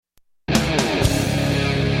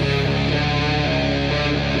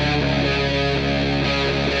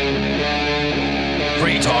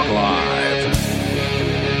Talk Live.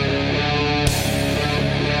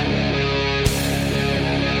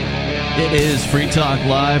 It is Free Talk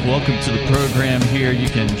Live. Welcome to the program here. You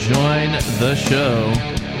can join the show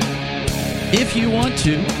if you want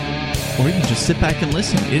to, or you can just sit back and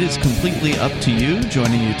listen. It is completely up to you.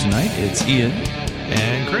 Joining you tonight, it's Ian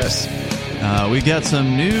and Chris. We've got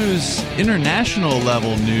some news, international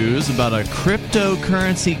level news, about a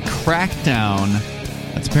cryptocurrency crackdown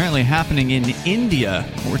that's apparently happening in India.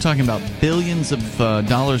 We're talking about billions of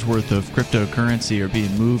dollars worth of cryptocurrency are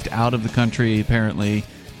being moved out of the country, apparently,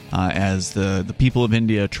 as the people of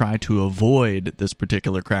India try to avoid this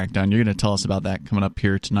particular crackdown. You're going to tell us about that coming up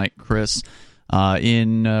here tonight, Chris.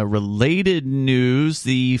 In related news,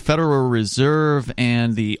 the Federal Reserve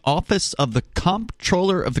and the Office of the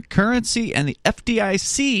Comptroller of the Currency and the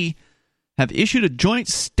FDIC have issued a joint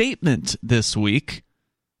statement this week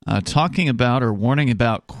talking about or warning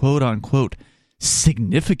about, quote-unquote,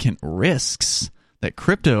 significant risks that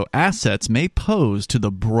crypto assets may pose to the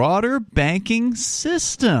broader banking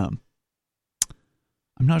system.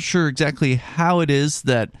 I'm not sure exactly how it is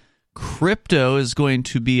that crypto is going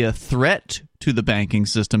to be a threat to the banking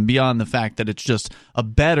system beyond the fact that it's just a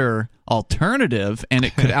better alternative and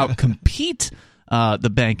it could outcompete the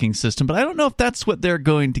banking system. But I don't know if that's what they're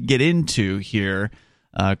going to get into here.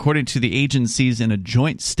 According to the agencies in a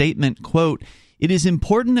joint statement, quote, "It is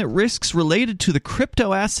important that risks related to the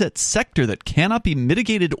crypto asset sector that cannot be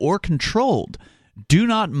mitigated or controlled do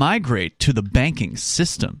not migrate to the banking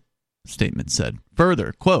system," the statement said.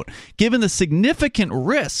 Further, quote, "Given the significant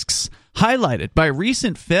risks highlighted by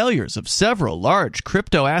recent failures of several large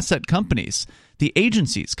crypto asset companies, the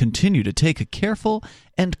agencies continue to take a careful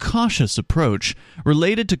and cautious approach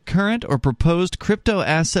related to current or proposed crypto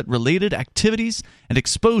asset related activities and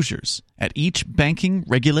exposures at each banking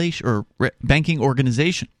regulation or banking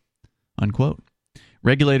organization," unquote.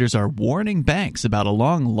 Regulators are warning banks about a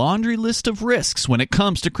long laundry list of risks when it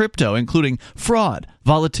comes to crypto, including fraud,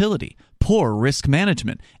 volatility, poor risk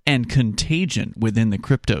management, and contagion within the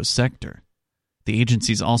crypto sector. The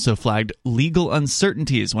agencies also flagged legal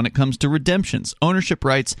uncertainties when it comes to redemptions, ownership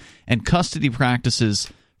rights, and custody practices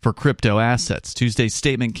for crypto assets. Tuesday's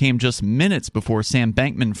statement came just minutes before Sam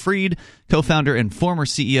Bankman-Fried, co-founder and former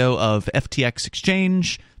CEO of FTX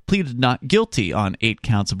Exchange, pleaded not guilty on 8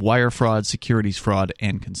 counts of wire fraud, securities fraud,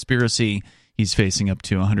 and conspiracy. He's facing up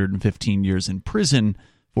to 115 years in prison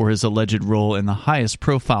for his alleged role in the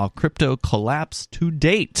highest-profile crypto collapse to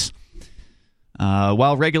date.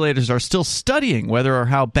 While regulators are still studying whether or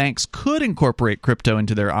how banks could incorporate crypto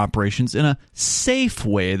into their operations in a safe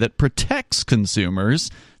way that protects consumers,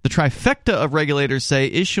 the trifecta of regulators say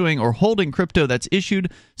issuing or holding crypto that's issued,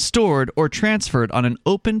 stored, or transferred on an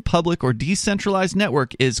open, public, or decentralized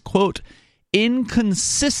network is, quote,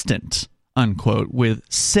 inconsistent, unquote, with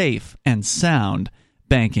safe and sound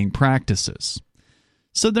banking practices.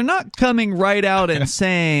 So they're not coming right out and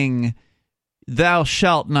saying, thou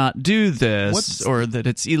shalt not do this, or that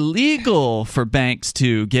it's illegal for banks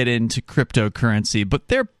to get into cryptocurrency, but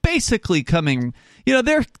they're basically coming,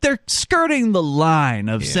 they're skirting the line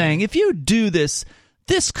of saying, if you do this,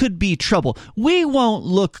 this could be trouble. We won't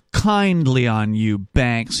look kindly on you,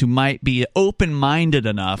 banks who might be open-minded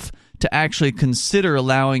enough to actually consider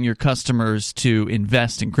allowing your customers to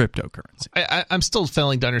invest in cryptocurrency. I'm still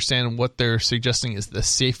failing to understand what they're suggesting is the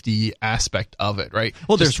safety aspect of it, right?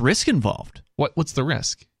 Well, there's risk involved. What's the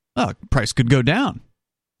risk? Oh, price could go down.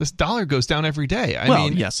 This dollar goes down every day. I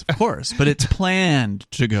mean, yes, of course, but it's planned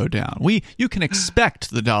to go down. You can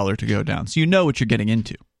expect the dollar to go down, so you know what you're getting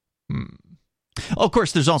into. Of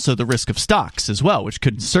course, there's also the risk of stocks as well, which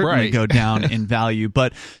could certainly go down in value,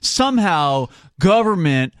 but somehow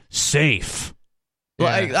government safe.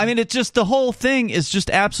 Yeah. I mean, it's just, the whole thing is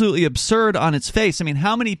just absolutely absurd on its face. I mean,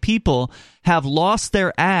 how many people have lost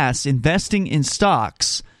their ass investing in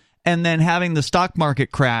stocks and then having the stock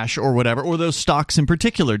market crash or whatever, or those stocks in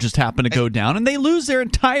particular just happen to go down, and they lose their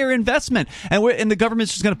entire investment, and the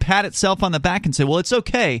government's just going to pat itself on the back and say, well, it's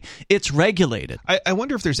okay, it's regulated. I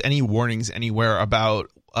wonder if there's any warnings anywhere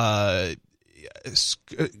about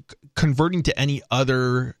converting to any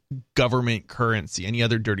other government currency, any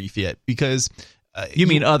other dirty fiat, because... you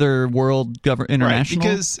mean other world international?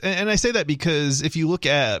 Right, and I say that because if you look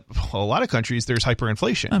at a lot of countries, there's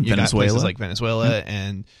hyperinflation. You got places like Venezuela,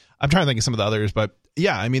 and I'm trying to think of some of the others, but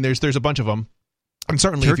yeah, I mean, there's a bunch of them. And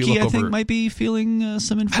certainly, Turkey, if you look I think, might be feeling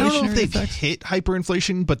some inflationary effects. I don't know if they've hit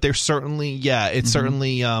hyperinflation, but they're certainly, it's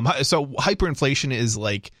certainly. So hyperinflation is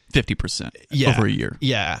like 50% over a year.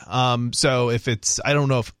 Yeah. So if it's, I don't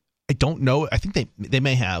know if I don't know. I think they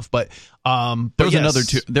may have, but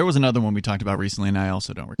there was another one we talked about recently, and I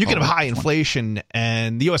also don't recall. You can have high inflation,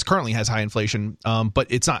 and the U.S. currently has high inflation, but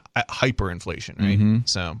it's not hyperinflation, right? Mm-hmm.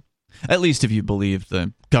 So, at least if you believe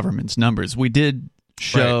the government's numbers, we did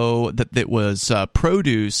show that it was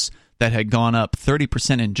produce that had gone up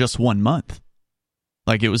 30% in just 1 month.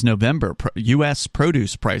 Like it was November, U.S.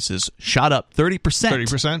 produce prices shot up 30%.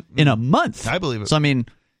 30% in a month. I believe it. So I mean,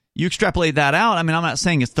 you extrapolate that out. I mean, I'm not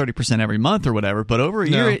saying it's 30% every month or whatever, but over a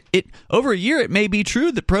year, it may be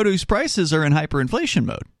true that produce prices are in hyperinflation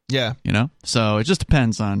mode. Yeah, so it just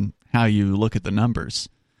depends on how you look at the numbers.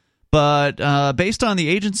 But based on the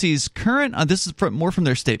agency's current, this is more from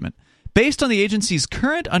their statement. Based on the agency's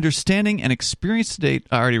current understanding and experience to date,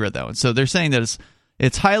 I already read that one. So they're saying that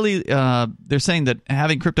it's highly. They're saying that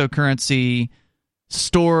having cryptocurrency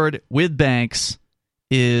stored with banks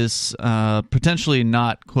is potentially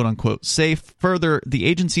not "quote unquote" safe. Further, the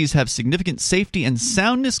agencies have significant safety and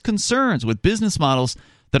soundness concerns with business models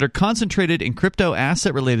that are concentrated in crypto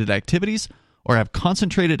asset related activities or have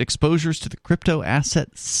concentrated exposures to the crypto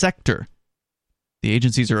asset sector. The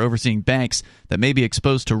agencies are overseeing banks that may be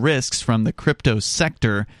exposed to risks from the crypto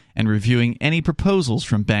sector and reviewing any proposals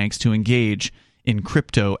from banks to engage in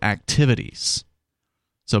crypto activities.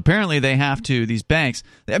 So apparently they have to, these banks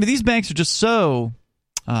are just so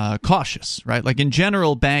cautious, right? Like in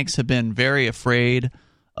general, banks have been very afraid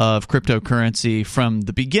of cryptocurrency from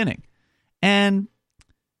the beginning. And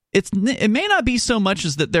it may not be so much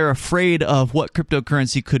as that they're afraid of what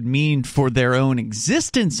cryptocurrency could mean for their own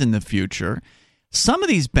existence in the future. Some of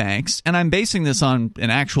these banks, and I'm basing this on an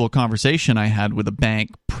actual conversation I had with a bank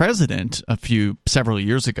president several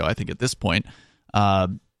years ago, I think at this point,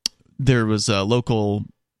 there was a local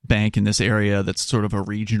bank in this area that's sort of a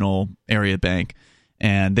regional area bank,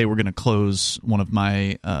 and they were going to close one of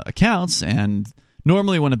my accounts. And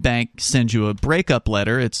normally when a bank sends you a breakup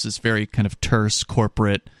letter, it's this very kind of terse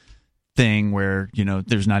corporate thing where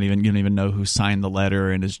there's not even, you don't even know who signed the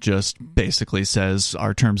letter, and it just basically says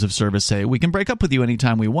our terms of service say we can break up with you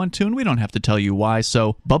anytime we want to, and we don't have to tell you why,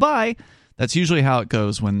 so bye-bye. That's usually how it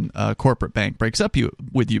goes when a corporate bank breaks up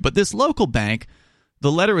with you. But this local bank,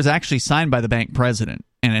 the letter was actually signed by the bank president,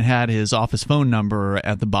 and it had his office phone number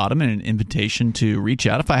at the bottom and an invitation to reach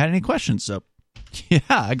out if I had any questions. So yeah,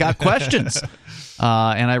 I got questions.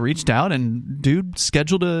 And I reached out, and dude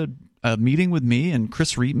scheduled a meeting with me and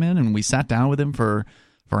Chris Reitman, and we sat down with him for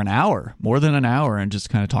an hour, more than an hour, and just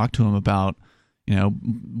kind of talked to him about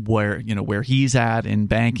where he's at in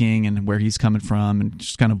banking and where he's coming from, and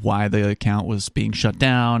just kind of why the account was being shut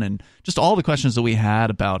down, and just all the questions that we had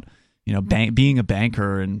about being a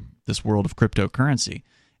banker in this world of cryptocurrency.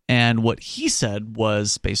 And what he said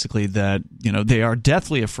was basically that they are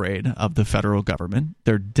deathly afraid of the federal government.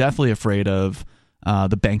 They're deathly afraid of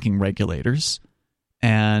the banking regulators.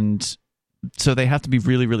 And so they have to be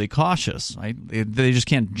really, really cautious. Right? They just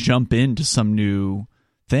can't jump into some new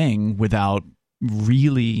thing without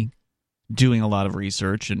really doing a lot of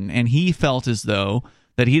research. And he felt as though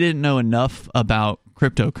that he didn't know enough about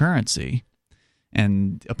cryptocurrency.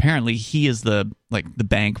 And apparently he is the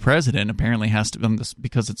bank president, apparently has to,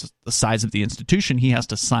 because it's the size of the institution, he has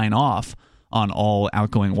to sign off on all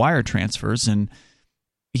outgoing wire transfers. And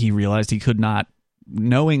he realized he could not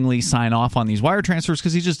knowingly sign off on these wire transfers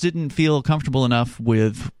because he just didn't feel comfortable enough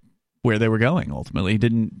with where they were going. Ultimately, he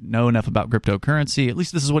didn't know enough about cryptocurrency. At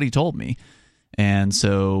least this is what he told me. And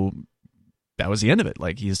so that was the end of it.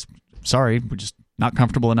 Like, he's sorry, we're just not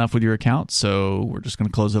comfortable enough with your account, so we're just going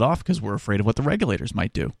to close it off because we're afraid of what the regulators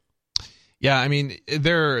might do. Yeah, I mean,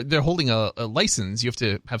 they're holding a license. You have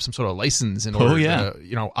to have some sort of license in order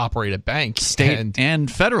to operate a bank, state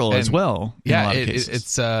and federal as well. Yeah, in a lot of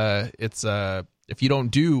cases. It's if you don't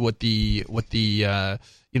do what the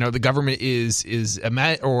government is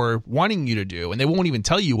or wanting you to do, and they won't even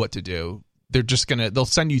tell you what to do. They'll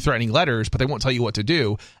send you threatening letters, but they won't tell you what to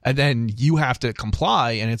do, and then you have to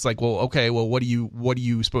comply. And it's like, well, okay, well, what are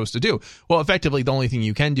you supposed to do? Well, effectively, the only thing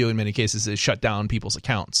you can do in many cases is shut down people's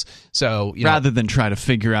accounts. So rather than try to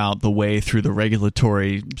figure out the way through the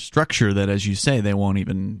regulatory structure that, as you say, they won't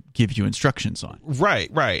even give you instructions on.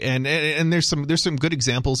 Right, and there's some good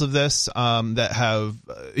examples of this that have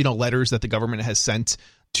letters that the government has sent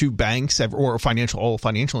to banks or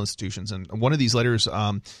financial institutions, and one of these letters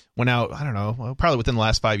went out, I don't know, probably within the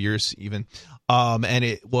last 5 years even, and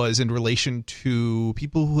it was in relation to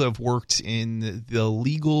people who have worked in the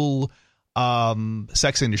legal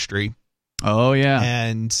sex industry Oh, yeah.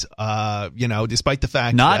 And, despite the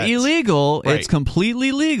fact not that... illegal, Right. It's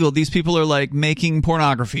completely legal. These people are like making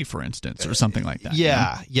pornography, for instance, or something like that.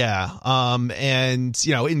 Yeah. And,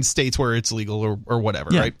 in states where it's legal or whatever,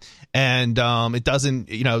 Yeah. right? And it doesn't,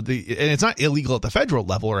 and it's not illegal at the federal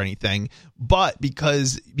level or anything, but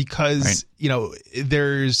because Right.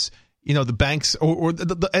 there's, the banks or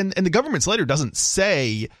and the government's letter doesn't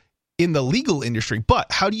say in the legal industry,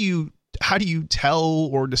 but how do you tell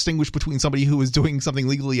or distinguish between somebody who is doing something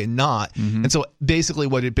legally and not? Mm-hmm. And so basically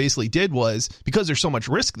what it basically did was, because there's so much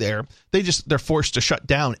risk there, they're forced to shut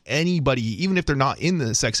down anybody, even if they're not in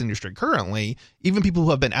the sex industry currently, even people who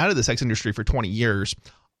have been out of the sex industry for 20 years,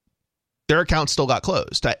 their accounts still got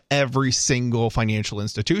closed at every single financial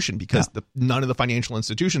institution, because none of the financial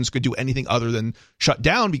institutions could do anything other than shut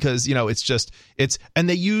down, because, and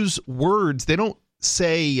they use words. They don't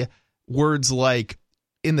say words like,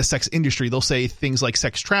 in the sex industry, they'll say things like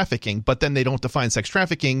sex trafficking, but then they don't define sex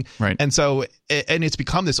trafficking. Right. And so, and it's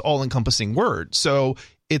become this all encompassing word. So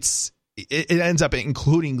it ends up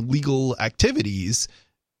including legal activities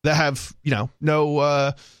that have,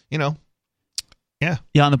 Yeah.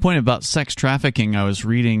 Yeah, on the point about sex trafficking, I was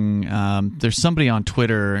reading, there's somebody on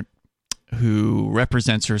Twitter who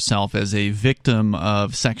represents herself as a victim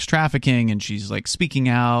of sex trafficking, and she's like speaking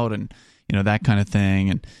out and, that kind of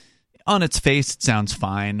thing. And on its face, it sounds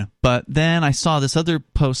fine. But then I saw this other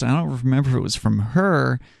post. I don't remember if it was from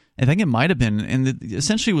her. I think it might have been. And it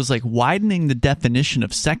essentially was like widening the definition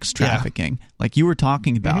of sex trafficking, like you were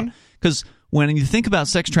talking about. Because when you think about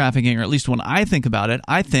sex trafficking, or at least when I think about it,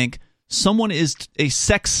 I think someone is a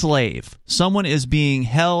sex slave. Someone is being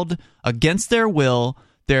held against their will.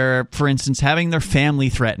 They're, for instance, having their family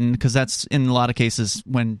threatened, because that's in a lot of cases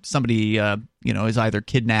when somebody, is either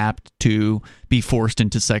kidnapped to be forced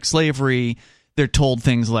into sex slavery. They're told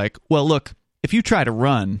things like, well, look, if you try to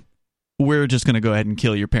run, we're just going to go ahead and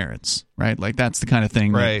kill your parents, right? Like, that's the kind of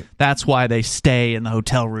thing. Right. That's why they stay in the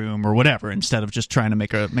hotel room or whatever, instead of just trying to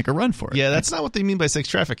make a run for it. Yeah, that's not what they mean by sex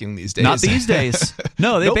trafficking these days. Not these days.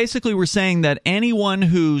 No, they basically were saying that anyone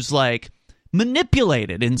who's like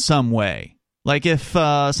manipulated in some way, like if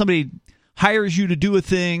somebody hires you to do a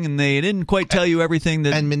thing and they didn't quite tell you everything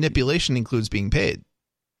that... And manipulation includes being paid.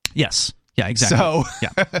 Yes. Yeah, exactly. So,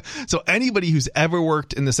 yeah. So anybody who's ever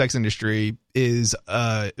worked in the sex industry has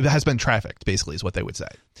been trafficked, basically, is what they would say.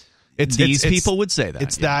 These people would say that.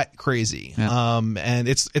 It's that crazy. Yeah. And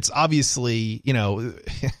it's obviously,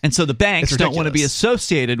 and so the banks don't want to be ridiculous.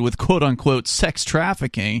 associated with quote unquote sex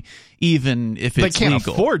trafficking, even if it's they can't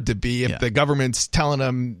legal. afford to be if the government's telling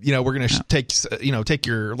them, we're going to take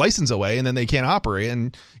your license away, and then they can't operate.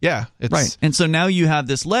 And it's right. And so now you have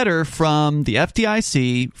this letter from the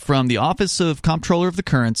FDIC, from the Office of Comptroller of the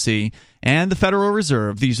Currency, and the Federal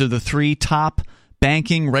Reserve. These are the three top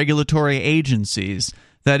banking regulatory agencies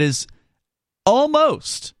that is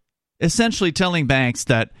almost essentially telling banks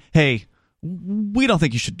that, hey, we don't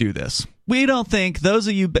think you should do this. We don't think those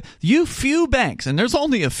of you few banks, and there's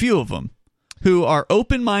only a few of them, who are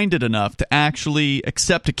open-minded enough to actually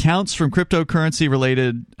accept accounts from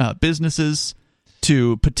cryptocurrency-related businesses,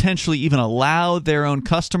 to potentially even allow their own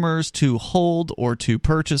customers to hold or to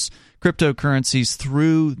purchase cryptocurrencies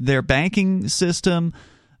through their banking system.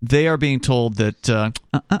 They are being told that...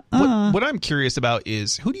 What I'm curious about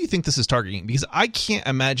is, who do you think this is targeting? Because I can't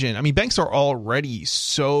imagine... I mean, banks are already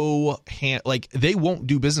so... they won't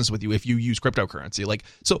do business with you if you use cryptocurrency.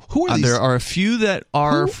 So who are these... There are a few that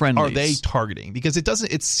are friendly. Are they targeting? Because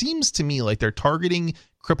it seems to me like they're targeting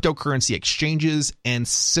cryptocurrency exchanges and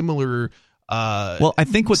similar... Well, I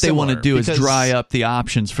think what they want to do is dry up the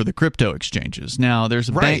options for the crypto exchanges. Now, there's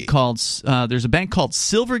a bank called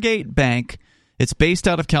Silvergate Bank. It's based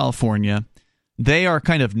out of California. They are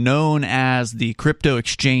kind of known as the crypto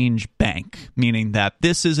exchange bank, meaning that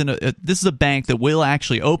this is a bank that will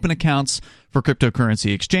actually open accounts for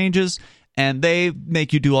cryptocurrency exchanges, and they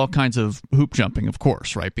make you do all kinds of hoop jumping, of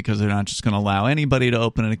course, right? Because they're not just going to allow anybody to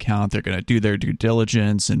open an account. They're going to do their due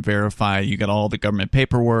diligence and verify you got all the government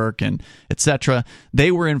paperwork and etc. They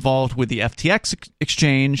were involved with the FTX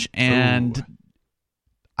exchange, and... Ooh.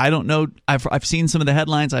 I don't know. I've seen some of the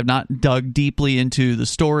headlines. I've not dug deeply into the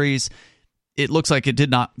stories. It looks like it did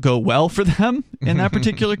not go well for them in that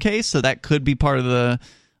particular case. So that could be part of the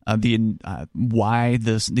why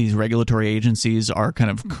these regulatory agencies are kind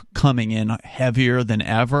of coming in heavier than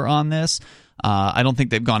ever on this. I don't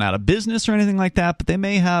think they've gone out of business or anything like that, but they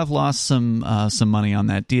may have lost some money on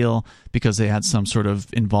that deal because they had some sort of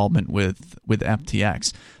involvement with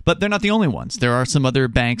FTX. But they're not the only ones. There are some other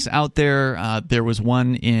banks out there. There was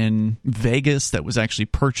one in Vegas that was actually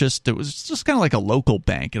purchased. It was just kind of like a local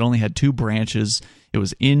bank. It only had 2 branches. It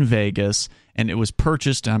was in Vegas, and it was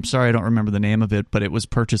purchased. I'm sorry, I don't remember the name of it, but it was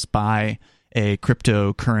purchased by a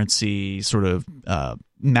cryptocurrency sort of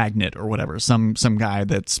magnate or whatever, some guy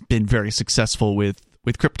that's been very successful with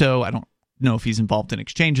crypto. I don't know if he's involved in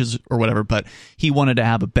exchanges or whatever, but he wanted to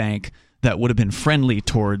have a bank that would have been friendly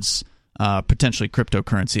towards potentially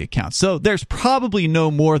cryptocurrency accounts. So there's probably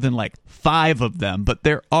no more than like 5 of them, but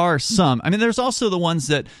there are some. I mean, there's also the ones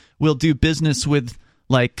that will do business with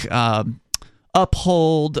like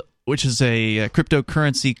Uphold, which is a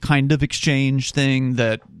cryptocurrency kind of exchange thing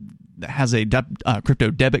that has a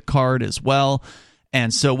crypto debit card as well.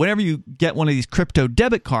 And so whenever you get one of these crypto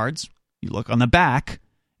debit cards, you look on the back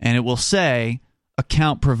and it will say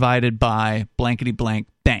account provided by blankety blank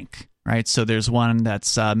bank, right? So there's one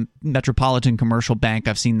that's Metropolitan Commercial Bank.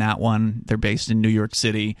 I've seen that one. They're based in New York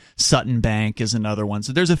City. Sutton Bank is another one.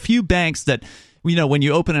 So there's a few banks that, you know, when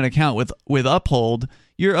you open an account with Uphold,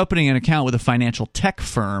 you're opening an account with a financial tech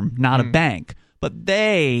firm, not a bank. But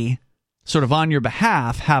they sort of on your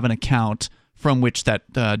behalf have an account from which that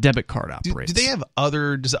debit card operates. Do they have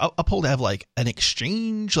does Uphold have like an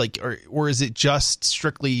exchange, like, or is it just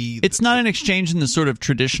strictly? It's not an exchange in the sort of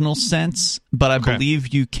traditional sense, but I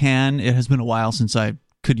believe you can. It has been a while since I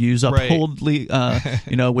could use Uphold, with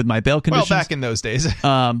my bail conditions. Well, back in those days.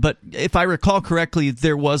 But if I recall correctly,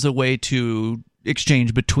 there was a way to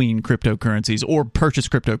exchange between cryptocurrencies or purchase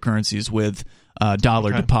cryptocurrencies with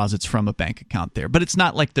dollar deposits from a bank account there. But it's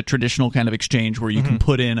not like the traditional kind of exchange where you can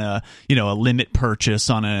put in a limit purchase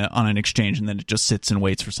on an exchange and then it just sits and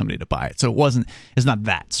waits for somebody to buy it. So it's not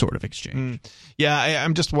that sort of exchange. Yeah,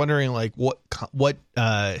 I'm just wondering like what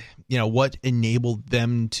enabled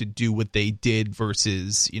them to do what they did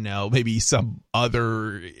versus, maybe some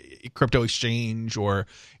other crypto exchange, or,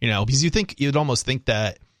 because you'd almost think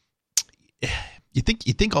that you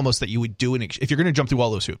think almost that you would do if you're going to jump through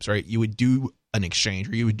all those hoops, right? You would do an exchange,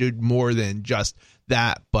 or you would do more than just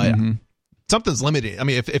that. But something's limited. I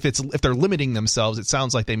mean, if they're limiting themselves, it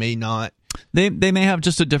sounds like they may not. They may have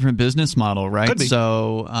just a different business model, right? Could be.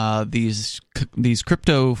 So these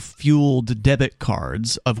crypto fueled debit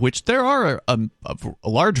cards, of which there are a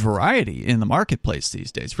large variety in the marketplace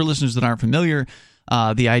these days. For listeners that aren't familiar,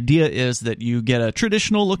 the idea is that you get a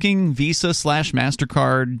traditional looking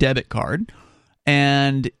Visa/MasterCard debit card.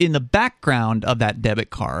 And in the background of that debit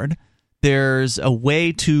card, there's a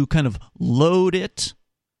way to kind of load it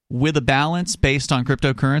with a balance based on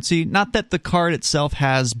cryptocurrency. Not that the card itself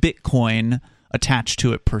has Bitcoin attached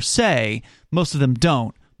to it per se. Most of them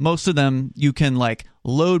don't. Most of them, you can like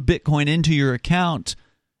load Bitcoin into your account,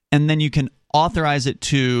 and then you can authorize it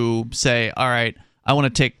to say, all right, I want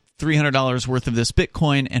to take $300 worth of this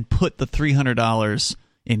Bitcoin and put the $300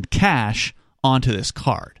 in cash onto this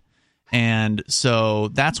card. And so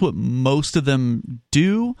that's what most of them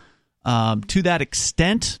do. To that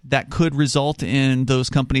extent, that could result in those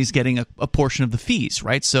companies getting a portion of the fees,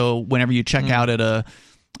 right? So whenever you check out at a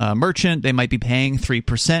merchant, they might be paying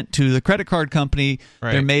 3% to the credit card company.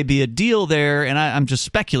 Right. There may be a deal there, and I'm just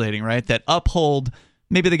speculating, right, that Uphold,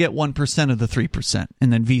 maybe they get 1% of the 3%,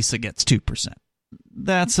 and then Visa gets 2%.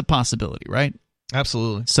 That's a possibility, right?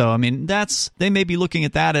 Absolutely. So, I mean, they may be looking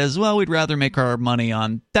at that as, well, we'd rather make our money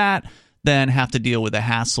on that than have to deal with the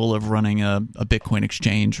hassle of running a Bitcoin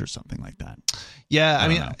exchange or something like that. Yeah, I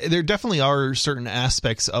mean, there definitely are certain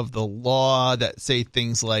aspects of the law that say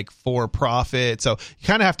things like for profit. So you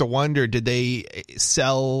kind of have to wonder, did they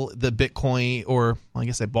sell the Bitcoin, or I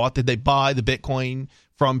guess did they buy the Bitcoin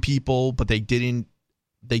from people, but they didn't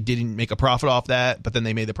make a profit off that, but then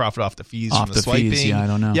they made the profit off the fees from the swiping. Fees, yeah, I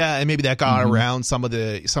don't know. Yeah, and maybe that got around some of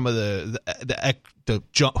the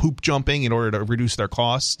hoop jumping in order to reduce their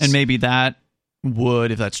costs. And maybe that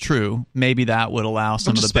would, if that's true, maybe that would allow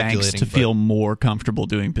some of the banks to feel more comfortable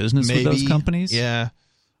doing business with those companies. Yeah.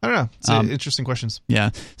 I don't know. It's interesting questions.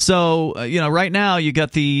 Yeah. So, right now you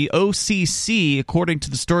got the OCC, according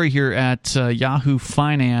to the story here at Yahoo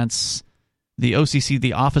Finance. The OCC,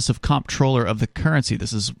 the Office of Comptroller of the Currency,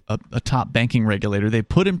 this is a top banking regulator. They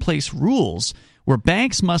put in place rules where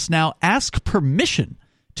banks must now ask permission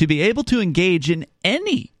to be able to engage in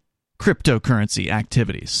any cryptocurrency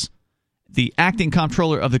activities. The acting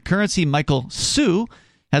comptroller of the currency, Michael Hsu,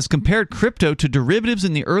 has compared crypto to derivatives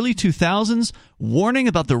in the early 2000s, warning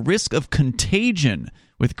about the risk of contagion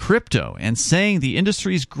with crypto and saying the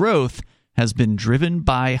industry's growth has been driven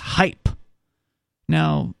by hype.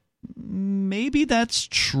 Now, maybe that's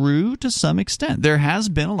true to some extent. There has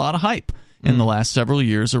been a lot of hype in the last several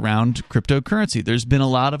years around cryptocurrency. There's been a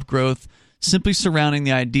lot of growth simply surrounding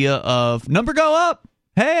the idea of number go up.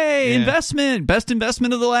 Hey, investment, best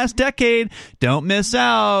investment of the last decade. Don't miss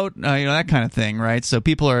out. That kind of thing, right? So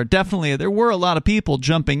people are definitely, there were a lot of people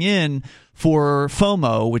jumping in for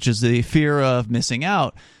FOMO, which is the fear of missing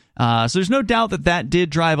out. So there's no doubt that did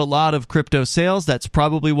drive a lot of crypto sales. That's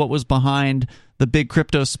probably what was behind the big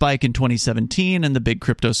crypto spike in 2017 and the big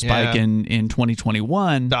crypto spike in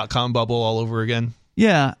 2021. .com bubble all over again.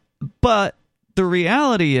 Yeah, but the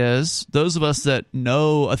reality is, those of us that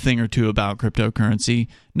know a thing or two about cryptocurrency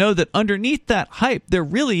know that underneath that hype, there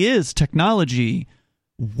really is technology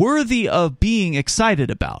worthy of being excited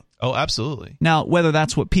about. Oh, absolutely. Now, whether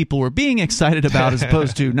that's what people were being excited about as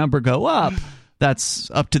opposed to number go up, that's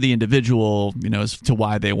up to the individual, as to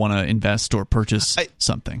why they want to invest or purchase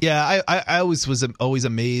something. Yeah, I was always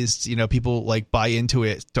amazed, people like buy into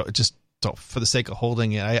it just for the sake of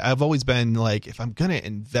holding it. I've always been like, if I'm going to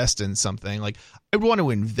invest in something, like I would want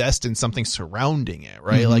to invest in something surrounding it,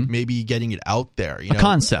 right? Like maybe getting it out there, a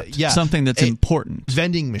concept, something that's important.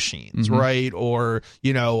 Vending machines, right? Or,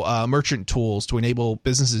 merchant tools to enable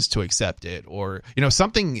businesses to accept it, or,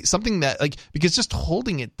 something that like, because just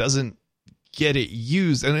holding it doesn't get it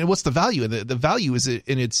used. And what's the value? The value is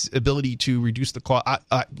in its ability to reduce the cost.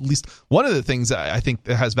 At least one of the things that I think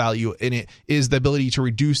that has value in it is the ability to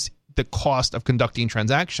reduce the cost of conducting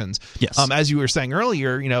transactions. Yes. As you were saying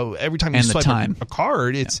earlier, every time you swipe a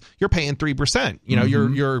card, you're paying 3%.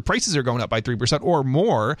 Your prices are going up by 3% or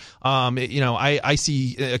more. I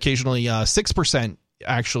see occasionally 6%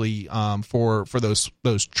 actually for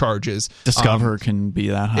those charges. Discover can be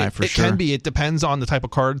that high for sure. It can be. It depends on the type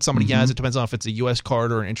of card somebody has. It depends on if it's a U.S.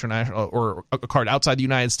 card or an international or a card outside the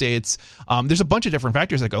United States. There's a bunch of different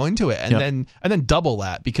factors that go into it, and then double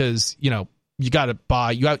that because you got to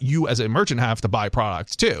buy. You as a merchant have to buy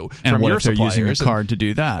products too and from what your if they're suppliers. Using a card to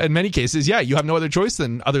do that? In many cases, you have no other choice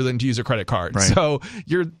other than to use a credit card. Right. So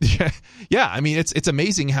I mean, it's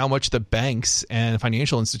amazing how much the banks and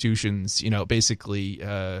financial institutions, basically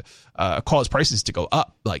cause prices to go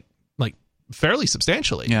up like fairly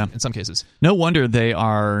substantially. In some cases. No wonder they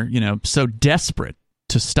are so desperate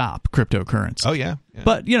to stop cryptocurrency. Oh yeah.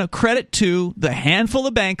 But credit to the handful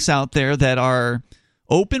of banks out there that are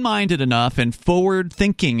open-minded enough and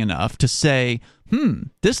forward-thinking enough to say,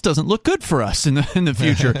 this doesn't look good for us in the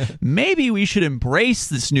future. Maybe we should embrace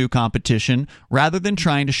this new competition rather than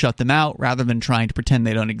trying to shut them out, rather than trying to pretend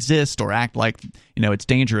they don't exist or act like it's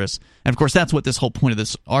dangerous. And of course, that's what this whole point of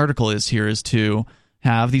this article is to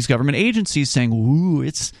have these government agencies saying, ooh,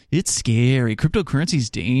 it's scary. Cryptocurrency is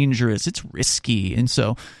dangerous. It's risky. And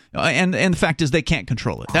so, and the fact is they can't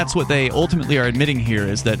control it. That's what they ultimately are admitting here,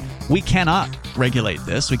 is that we cannot regulate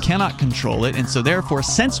this. We cannot control it. And so therefore,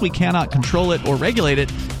 since we cannot control it or regulate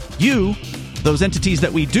it, those entities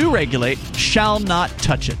that we do regulate, shall not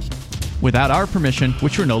touch it without our permission,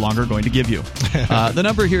 which we're no longer going to give you. The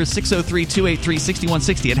number here is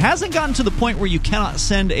 603-283-6160. It hasn't gotten to the point where you cannot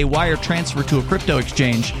send a wire transfer to a crypto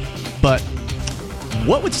exchange, but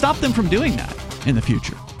what would stop them from doing that in the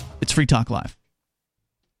future? It's Free Talk Live.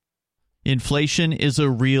 Inflation is a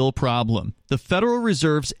real problem. The Federal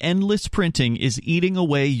Reserve's endless printing is eating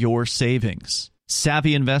away your savings.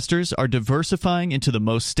 Savvy investors are diversifying into the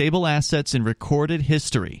most stable assets in recorded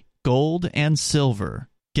history, gold and silver.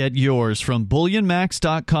 Get yours from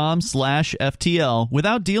bullionmax.com/FTL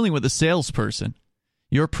without dealing with a salesperson.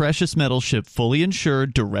 Your precious metals ship fully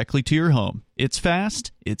insured directly to your home. It's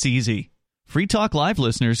fast, it's easy. Free Talk Live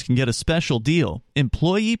listeners can get a special deal,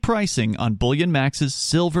 employee pricing on Bullion Max's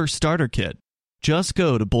Silver Starter Kit. Just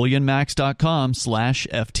go to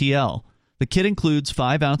bullionmax.com/FTL. The kit includes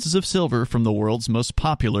 5 ounces of silver from the world's most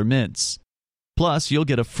popular mints. Plus, you'll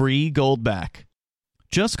get a free gold back.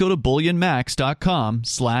 Just go to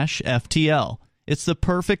bullionmax.com/FTL. It's the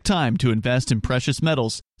perfect time to invest in precious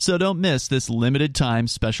metals, so don't miss this limited time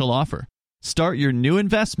special offer. Start your new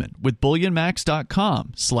investment with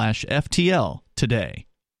bullionmax.com/FTL today.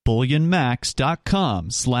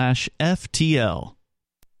 bullionmax.com/FTL.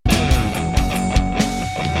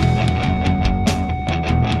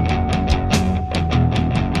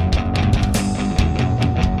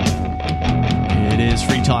 It is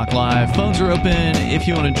Free Talk Live. Phones are open. If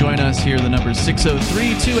you want to join us here, the number is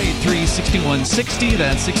 603-283-6160.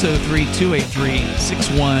 That's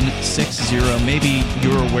 603-283-6160. Maybe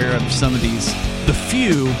you're aware of some of the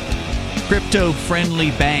few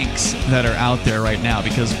crypto-friendly banks that are out there right now,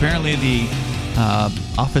 because apparently the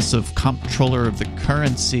Office of Comptroller of the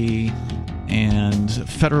Currency and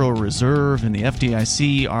Federal Reserve and the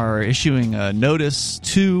FDIC are issuing a notice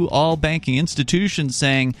to all banking institutions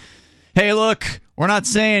saying, hey, look, we're not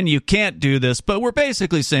saying you can't do this, but we're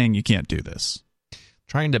basically saying you can't do this.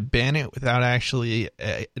 Trying to ban it without actually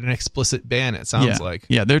an explicit ban, it sounds like.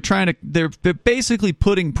 Yeah, they're basically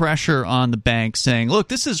putting pressure on the bank saying, look,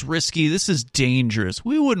 this is risky, this is dangerous.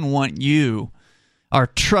 We wouldn't want you, our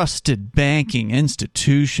trusted banking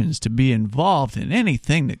institutions, to be involved in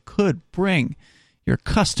anything that could bring your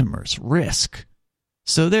customers risk.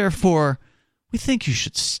 So therefore, we think you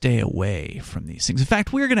should stay away from these things. In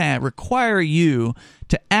fact, we're going to require you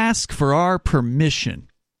to ask for our permission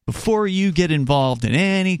before you get involved in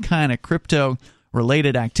any kind of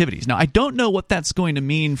crypto-related activities. Now, I don't know what that's going to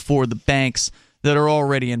mean for the banks that are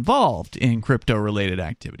already involved in crypto-related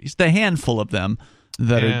activities, the handful of them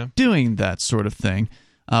that are doing that sort of thing.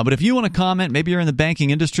 But if you want to comment, maybe you're in the banking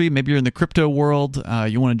industry, maybe you're in the crypto world,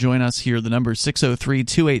 you want to join us here, the number is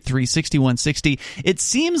 603-283-6160. It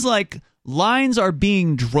seems like lines are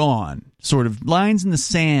being drawn, sort of lines in the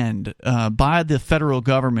sand by the federal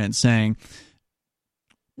government saying,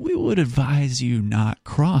 we would advise you not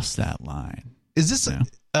cross that line. Is this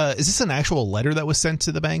an actual letter that was sent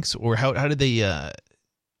to the banks, or how did they?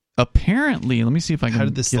 Apparently, let me see if I can. How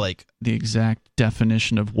did this get the exact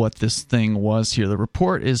definition of what this thing was here? The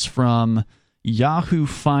report is from Yahoo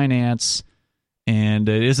Finance, and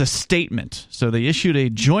it is a statement. So they issued a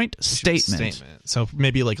joint statement. So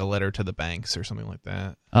maybe like a letter to the banks or something like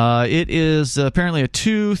that. It is apparently a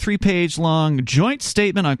 2-3-page long joint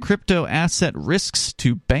statement on crypto asset risks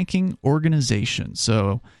to banking organizations.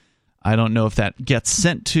 So I don't know if that gets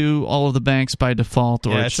sent to all of the banks by default,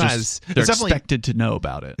 or they're expected to know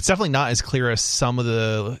about it. It's definitely not as clear as some of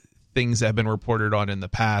the things that have been reported on in the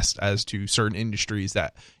past as to certain industries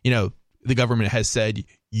that, the government has said,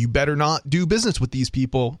 you better not do business with these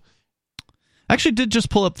people. I actually did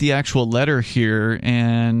just pull up the actual letter here,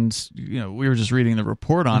 and we were just reading the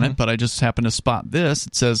report on it, but I just happened to spot this.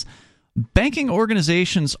 It says, banking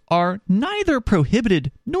organizations are neither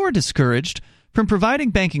prohibited nor discouraged from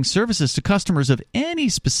providing banking services to customers of any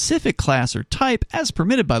specific class or type as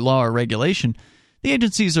permitted by law or regulation. The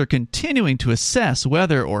agencies are continuing to assess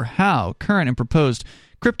whether or how current and proposed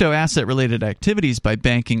crypto asset-related activities by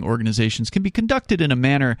banking organizations can be conducted in a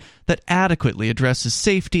manner that adequately addresses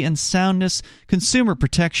safety and soundness, consumer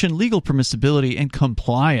protection, legal permissibility, and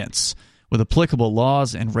compliance with applicable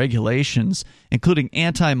laws and regulations, including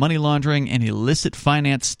anti-money laundering and illicit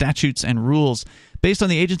finance statutes and rules. Based on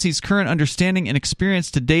the agency's current understanding and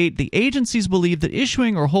experience to date, the agencies believe that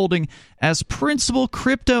issuing or holding as principal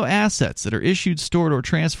crypto assets that are issued, stored, or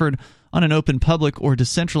transferred on an open public or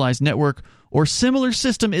decentralized network or similar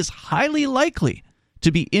system is highly likely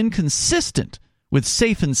to be inconsistent with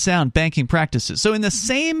safe and sound banking practices. So in the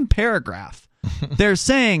same paragraph, they're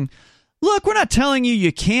saying, look, we're not telling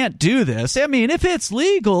you can't do this. I mean, if it's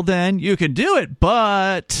legal, then you can do it,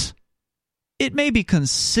 but it may be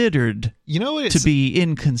considered to be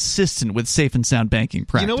inconsistent with safe and sound banking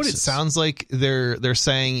practices. You know what it sounds like they're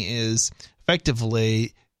saying is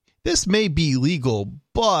effectively, this may be legal,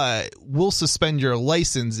 but we'll suspend your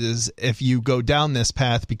licenses if you go down this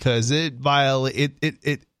path because it violates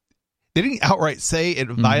it. They didn't outright say it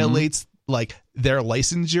violates like their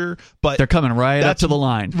licensure, but they're coming right up to the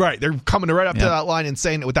line. Right, they're coming right up to that line and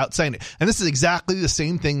saying it without saying it. And this is exactly the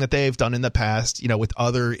same thing that they've done in the past, with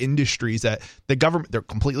other industries that the government, they're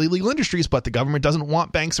completely legal industries, but the government doesn't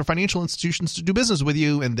want banks or financial institutions to do business with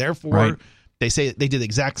you, and therefore they say they did the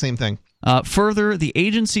exact same thing. Further, the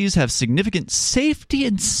agencies have significant safety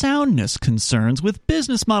and soundness concerns with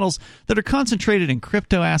business models that are concentrated in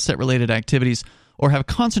crypto asset-related activities or have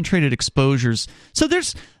concentrated exposures. So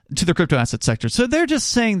there's to the crypto asset sector. So they're just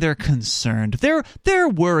saying they're concerned. They're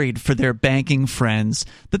worried for their banking friends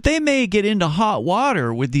that they may get into hot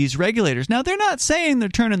water with these regulators. Now, they're not saying they're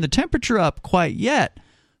turning the temperature up quite yet,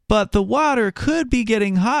 but the water could be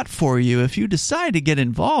getting hot for you if you decide to get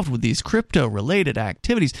involved with these crypto-related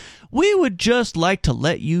activities. We would just like to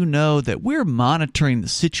let you know that we're monitoring the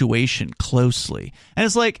situation closely. And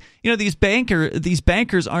it's like, these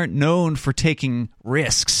bankers aren't known for taking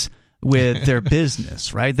risks with their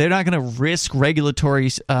business, right? They're not going to risk regulatory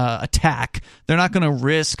attack. They're not going to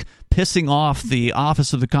risk pissing off the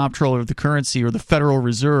Office of the Comptroller of the Currency or the Federal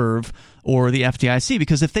Reserve or the FDIC,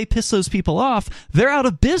 because if they piss those people off, they're out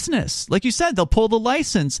of business. Like you said, they'll pull the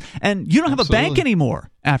license, and you don't have a bank anymore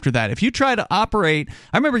after that. If you try to operate,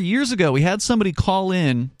 I remember years ago we had somebody call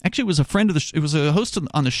in. Actually, it was a friend of it was a host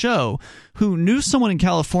on the show who knew someone in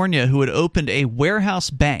California who had opened a warehouse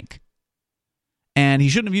bank. And he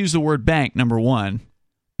shouldn't have used the word bank, number one.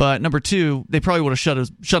 But number two, they probably would have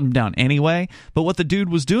shut him down anyway. But what the dude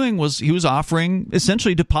was doing was he was offering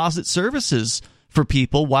essentially deposit services for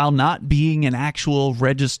people while not being an actual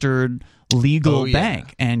registered legal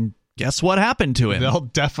bank. And guess what happened to him? They'll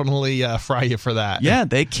definitely fry you for that. Yeah,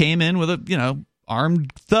 they came in with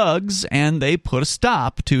armed thugs, and they put a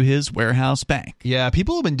stop to his warehouse bank. Yeah,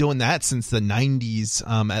 people have been doing that since the 90s,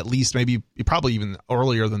 at least, maybe probably even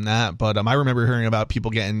earlier than that. But I remember hearing about people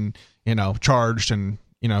getting, charged and,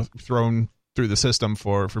 thrown through the system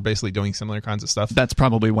for basically doing similar kinds of stuff. That's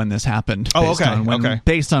probably when this happened.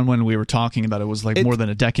 Based on when we were talking about it, was like more than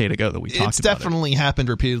a decade ago that we talked about it. It's definitely happened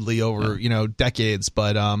repeatedly over, decades.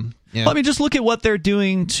 But, Well, I mean, just look at what they're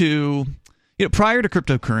doing to, prior to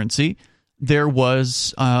cryptocurrency, there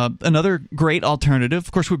was another great alternative.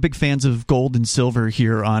 Of course, we're big fans of gold and silver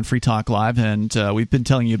here on Free Talk Live, and we've been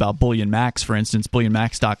telling you about Bullion Max, for instance.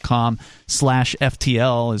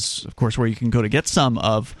 BullionMax.com/FTL is, of course, where you can go to get some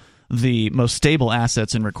of the most stable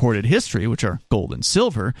assets in recorded history, which are gold and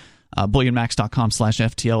silver.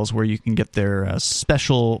 BullionMax.com/FTL is where you can get their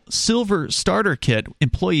special silver starter kit,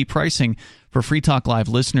 employee pricing for Free Talk Live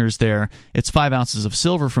listeners there. It's 5 ounces of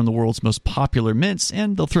silver from the world's most popular mints,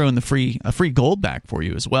 and they'll throw in a free gold back for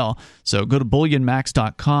you as well. So go to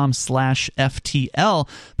BullionMax.com/FTL.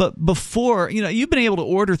 But before, you've been able to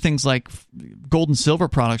order things like gold and silver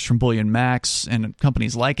products from Bullion Max and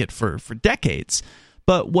companies like it for decades.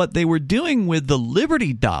 But what they were doing with the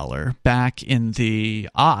Liberty Dollar back in the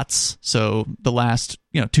aughts, so the last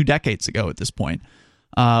 2 decades ago at this point,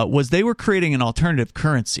 was they were creating an alternative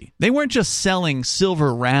currency. They weren't just selling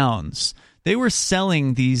silver rounds. They were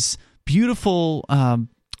selling these beautiful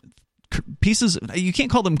pieces. You can't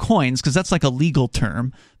call them coins because that's like a legal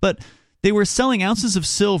term, but they were selling ounces of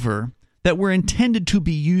silver that were intended to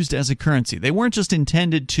be used as a currency. They weren't just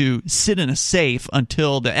intended to sit in a safe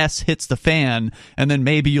until the S hits the fan and then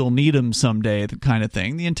maybe you'll need them someday, the kind of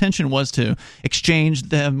thing. The intention was to exchange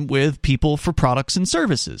them with people for products and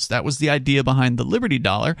services. That was the idea behind the Liberty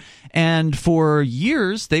Dollar. And for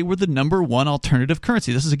years, they were the number one alternative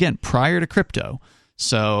currency. This is, again, prior to crypto.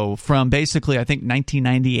 So from basically, I think,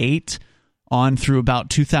 1998 on through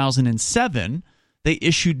about 2007, they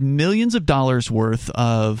issued millions of dollars worth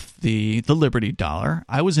of the Liberty Dollar.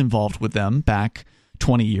 I was involved with them back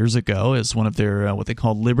 20 years ago as one of their what they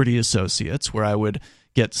called Liberty Associates, where I would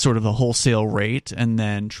get sort of a wholesale rate and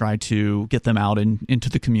then try to get them out into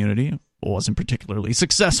the community. I wasn't particularly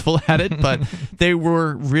successful at it, but they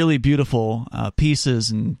were really beautiful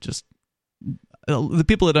pieces, and just the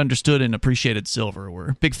people that understood and appreciated silver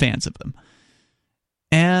were big fans of them.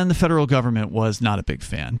 And the federal government was not a big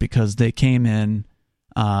fan because they came in.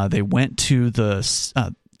 They went to the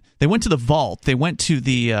vault. They went to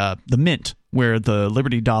the mint where the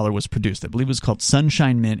Liberty Dollar was produced. I believe it was called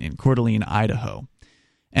Sunshine Mint in Coeur d'Alene, Idaho.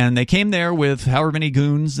 And they came there with however many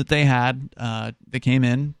goons that they had. They came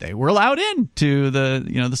in. They were allowed in to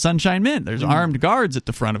the Sunshine Mint. There's armed guards at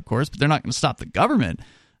the front, of course, but they're not going to stop the government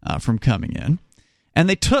from coming in. And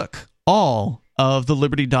they took all of the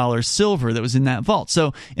Liberty Dollar silver that was in that vault.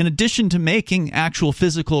 So in addition to making actual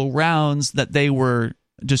physical rounds that they were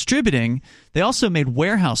distributing, they also made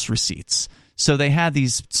warehouse receipts. So they had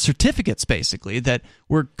these certificates basically that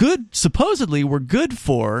were good, supposedly were good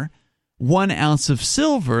for 1 ounce of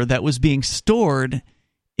silver that was being stored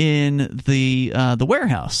in the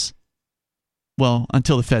warehouse. Well,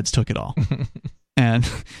 until the feds took it all. And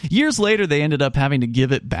years later, they ended up having to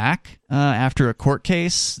give it back after a court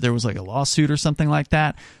case. There was like a lawsuit or something like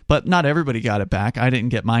that. But not everybody got it back. I didn't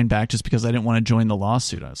get mine back just because I didn't want to join the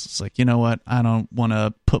lawsuit. I was just like, you know what? I don't want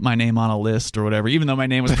to put my name on a list or whatever, even though my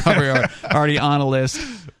name was probably already on a list.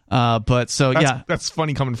 That's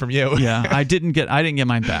funny coming from you. Yeah, I didn't get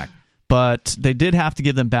mine back. But they did have to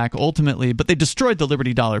give them back ultimately. But they destroyed the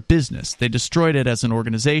Liberty Dollar business. They destroyed it as an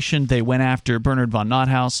organization. They went after Bernard von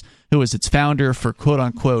Nothaus, who was its founder, for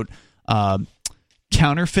quote-unquote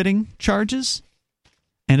counterfeiting charges.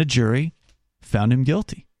 And a jury found him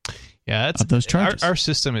guilty. Yeah, of those charges. Our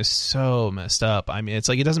system is so messed up. I mean, it's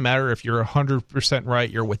like it doesn't matter if you're 100% right,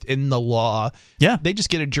 you're within the law. Yeah. They just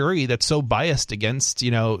get a jury that's so biased against,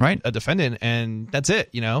 a defendant, and that's it,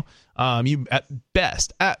 You at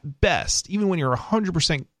best, even when you're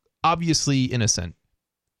 100% obviously innocent,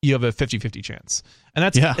 you have a 50-50 chance. And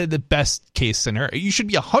that's the best case scenario. You should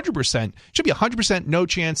be 100%, no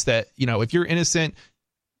chance that, if you're innocent,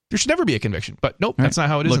 there should never be a conviction. But nope, that's not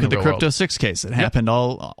how it is. Look in the at the real Crypto world. 6 case. It happened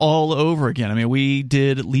all over again. I mean, we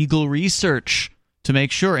did legal research to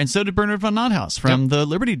make sure, and so did Bernard von Nothaus from the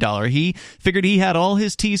Liberty Dollar. He figured he had all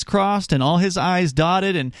his T's crossed and all his I's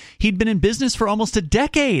dotted, and he'd been in business for almost a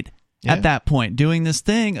decade at that point, doing this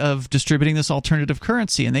thing of distributing this alternative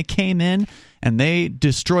currency. And they came in and they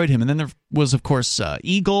destroyed him. And then there was, of course,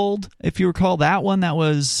 eGold, if you recall that one. That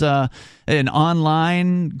was an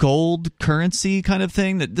online gold currency kind of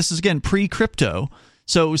thing. That this is, again, pre-crypto.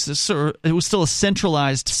 So it was still a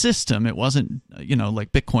centralized system. It wasn't,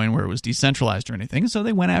 like Bitcoin where it was decentralized or anything. So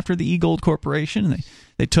they went after the eGold Corporation and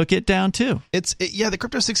they took it down too. The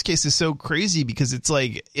Crypto 6 case is so crazy because it's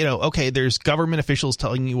like, okay, there's government officials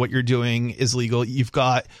telling you what you're doing is legal. You've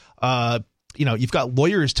got you've got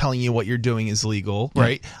lawyers telling you what you're doing is legal,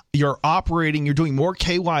 right? You're doing more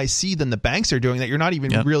KYC than the banks are doing that you're not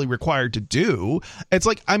even really required to do. It's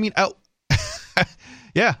like,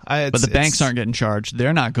 yeah, but the banks aren't getting charged.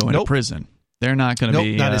 They're not going to prison. They're not going to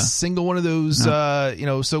be not a single one of those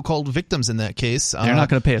so-called victims in that case. They're not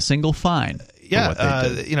going to pay a single fine.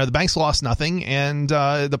 The banks lost nothing, and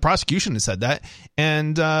the prosecution has said that,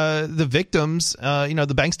 and the victims,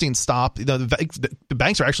 the banks didn't stop. The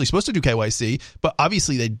banks are actually supposed to do KYC, but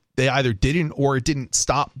obviously they either didn't or it didn't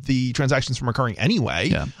stop the transactions from occurring anyway.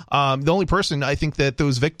 The only person I think that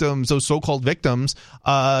those victims, those so-called victims,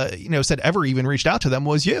 said ever even reached out to them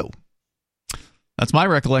was you. That's my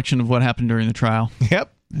recollection of what happened during the trial.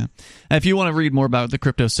 Yep. Yeah. If you want to read more about the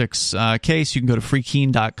Crypto 6 case, you can go to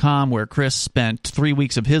freekeen.com, where Chris spent 3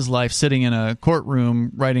 weeks of his life sitting in a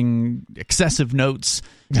courtroom writing excessive notes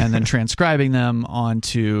and then transcribing them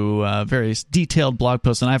onto various detailed blog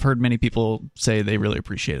posts. And I've heard many people say they really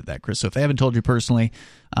appreciated that, Chris. So if they haven't told you personally,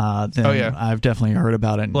 then I've definitely heard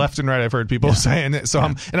about it. Left and right, I've heard people saying it. So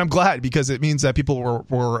I'm glad, because it means that people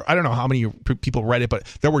were I don't know how many people read it, but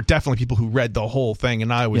there were definitely people who read the whole thing,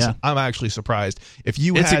 and I'm actually surprised.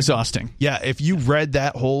 It's exhausting. Yeah, if you read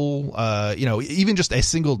that whole, even just a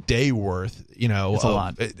single day worth, it's a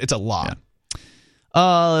lot. It's a lot.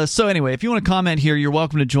 Yeah. So anyway, if you want to comment here, you're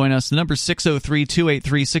welcome to join us. The number is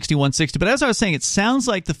 603-283-6160. But as I was saying, it sounds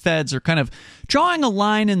like the feds are kind of drawing a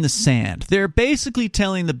line in the sand. They're basically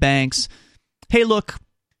telling the banks, hey, look,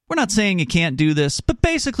 we're not saying you can't do this, but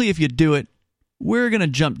basically if you do it, we're going to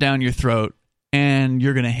jump down your throat and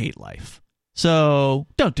you're going to hate life. So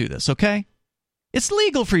don't do this, okay? It's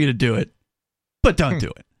legal for you to do it, but don't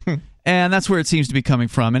do it. And that's where it seems to be coming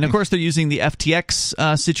from. And, of course, they're using the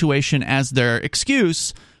FTX situation as their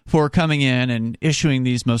excuse for coming in and issuing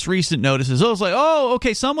these most recent notices. It's like,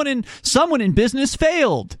 okay, someone in business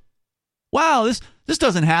failed. Wow, this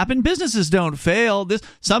doesn't happen. Businesses don't fail.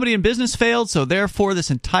 Somebody in business failed, so therefore this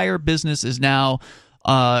entire business is now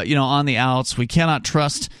on the outs. We cannot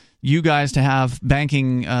trust you guys to have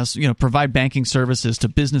banking, provide banking services to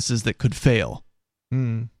businesses that could fail.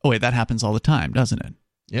 Oh, wait, that happens all the time, doesn't it?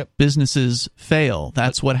 Yep. Businesses fail.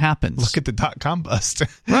 That's what happens. Look at the .com bust.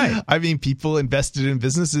 Right. I mean, people invested in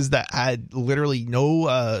businesses that had literally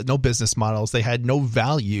no business models. They had no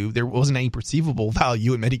value. There wasn't any perceivable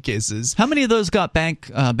value in many cases. How many of those got bank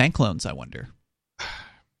loans, I wonder?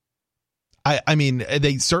 I mean,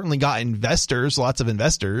 they certainly got investors, lots of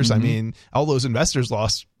investors. I mean, all those investors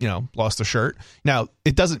lost their shirt. Now,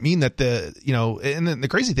 it doesn't mean that and then the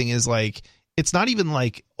crazy thing is, like, it's not even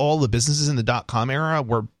like all the businesses in the .com era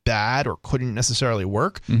were bad or couldn't necessarily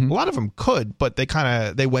work. A lot of them could, but a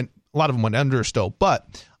lot of them went under still.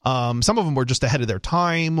 But some of them were just ahead of their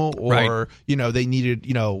time, or they needed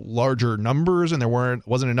larger numbers, and there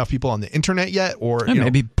wasn't enough people on the internet yet, or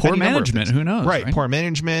maybe poor management. Who knows? Right, poor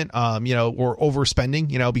management. Or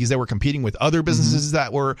overspending. Because they were competing with other businesses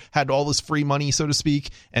that had all this free money, so to speak,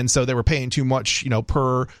 and so they were paying too much.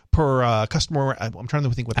 Per customer. I'm trying to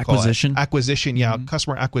think what they call it. Acquisition. Yeah,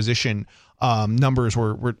 customer acquisition numbers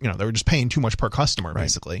were they were just paying too much per customer,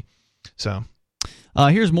 basically. So.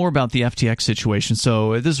 Here's more about the FTX situation.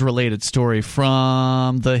 So this is a related story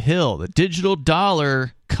from The Hill. The digital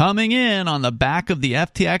dollar coming in on the back of the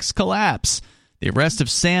FTX collapse. The arrest of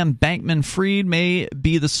Sam Bankman-Fried may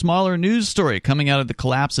be the smaller news story coming out of the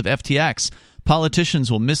collapse of FTX. Politicians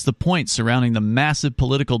will miss the point surrounding the massive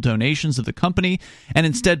political donations of the company and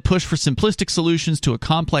instead push for simplistic solutions to a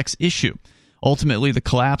complex issue. Ultimately, the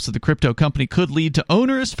collapse of the crypto company could lead to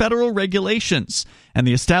onerous federal regulations and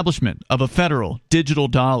the establishment of a federal digital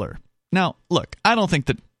dollar. Now, look, I don't think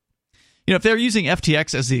that, if they're using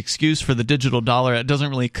FTX as the excuse for the digital dollar, it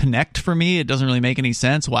doesn't really connect for me. It doesn't really make any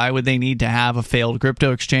sense. Why would they need to have a failed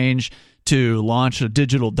crypto exchange to launch a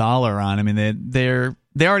digital dollar on? I mean,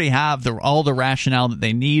 they already have all the rationale that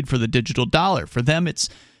they need for the digital dollar. For them, it's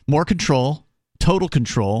more control, total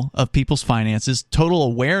control of people's finances, total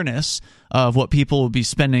awareness of what people will be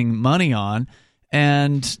spending money on,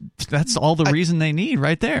 and that's all the reason they need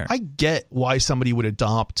right there. I get why somebody would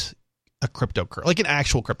adopt a cryptocurrency, like an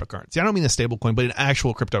actual cryptocurrency. I don't mean a stable coin, but an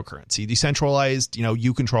actual cryptocurrency, decentralized,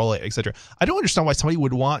 you control it, etc. I don't understand why somebody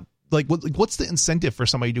would want, like, what's the incentive for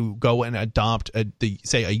somebody to go and adopt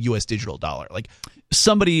say a US digital dollar? Like,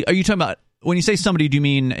 somebody, are you talking about, when you say somebody, do you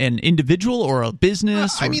mean an individual or a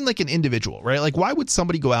business? I mean like an individual, right? Like, why would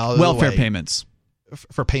somebody go out welfare payments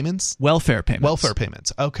for payments? Welfare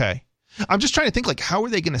payments. Okay. I'm just trying to think, like, how are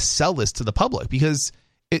they going to sell this to the public? Because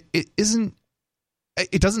it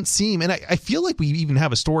doesn't seem, and I feel like we even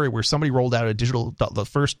have a story where somebody rolled out the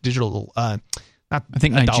first digital, I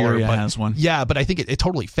think Nigeria has one. Yeah, but I think it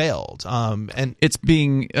totally failed. And it's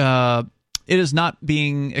being, it is not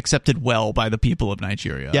being accepted well by the people of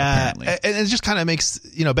Nigeria. Yeah, apparently. And it just kind of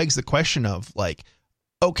begs the question of, like,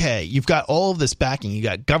 okay, you've got all of this backing, you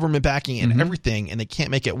got government backing and everything, and they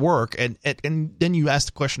can't make it work. And then you ask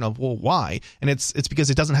the question of, well, why? And it's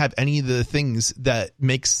because it doesn't have any of the things that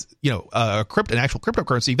makes, an actual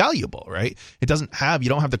cryptocurrency valuable, right? You don't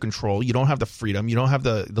have the control, you don't have the freedom, you don't have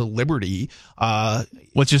the liberty.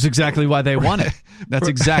 Which is exactly why they want it. That's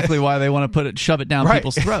exactly why they want to shove it down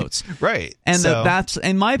people's throats. Right. And that's,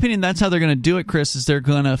 in my opinion, that's how they're going to do it, Chris, is they're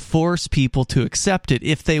going to force people to accept it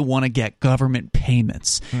if they want to get government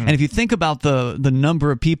payments. And if you think about the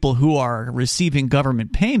number of people who are receiving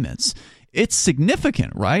government payments, it's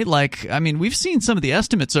significant, right? Like, I mean, we've seen some of the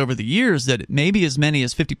estimates over the years that maybe as many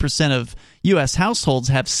as 50% of U.S. households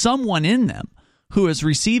have someone in them who is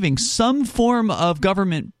receiving some form of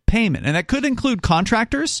government payment. And that could include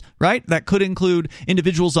contractors, right? That could include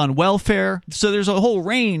individuals on welfare. So there's a whole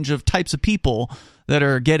range of types of people that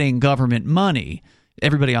are getting government money.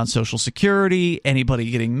 Everybody on Social Security, anybody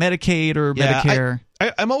getting Medicaid or Medicare.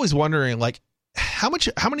 I'm always wondering, like, how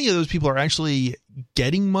many of those people are actually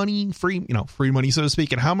getting money, free money, so to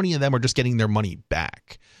speak, and how many of them are just getting their money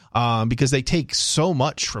back? Because they take so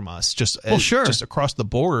much from us just across the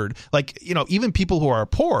board. Like, even people who are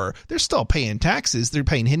poor, they're still paying taxes. They're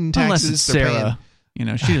paying hidden taxes. Unless it's Sarah.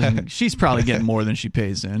 She doesn't. She's probably getting more than she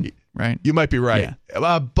pays in, right? You might be right,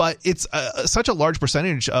 but it's such a large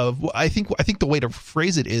percentage of. I think the way to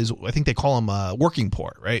phrase it is, I think they call them working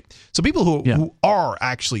poor, right? So people who are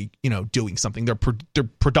actually doing something. They're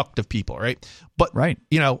productive people, right? But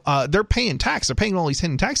they're paying tax. They're paying all these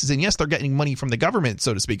hidden taxes, and yes, they're getting money from the government,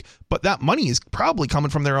 so to speak. But that money is probably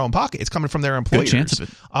coming from their own pocket. It's coming from their employers. Good chance of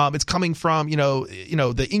it. It's coming from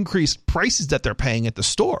the increased prices that they're paying at the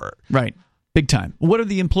store, right? Big time. What are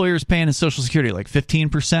the employers paying in Social Security? Like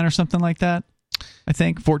 15% or something like that? I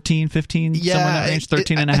think 14, 15, somewhere in that range,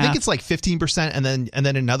 13 and a half. I think it's like 15%, and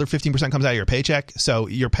then another 15% comes out of your paycheck. So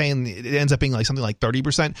you're paying. It ends up being like something like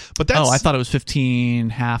 30%. But that's I thought it was 15,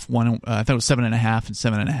 half one. I thought it was 7.5 and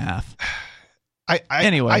 7.5.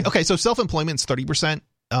 Anyway, okay. So self-employment's 30%.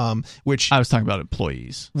 Which I was talking about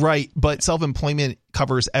employees, right? But self-employment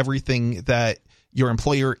covers everything that your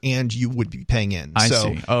employer and you would be paying in. I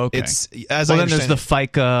see. Oh, okay. It's then there's the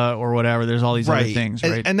FICA or whatever. There's all these other things,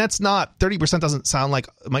 right? And that's not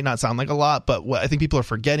 30%. Might not sound like a lot, but what I think people are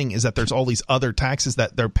forgetting is that there's all these other taxes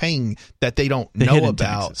that they're paying that they don't know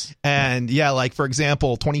about. Taxes. And like for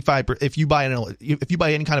example, 25. If you buy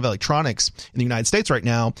any kind of electronics in the United States right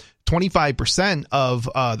now, 25% of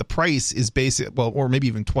the price is or maybe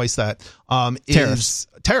even twice that is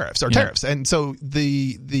tariffs. And so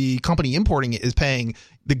the company importing it is paying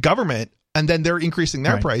the government, and then they're increasing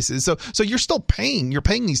their prices. So you're still paying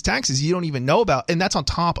these taxes you don't even know about, and that's on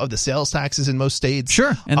top of the sales taxes in most states.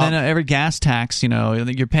 Sure. And then every gas tax,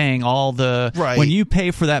 you're paying all the when you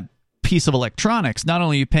pay for that piece of electronics, not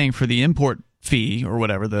only are you paying for the import fee or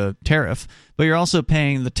whatever, the tariff, but you're also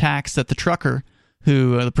paying the tax that the trucker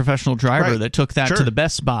the professional driver that took that to the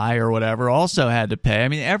Best Buy or whatever also had to pay. I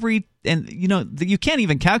mean, you can't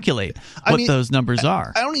even calculate what those numbers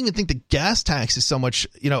are. I don't even think the gas tax is so much,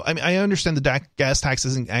 I understand the gas tax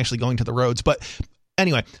isn't actually going to the roads, but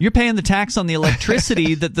anyway. You're paying the tax on the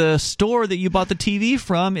electricity that the store that you bought the TV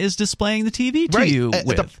from is displaying the TV to you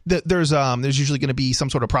with. There's usually going to be some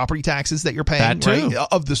sort of property taxes that you're paying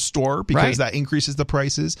of the store, because that increases the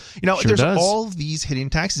prices. There's all of these hidden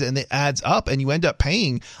taxes, and it adds up, and you end up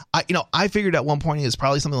paying. I figured at one point it was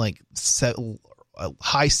probably something like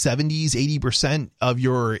high 70s, 80% of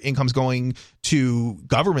your income's going to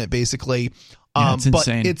government, basically. It's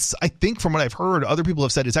insane. But I think from what I've heard, other people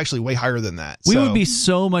have said it's actually way higher than that. We would be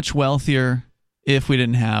so much wealthier if we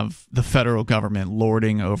didn't have the federal government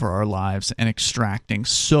lording over our lives and extracting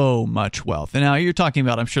so much wealth. And now you're talking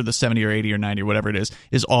about, I'm sure the 70 or 80 or 90 or whatever it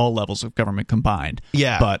is all levels of government combined.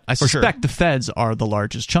 Yeah, but I suspect the feds are the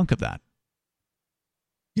largest chunk of that.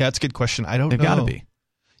 Yeah, that's a good question. I don't know. They've got to be.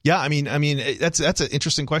 Yeah, I mean, that's an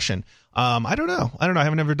interesting question. I don't know. I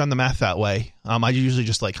haven't ever done the math that way. I usually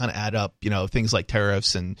just like kind of add up, things like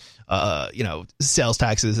tariffs and sales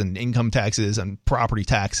taxes and income taxes and property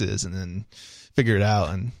taxes, and then figure it out.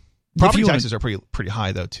 And property taxes are pretty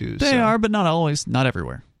high though too. They are, but not always, not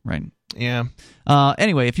everywhere, right? Yeah.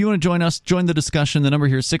 Anyway, if you want to join us, join the discussion. The number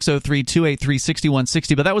here is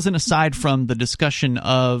 603-283-6160. But that was an aside from the discussion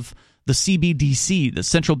of the CBDC, the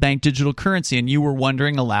central bank digital currency, and you were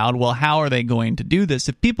wondering aloud, well, how are they going to do this?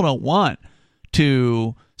 If people don't want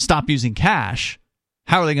to stop using cash,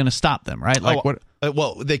 how are they going to stop them, right? Like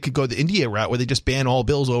well, they could go the India route where they just ban all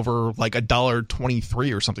bills over like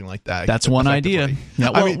 $1.23 or something like that. That's one idea. Yeah,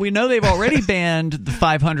 well, we know they've already banned the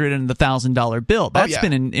 $500 and the $1,000 bill. That's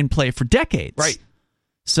been in play for decades. Right.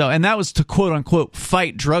 So, and that was to quote unquote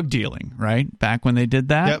fight drug dealing, right? Back when they did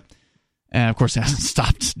that. Yep. And of course, it hasn't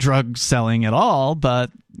stopped drug selling at all,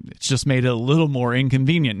 but it's just made it a little more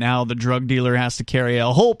inconvenient. Now the drug dealer has to carry a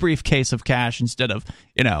whole briefcase of cash instead of,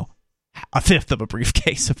 a fifth of a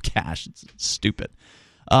briefcase of cash. It's stupid.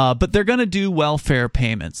 But they're going to do welfare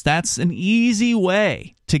payments. That's an easy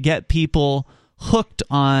way to get people hooked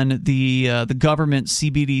on the government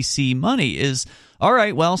CBDC money is, all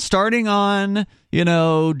right, well, starting on,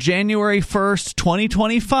 January 1st,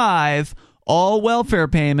 2025, all welfare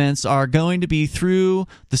payments are going to be through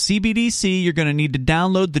the CBDC. You're going to need to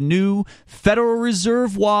download the new Federal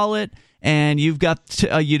Reserve wallet, and you've got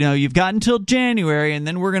you've got until January, and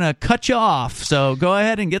then we're going to cut you off. So go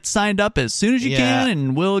ahead and get signed up as soon as you can,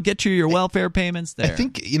 and we'll get you your welfare payments there. I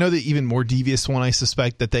think the even more devious one I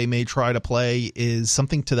suspect that they may try to play is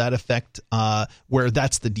something to that effect, where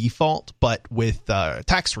that's the default, but with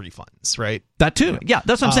tax refunds, right? That too. Yeah,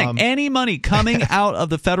 that's what I'm saying. Any money coming out of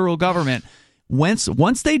the federal government,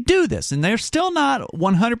 once they do this, and they're still not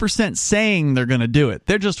 100% saying they're going to do it.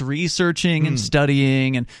 They're just researching and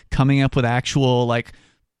studying and coming up with actual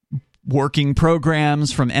working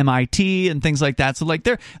programs from MIT and things like that. So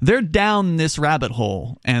they're down this rabbit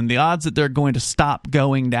hole, and the odds that they're going to stop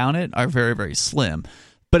going down it are very, very slim.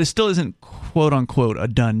 But it still isn't quote unquote a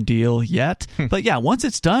done deal yet. But yeah, once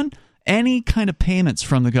it's done, any kind of payments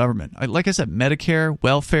from the government, like I said, Medicare,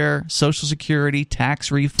 welfare, Social Security, tax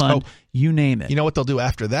refund, you name it. You know what they'll do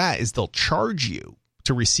after that is they'll charge you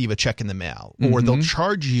to receive a check in the mail, or they'll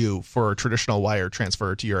charge you for a traditional wire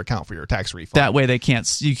transfer to your account for your tax refund. That way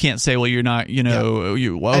you can't say, well, you're not,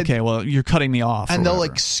 you're cutting me off. And they'll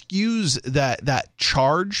excuse that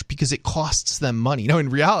charge because it costs them money. In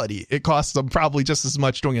reality, it costs them probably just as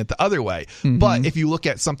much doing it the other way. But if you look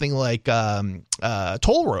at something like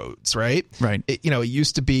toll roads, right? Right. It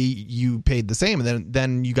used to be you paid the same, and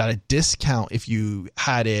then you got a discount if you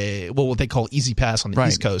had what they call Easy Pass on the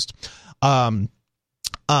East Coast.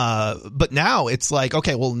 But now it's like,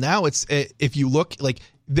 okay, well, now it's, if you look, like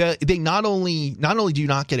they not only do you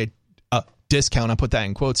not get a discount, I put that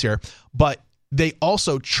in quotes here, but they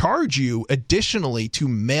also charge you additionally to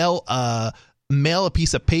mail a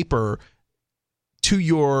piece of paper to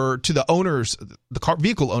the owner's, the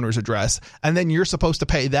vehicle owner's address, and then you're supposed to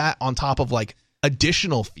pay that on top of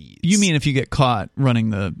additional fees. You mean if you get caught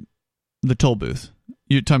running the toll booth?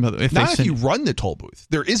 You're talking about if you run the toll booth.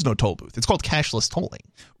 There is no toll booth. It's called cashless tolling.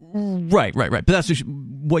 Right. But that's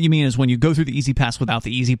what you mean is when you go through the Easy Pass without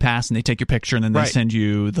the Easy Pass, and they take your picture, and then they send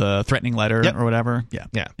you the threatening letter or whatever. Yeah.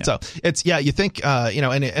 So it's you think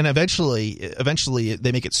and eventually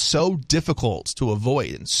they make it so difficult to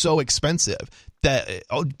avoid and so expensive that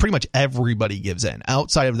pretty much everybody gives in.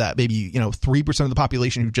 Outside of that, maybe 3% of the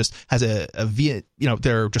population who just has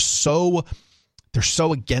they're just so. They're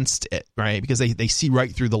so against it, right? Because they see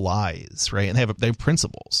right through the lies, right? And they have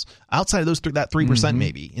principles. Outside of those that 3%,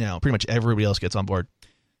 maybe pretty much everybody else gets on board.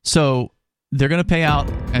 So they're going to pay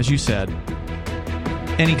out, as you said,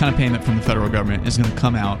 any kind of payment from the federal government is going to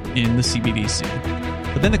come out in the CBDC.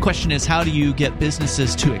 But then the question is, how do you get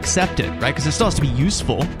businesses to accept it, right? Because it still has to be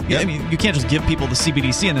useful. Yep. I mean, you can't just give people the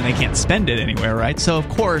CBDC and then they can't spend it anywhere, right? So of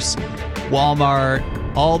course, Walmart,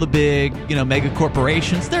 all the big, mega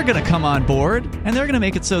corporations, they're going to come on board, and they're going to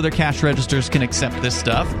make it so their cash registers can accept this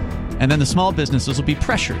stuff. And then the small businesses will be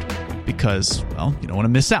pressured because, well, you don't want to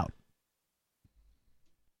miss out.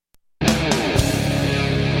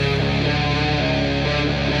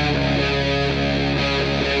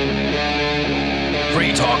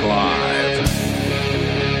 Free Talk Live.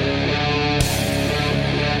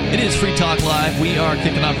 It is Free Talk Live. We are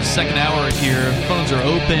kicking off the second hour here. Phones are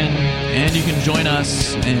open, and you can join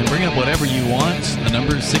us and bring up whatever you want. The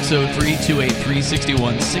number is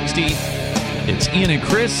 603-283-6160. It's Ian and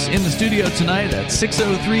Chris in the studio tonight at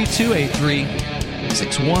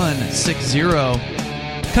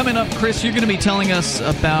 603-283-6160. Coming up, Chris, you're going to be telling us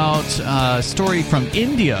about a story from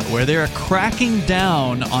India where they're cracking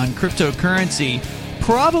down on cryptocurrency,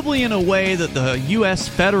 probably in a way that the U.S.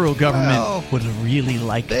 federal government would really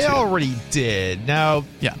like They to. already did. Now,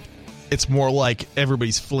 Yeah. it's more like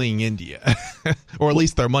everybody's fleeing India, or at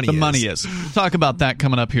least their money is. The money is. Talk about that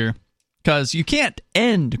coming up here. Because you can't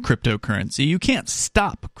end cryptocurrency, you can't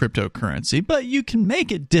stop cryptocurrency, but you can make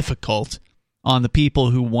it difficult on the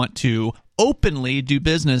people who want to openly do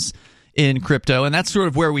business in crypto. And that's sort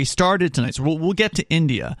of where we started tonight. So we'll get to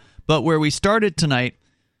India. But where we started tonight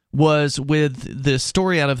was with the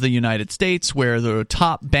story out of the United States where the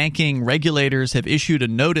top banking regulators have issued a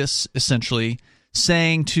notice, essentially,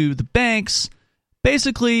 saying to the banks,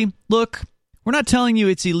 basically, look, we're not telling you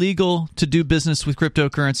it's illegal to do business with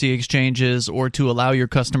cryptocurrency exchanges or to allow your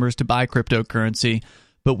customers to buy cryptocurrency,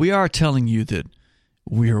 but we are telling you that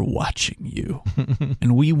we're watching you,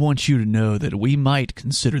 and we want you to know that we might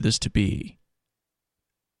consider this to be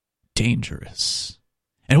dangerous.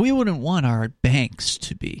 And we wouldn't want our banks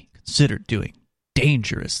to be considered doing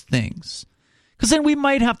dangerous things, because then we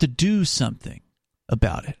might have to do something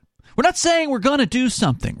about it. We're not saying we're going to do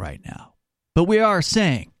something right now, but we are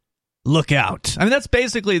saying, look out. I mean, that's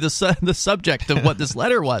basically the subject of what this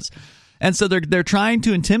letter was. And so they're trying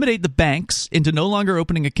to intimidate the banks into no longer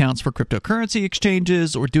opening accounts for cryptocurrency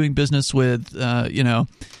exchanges or doing business with,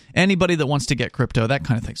 anybody that wants to get crypto, that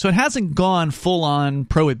kind of thing. So it hasn't gone full-on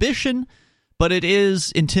prohibition, but it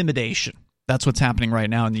is intimidation. That's what's happening right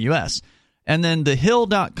now in the U.S. And then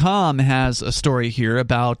TheHill.com has a story here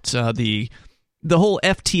about the whole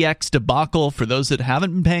FTX debacle. For those that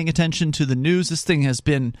haven't been paying attention to the news, this thing has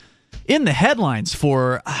been in the headlines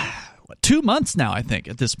for 2 months now, I think,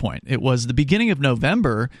 at this point. It was the beginning of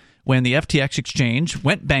November when the FTX exchange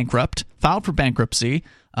went bankrupt, filed for bankruptcy.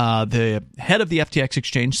 The head of the FTX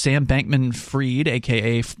exchange, Sam Bankman-Fried,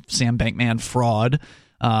 a.k.a. Sam Bankman-Fraud,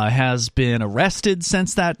 has been arrested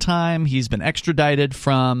since that time. He's been extradited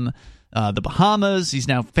from the Bahamas. He's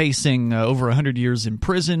now facing over 100 years in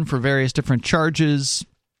prison for various different charges,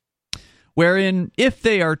 wherein, if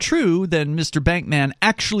they are true, then Mr. Bankman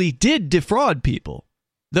actually did defraud people.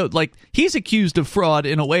 Though, like, he's accused of fraud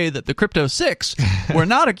in a way that the Crypto 6 were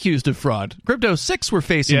not accused of fraud. Crypto 6 were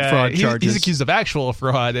facing fraud charges. He's accused of actual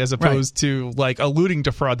fraud as opposed to, like, alluding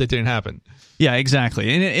to fraud that didn't happen. Yeah,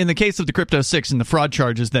 exactly. In the case of the Crypto 6 and the fraud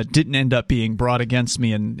charges that didn't end up being brought against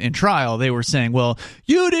me in trial, they were saying, well,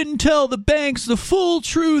 you didn't tell the banks the full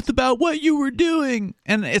truth about what you were doing.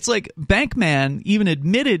 And it's like Bankman even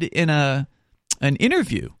admitted in an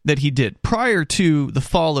interview that he did prior to the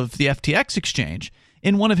fall of the FTX exchange.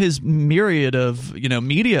 In one of his myriad of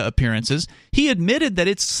media appearances, he admitted that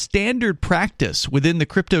it's standard practice within the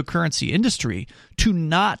cryptocurrency industry to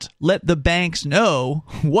not let the banks know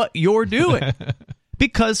what you're doing.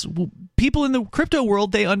 Because people in the crypto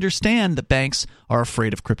world, they understand that banks are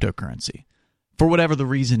afraid of cryptocurrency for whatever the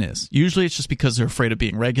reason is. Usually it's just because they're afraid of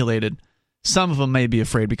being regulated. Some of them may be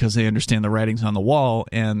afraid because they understand the writings on the wall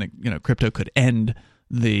and crypto could end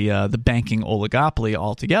the banking oligopoly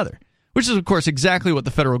altogether. Which is, of course, exactly what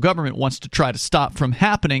the federal government wants to try to stop from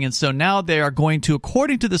happening. And so now they are going to,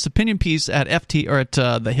 according to this opinion piece at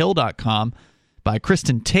TheHill.com by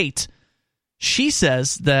Kristen Tate, she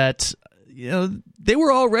says that they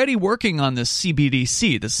were already working on this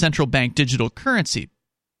CBDC, the central bank digital currency.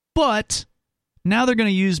 But now they're going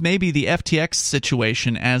to use maybe the FTX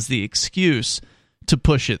situation as the excuse to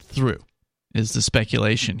push it through, is the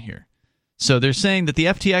speculation here. So they're saying that the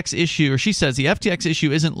FTX issue, or she says the FTX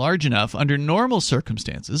issue isn't large enough under normal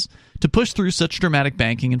circumstances to push through such dramatic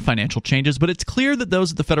banking and financial changes, but it's clear that those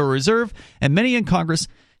at the Federal Reserve and many in Congress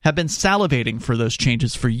have been salivating for those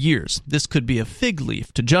changes for years. This could be a fig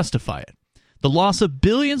leaf to justify it. The loss of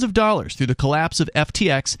billions of dollars through the collapse of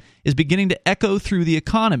FTX is beginning to echo through the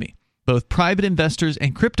economy. Both private investors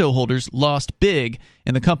and crypto holders lost big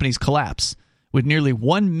in the company's collapse. With nearly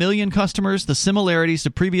 1 million customers, the similarities to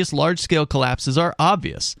previous large-scale collapses are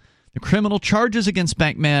obvious. The criminal charges against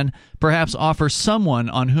Bankman perhaps offer someone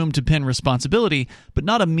on whom to pin responsibility, but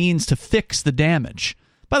not a means to fix the damage.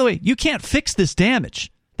 By the way, you can't fix this damage.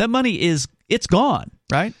 That money it's gone,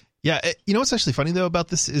 right? Yeah, what's actually funny, though, about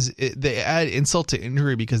this is they add insult to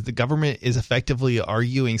injury because the government is effectively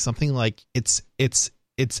arguing something like it's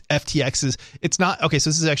FTX's. It's not okay.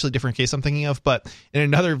 So this is actually a different case I'm thinking of, but in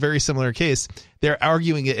another very similar case, they're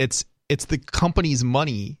arguing it's the company's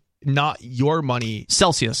money, not your money.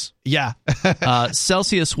 Celsius. Yeah.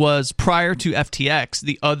 Celsius was, prior to FTX,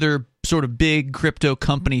 the other sort of big crypto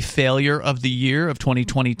company failure of the year of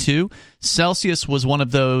 2022. Celsius was one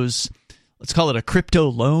of those, let's call it a crypto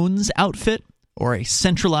loans outfit, or a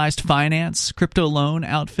centralized finance crypto loan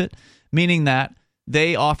outfit, meaning that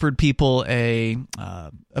they offered people a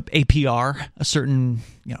APR, a certain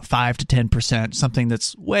 5 to 10%, something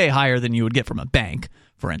that's way higher than you would get from a bank,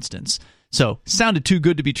 for instance. So sounded too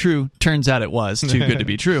good to be true. Turns out it was too good to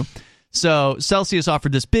be true. So Celsius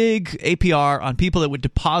offered this big APR on people that would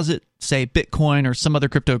deposit, say, Bitcoin or some other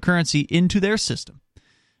cryptocurrency into their system.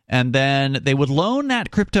 And then they would loan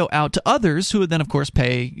that crypto out to others who would then, of course,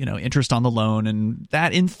 pay interest on the loan. And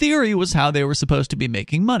that, in theory, was how they were supposed to be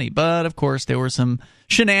making money. But, of course, there were some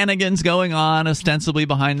shenanigans going on ostensibly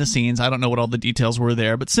behind the scenes. I don't know what all the details were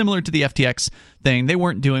there. But similar to the FTX thing, they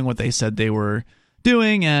weren't doing what they said they were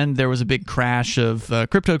doing. And there was a big crash of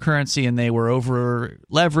cryptocurrency, and they were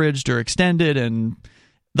over-leveraged or extended, and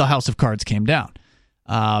the house of cards came down.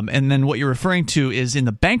 And then what you're referring to is in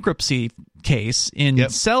the bankruptcy case in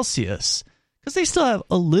Celsius, because they still have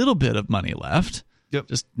a little bit of money left,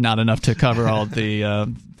 just not enough to cover all the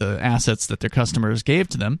assets that their customers gave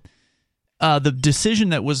to them. The decision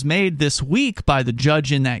that was made this week by the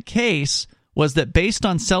judge in that case was that based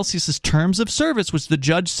on Celsius's terms of service, which the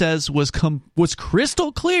judge says was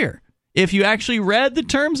crystal clear. If you actually read the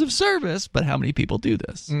terms of service, but how many people do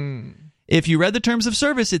this? If you read the terms of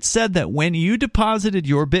service, it said that when you deposited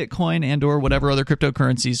your Bitcoin and or whatever other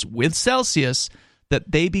cryptocurrencies with Celsius,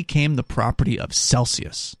 that they became the property of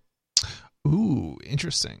Celsius. Ooh,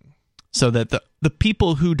 interesting. So that the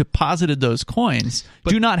people who deposited those coins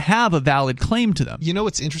do not have a valid claim to them. You know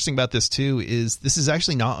what's interesting about this, too, is this is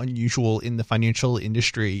actually not unusual in the financial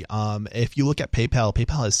industry. If you look at PayPal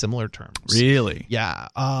has similar terms. Really? Yeah.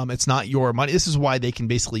 It's not your money. This is why they can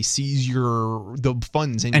basically seize the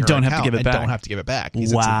funds in your account and don't have to give it back.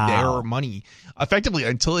 Because wow. It's their money. Effectively,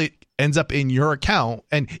 until it ends up in your account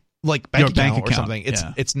and like bank account or something,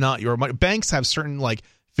 it's not your money. Banks have certain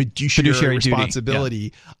fiduciary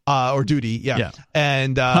responsibility or duty,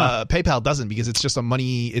 and PayPal doesn't, because it's just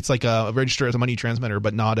it's like a register as a money transmitter,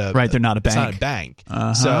 but not a they're not a bank. It's not a bank.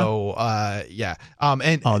 So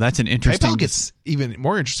and that's an interesting. PayPal gets even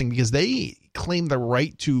more interesting because they claim the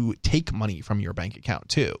right to take money from your bank account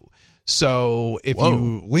too. So if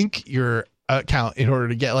you link your account in order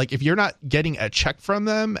to get, if you're not getting a check from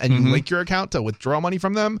them and you link your account to withdraw money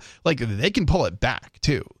from them, they can pull it back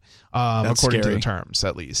too. According to the terms,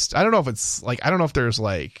 at least. I don't know if it's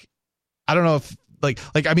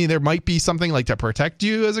there might be something to protect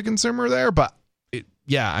you as a consumer there, but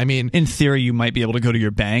in theory, you might be able to go to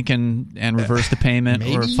your bank and reverse the payment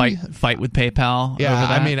or fight with PayPal. Yeah,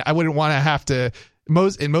 over that. I wouldn't want to have to.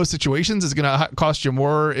 In most situations, it's going to cost you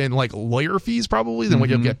more in lawyer fees probably than what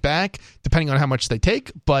you'll get back, depending on how much they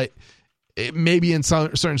take. But maybe in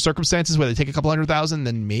some certain circumstances where they take a couple $100,000,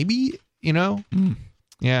 then maybe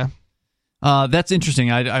yeah. That's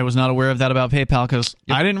interesting. I was not aware of that about PayPal because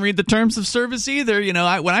I didn't read the terms of service either. When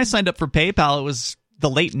I signed up for PayPal, it was the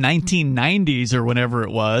late 1990s or whenever it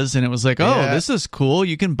was, and it was this is cool.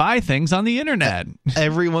 You can buy things on the internet.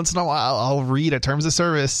 Every once in a while, I'll read a terms of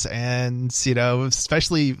service, and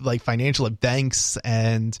especially financial banks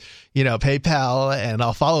and PayPal, and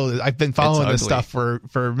I'll follow. I've been following this stuff for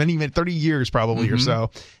many 30 years probably or so,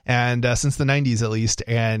 and since the 90s at least,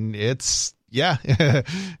 and it's. Yeah,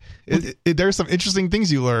 there's some interesting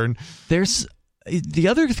things you learn. There's the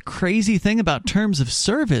other crazy thing about terms of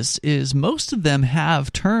service is most of them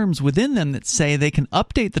have terms within them that say they can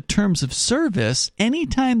update the terms of service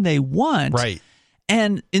anytime they want. Right.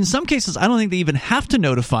 And in some cases, I don't think they even have to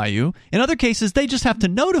notify you. In other cases, they just have to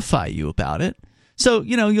notify you about it. So,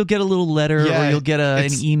 you'll get a little letter or you'll get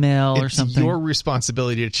an email or something. It's your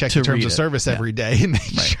responsibility to check the terms of service every day and make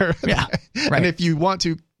sure. Yeah. Right. And if you want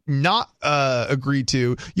to not agree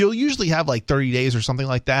to, you'll usually have 30 days or something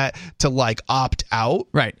like that to opt out.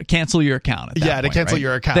 Right. Cancel your account. To cancel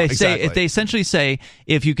your account. They essentially say,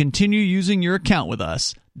 if you continue using your account with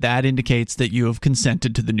us, that indicates that you have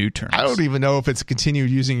consented to the new terms. I don't even know if it's continue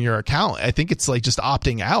using your account. I think it's just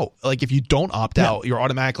opting out. If you don't opt out, you're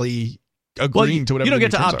automatically agreeing to whatever. You don't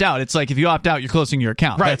get to opt out. It's if you opt out, you're closing your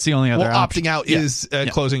account. Right. That's the only other option. Opting out is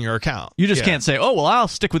closing your account. You just can't say, well, I'll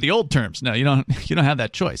stick with the old terms. No, you don't have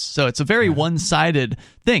that choice. So it's a very one-sided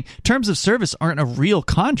thing. Terms of service aren't a real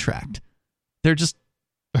contract. They're just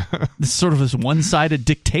this sort of this one-sided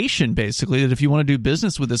dictation, basically, that if you want to do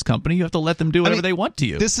business with this company, you have to let them do whatever they want to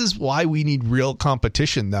you. This is why we need real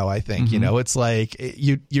competition, though, I think. It's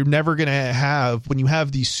you're never going to have, when you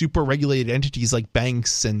have these super regulated entities like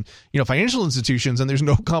banks and, financial institutions, and there's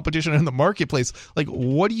no competition in the marketplace.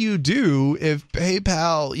 What do you do if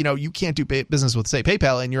PayPal, you can't do business with, say,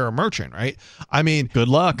 PayPal, and you're a merchant, right? Good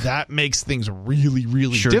luck. That makes things really,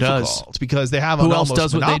 really sure difficult does. because they have an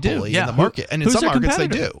almost monopoly in the market. And in some markets, they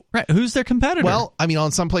do. do. Right. Who's their competitor? Well, I mean,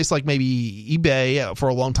 on some place like maybe eBay, for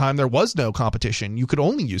a long time, there was no competition. You could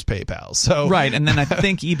only use PayPal. So right. And then I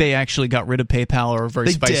think eBay actually got rid of PayPal or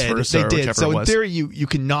vice versa. They or did. Whichever So it in was. theory, you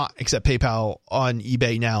cannot accept PayPal on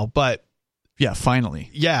eBay now. But yeah, finally.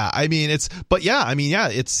 yeah, I mean, it's.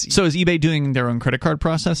 So is eBay doing their own credit card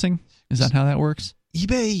processing? Is that how that works?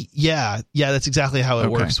 eBay, yeah, that's exactly how it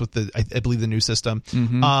works with I believe the new system.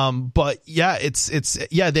 Mm-hmm. But yeah,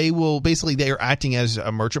 they will basically, they are acting as a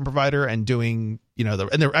merchant provider and doing,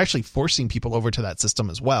 and they're actually forcing people over to that system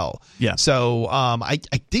as well. Yeah. So I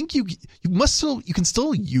think you can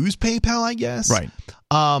still use PayPal, I guess. Right.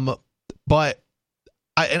 But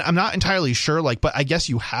I'm not entirely sure. But I guess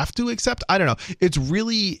you have to accept. I don't know. It's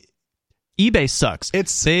really. eBay sucks.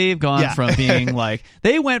 They've gone from being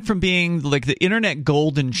they went from being like the internet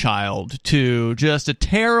golden child to just a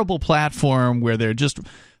terrible platform where they're just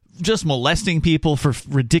molesting people for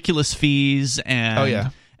ridiculous fees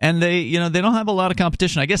and they they don't have a lot of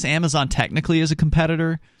competition. I guess Amazon technically is a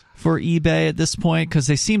competitor for eBay at this point because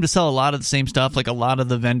they seem to sell a lot of the same stuff. Like a lot of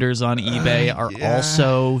the vendors on eBay are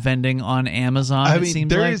also vending on Amazon. I mean,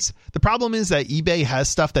 the problem is that eBay has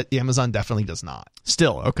stuff that Amazon definitely does not.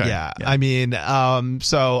 Still, okay. Yeah. I mean,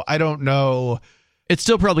 so I don't know. It's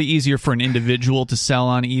still probably easier for an individual to sell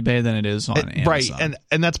on eBay than it is on Amazon. Right,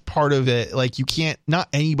 and that's part of it. Like not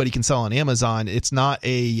anybody can sell on Amazon. It's not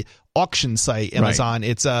a auction site, Amazon.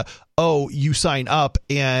 Right. It's you sign up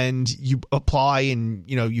and you apply and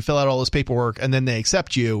you fill out all this paperwork and then they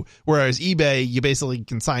accept you. Whereas eBay, you basically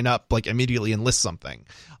can sign up immediately and list something.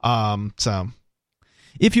 So.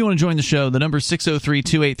 If you want to join the show, the number is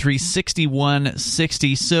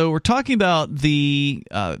 603-283-6160. So we're talking about the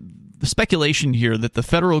speculation here that the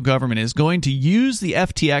federal government is going to use the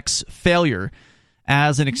FTX failure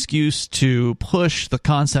as an excuse to push the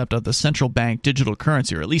concept of the central bank digital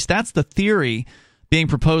currency, or at least that's the theory being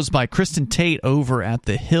proposed by Kristen Tate over at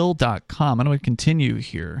thehill.com. I'm going to continue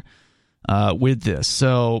here with this.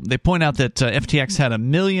 So they point out that FTX had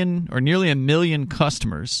 1 million or nearly 1 million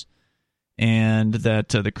customers, and that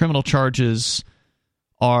the criminal charges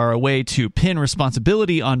are a way to pin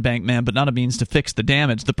responsibility on Bankman, but not a means to fix the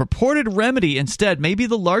damage. The purported remedy instead may be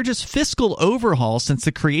the largest fiscal overhaul since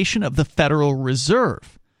the creation of the Federal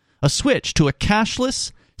Reserve. A switch to a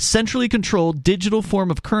cashless, centrally controlled digital form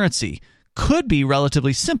of currency could be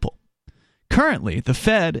relatively simple. Currently, the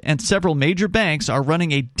Fed and several major banks are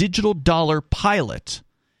running a digital dollar pilot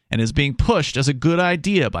and is being pushed as a good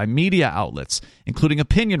idea by media outlets, including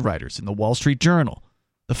opinion writers in the Wall Street Journal.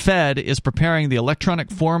 The Fed is preparing the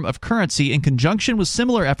electronic form of currency in conjunction with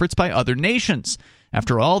similar efforts by other nations.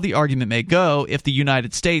 After all, the argument may go, if the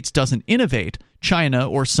United States doesn't innovate, China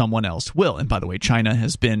or someone else will. And by the way, China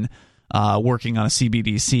has been working on a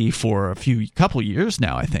CBDC for a couple years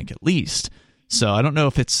now, I think, at least. So I don't know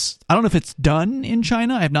if it's done in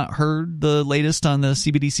China. I have not heard the latest on the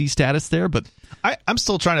CBDC status there, but I'm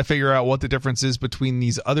still trying to figure out what the difference is between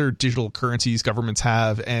these other digital currencies governments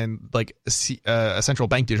have and a central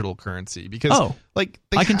bank digital currency, because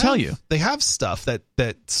I can tell you they have stuff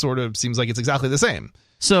that sort of seems like it's exactly the same.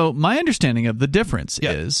 So my understanding of the difference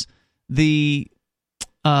is the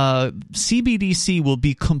CBDC will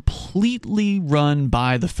be completely run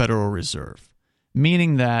by the Federal Reserve,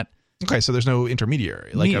 meaning that. Okay, so there's no intermediary,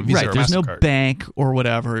 like a Visa or there's MasterCard. No bank or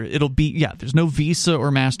whatever. It'll be, there's no Visa or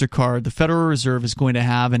MasterCard. The Federal Reserve is going to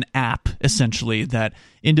have an app, essentially, that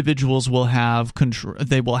individuals will have control.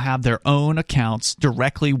 They will have their own accounts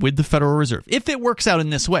directly with the Federal Reserve. If it works out in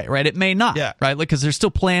this way, right? It may not, right? Because they're still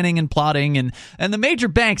planning and plotting, and the major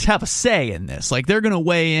banks have a say in this. Like, they're going to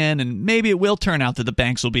weigh in, and maybe it will turn out that the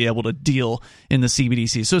banks will be able to deal in the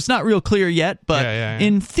CBDC. So it's not real clear yet, but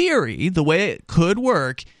in theory, the way it could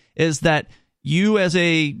work is that you, as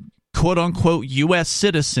a quote-unquote U.S.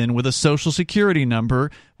 citizen with a social security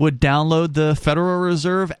number, would download the Federal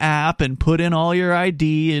Reserve app and put in all your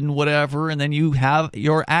ID and whatever, and then you have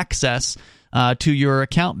your access to your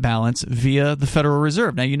account balance via the Federal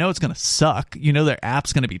Reserve. Now, it's going to suck. Their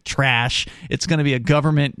app's going to be trash. It's going to be a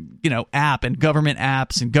government, app, and government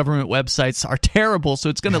apps and government websites are terrible, so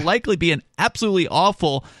it's going to likely be an absolutely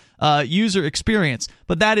awful user experience.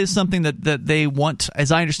 But that is something that they want,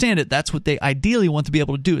 as I understand it, that's what they ideally want to be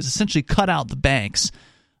able to do, is essentially cut out the banks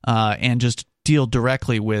and just deal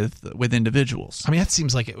directly with individuals. I mean, that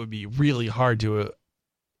seems like it would be really hard to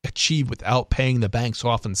achieve without paying the banks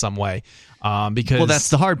off in some way. Because that's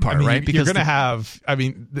the hard part, right? Because you're going to have,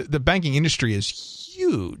 the banking industry is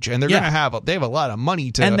huge, and they're going to they have a lot of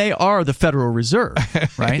money to, and they are the Federal Reserve,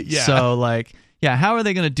 right? So how are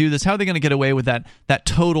they going to do this? How are they going to get away with that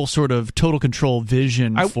total control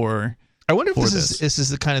vision for? I wonder if this is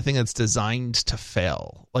the kind of thing that's designed to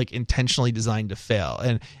fail, like intentionally designed to fail.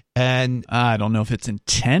 And I don't know if it's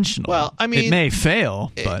intentional. Well, I mean, it may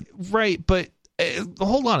fail, but right. But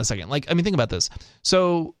hold on a second. Like, I mean, think about this.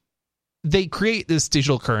 So they create this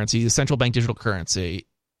digital currency, the central bank digital currency.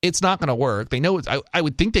 It's not going to work. They know I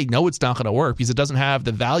would think they know it's not going to work because it doesn't have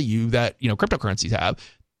the value that cryptocurrencies have.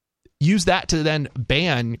 Use that to then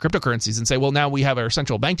ban cryptocurrencies and say, well, now we have our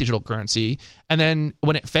central bank digital currency. And then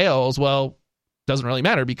when it fails, well, doesn't really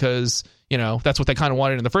matter because, that's what they kind of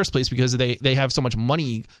wanted in the first place because they have so much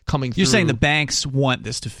money coming through. You're saying the banks want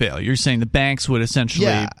this to fail. You're saying the banks would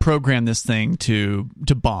essentially program this thing to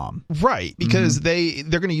bomb. Right, because they're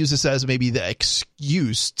going to use this as maybe the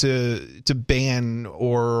excuse to ban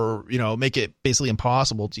or, make it basically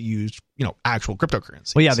impossible to use, actual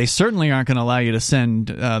cryptocurrency. Well, yeah, they certainly aren't going to allow you to send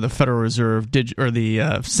the Federal Reserve or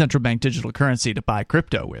the central bank digital currency to buy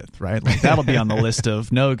crypto with, right? Like that'll be on the list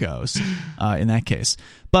of no-goes in that case.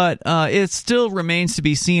 But it still remains to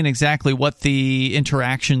be seen exactly what the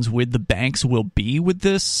interactions with the banks will be with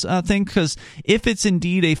this thing, because if it's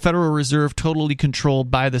indeed a Federal Reserve totally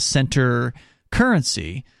controlled by the center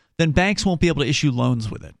currency, then banks won't be able to issue loans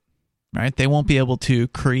with it, right? They won't be able to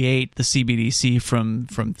create the CBDC from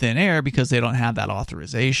thin air because they don't have that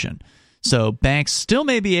authorization. So banks still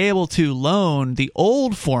may be able to loan the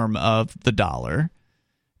old form of the dollar.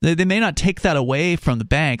 They may not take that away from the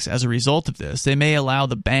banks as a result of this. They may allow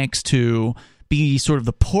the banks to be sort of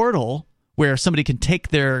the portal where somebody can take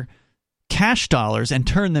their cash dollars and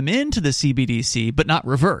turn them into the CBDC, but not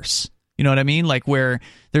reverse. You know what I mean? Like where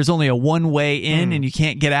there's only a one-way in and you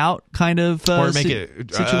can't get out kind of or make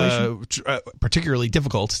it situation. Particularly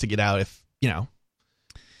difficult to get out if, Yeah,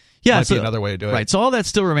 might be another way to do it. Right, so all that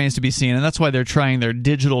still remains to be seen, and that's why they're trying their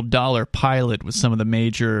digital dollar pilot with some of the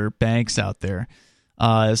major banks out there.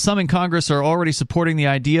 Some in Congress are already supporting the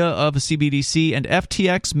idea of a CBDC, and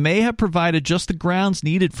FTX may have provided just the grounds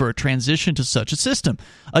needed for a transition to such a system.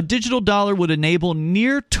 A digital dollar would enable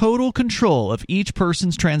near total control of each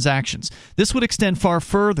person's transactions. This would extend far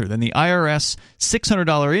further than the IRS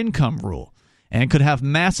 $600 income rule and could have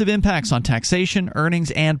massive impacts on taxation, earnings,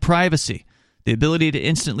 and privacy. The ability to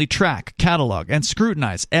instantly track, catalog, and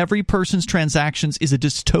scrutinize every person's transactions is a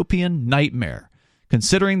dystopian nightmare.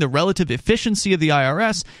 Considering the relative efficiency of the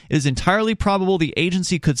IRS, it is entirely probable the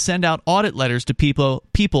agency could send out audit letters to people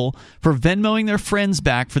for Venmoing their friends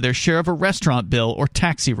back for their share of a restaurant bill or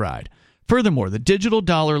taxi ride. Furthermore, the digital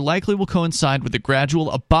dollar likely will coincide with the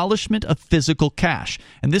gradual abolishment of physical cash.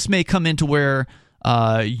 And this may come into where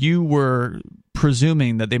you were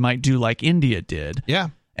presuming that they might do like India did.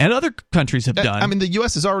 Yeah. And other countries have done. I mean, the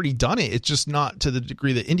U.S. has already done it. It's just not to the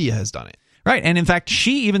degree that India has done it. Right, and in fact,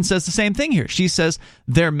 she even says the same thing here. She says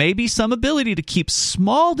there may be some ability to keep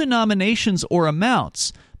small denominations or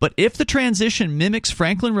amounts, but if the transition mimics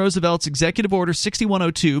Franklin Roosevelt's Executive Order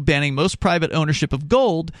 6102 banning most private ownership of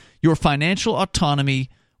gold, your financial autonomy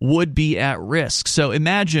would be at risk. So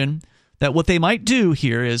imagine that what they might do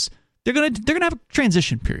here is they're going to have a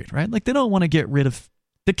transition period, right? Like they don't want to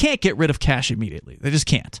they can't get rid of cash immediately. They just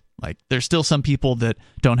can't. Like there's still some people that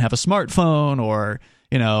don't have a smartphone or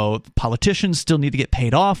politicians still need to get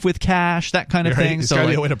paid off with cash, that kind of thing. It's got to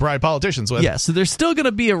be a way to bribe politicians with. Yeah, so there's still going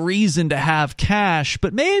to be a reason to have cash,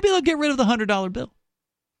 but maybe they'll get rid of the $100 bill.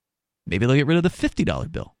 Maybe they'll get rid of the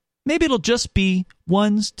 $50 bill. Maybe it'll just be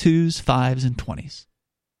 1s, 2s, 5s, and 20s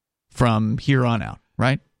from here on out,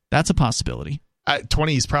 right? That's a possibility.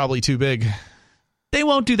 20 is probably too big. They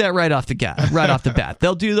won't do that right off the bat.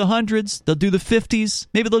 They'll do the 100s. They'll do the 50s.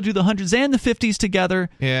 Maybe they'll do the 100s and the 50s together.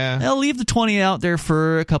 Yeah. They'll leave the 20 out there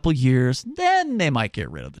for a couple years. Then they might get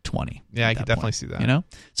rid of the 20. Yeah, I could definitely see that.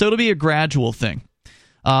 So it'll be a gradual thing.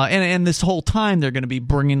 And this whole time they're going to be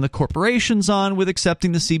bringing the corporations on with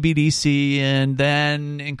accepting the CBDC and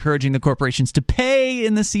then encouraging the corporations to pay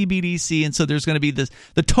in the CBDC. And so there's going to be the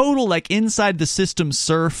total like inside the system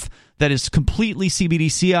surf that is completely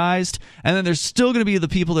CBDCized, and then there's still going to be the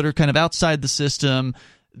people that are kind of outside the system,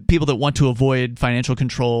 people that want to avoid financial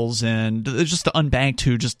controls, and just the unbanked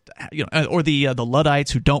who just or the Luddites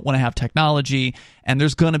who don't want to have technology. And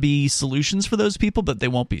there's going to be solutions for those people, but they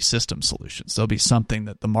won't be system solutions. There'll be something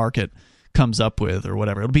that the market comes up with or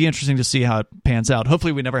whatever. It'll be interesting to see how it pans out.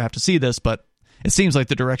 Hopefully, we never have to see this, but it seems like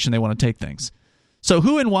the direction they want to take things. So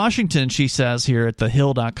who in Washington, she says here at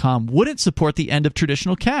thehill.com, wouldn't support the end of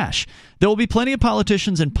traditional cash? There will be plenty of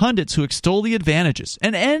politicians and pundits who extol the advantages,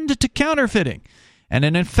 an end to counterfeiting, and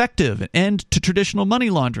an effective end to traditional money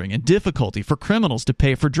laundering and difficulty for criminals to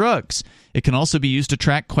pay for drugs. It can also be used to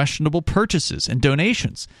track questionable purchases and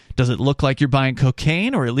donations. Does it look like you're buying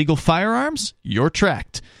cocaine or illegal firearms? You're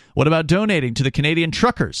tracked. What about donating to the Canadian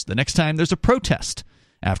truckers the next time there's a protest?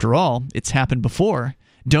 After all, it's happened before.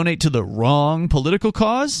 Donate to the wrong political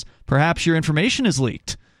cause? Perhaps your information is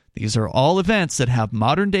leaked. These are all events that have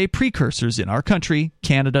modern-day precursors in our country,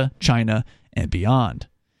 Canada, China, and beyond.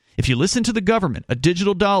 If you listen to the government, a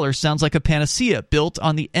digital dollar sounds like a panacea built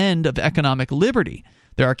on the end of economic liberty.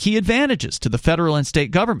 There are key advantages to the federal and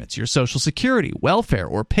state governments. Your Social Security, welfare,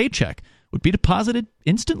 or paycheck would be deposited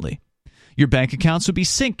instantly. Your bank accounts would be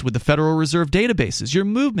synced with the Federal Reserve databases, your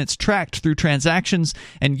movements tracked through transactions,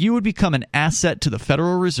 and you would become an asset to the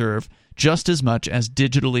Federal Reserve just as much as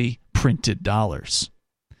digitally printed dollars.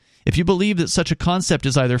 If you believe that such a concept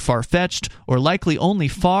is either far-fetched or likely only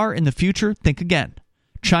far in the future, think again.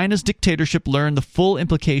 China's dictatorship learned the full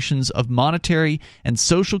implications of monetary and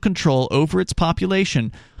social control over its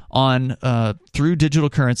population through digital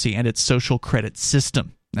currency and its social credit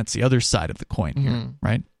system. That's the other side of the coin here,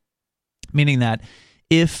 right? Meaning that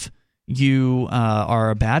if you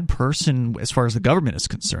are a bad person as far as the government is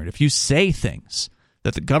concerned, if you say things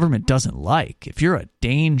that the government doesn't like, if you're a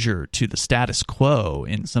danger to the status quo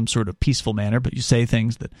in some sort of peaceful manner, but you say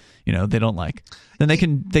things that they don't like, then they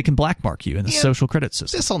can blackmark you in the social credit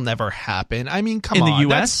system. This will never happen. I mean, come on. In the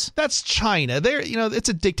U.S.? That's China. It's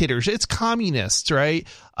a dictatorship. It's communist, right?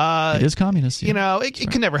 It is communist. Yeah. It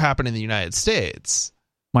can never happen in the United States.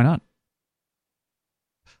 Why not?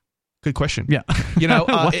 Good question. Yeah.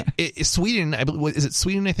 Sweden, is it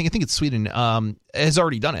Sweden? I think it's Sweden. Has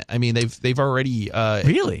already done it. I mean, they've already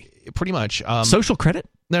really pretty much social credit.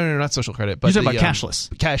 No, not social credit. But you're talking about cashless.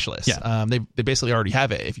 Cashless. Yeah. They basically already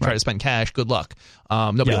have it. If you try to spend cash, good luck.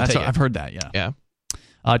 Nobody will take it. I've heard that. Yeah.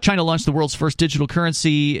 Yeah. China launched the world's first digital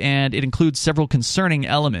currency, and it includes several concerning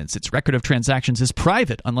elements. Its record of transactions is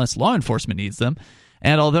private unless law enforcement needs them.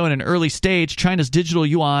 And although in an early stage, China's digital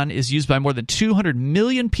yuan is used by more than 200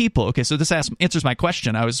 million people. Okay, so this answers my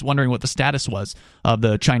question. I was wondering what the status was of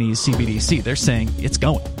the Chinese CBDC. They're saying it's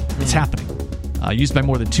going. It's happening. Used by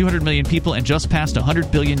more than 200 million people and just past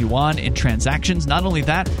 100 billion yuan in transactions. Not only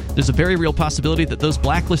that, there's a very real possibility that those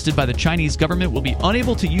blacklisted by the Chinese government will be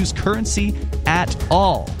unable to use currency at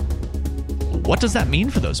all. What does that mean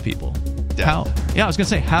for those people? Yeah. I was going to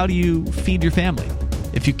say, how do you feed your family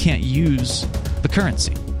if you can't use the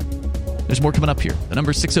currency? There's more coming up here. The number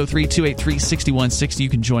is 603-283-6160. You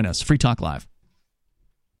can join us. Free Talk Live.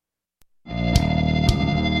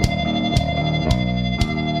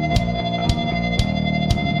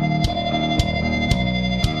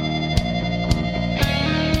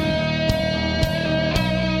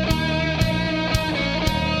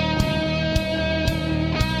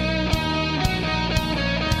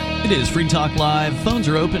 It is Free Talk Live. Phones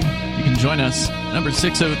are open. You can join us. Number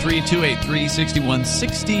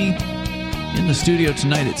 603-283-6160. In the studio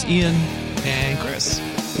tonight, it's Ian and Chris.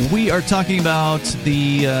 We are talking about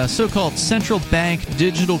the so-called central bank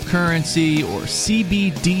digital currency, or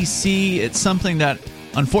CBDC. It's something that,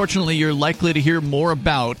 unfortunately, you're likely to hear more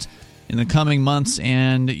about in the coming months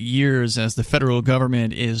and years as the federal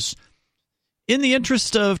government is, in the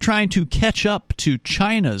interest of trying to catch up to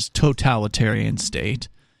China's totalitarian state,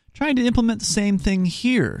 trying to implement the same thing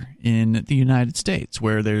here in the United States,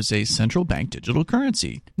 where there's a central bank digital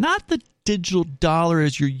currency. Not the digital dollar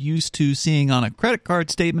as you're used to seeing on a credit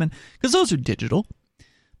card statement, because those are digital,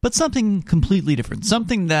 but something completely different,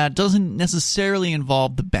 something that doesn't necessarily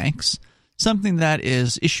involve the banks, something that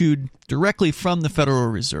is issued directly from the Federal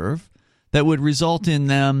Reserve that would result in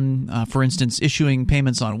them, for instance, issuing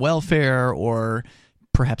payments on welfare or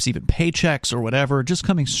perhaps even paychecks or whatever, just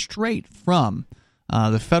coming straight from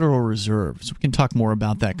the Federal Reserve. So we can talk more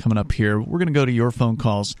about that coming up here. We're going to go to your phone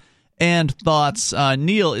calls and thoughts.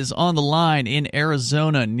 Neil is on the line in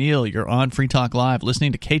Arizona. Neil, you're on Free Talk Live,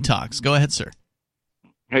 listening to K-Talks. Go ahead, sir.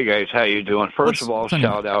 Hey, guys. How you doing? First of all,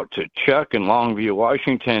 shout out to Chuck in Longview,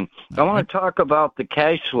 Washington. I want to talk about the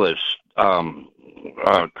cashless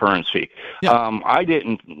currency. Yeah. I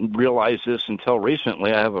didn't realize this until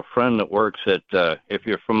recently. I have a friend that works at, if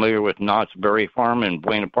you're familiar with Knott's Berry Farm in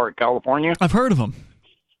Buena Park, California. I've heard of them.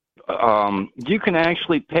 You can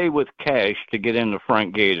actually pay with cash to get in the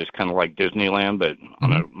front gate. It's kind of like Disneyland, but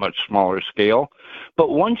on a much smaller scale.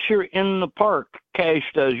 But once you're in the park, cash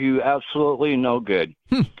does you absolutely no good.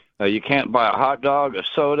 You can't buy a hot dog, a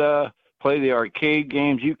soda, play the arcade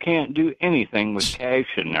games. You can't do anything with cash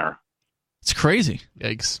in there. It's crazy.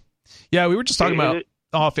 Yikes. Yeah, we were just talking about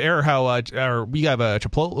off air how we have a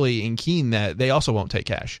Chipotle in Keene that they also won't take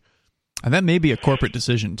cash. And that may be a corporate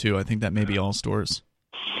decision, too. I think that may be all stores.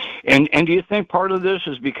 And do you think part of this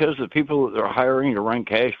is because the people that they're hiring to run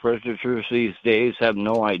cash registers these days have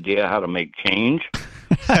no idea how to make change?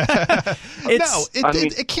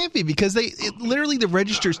 It can't be, because literally the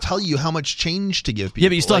registers tell you how much change to give people. Yeah,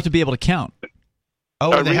 but you still have to be able to count.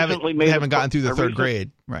 Oh, they haven't gotten through the third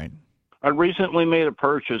grade. Right. I recently made a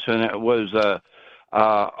purchase, and it was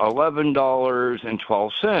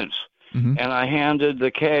 $11.12. Mm-hmm. And I handed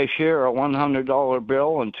the cashier a $100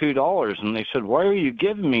 bill and $2, and they said, "Why are you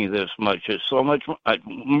giving me this much? It's so much,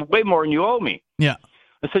 way more than you owe me." Yeah.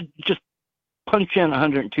 I said, "Just punch in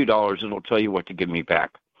 $102. It'll tell you what to give me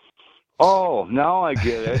back." Oh, now I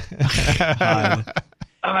get it.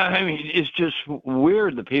 I mean, it's just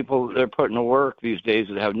weird. The people they're putting to work these days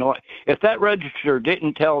that have no. If that register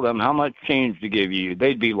didn't tell them how much change to give you,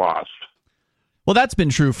 they'd be lost. Well, that's been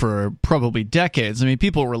true for probably decades. I mean,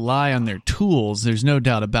 people rely on their tools. There's no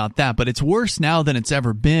doubt about that. But it's worse now than it's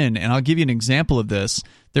ever been. And I'll give you an example of this.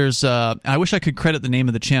 There's, I wish I could credit the name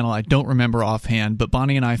of the channel. I don't remember offhand. But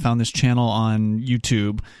Bonnie and I found this channel on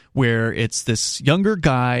YouTube where it's this younger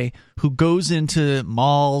guy who goes into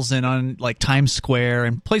malls and on like Times Square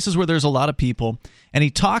and places where there's a lot of people. And he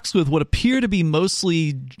talks with what appear to be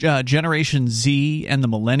mostly Generation Z and the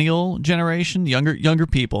millennial generation, younger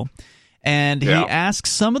people. And he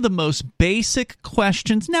asks some of the most basic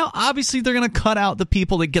questions. Now, obviously, they're going to cut out the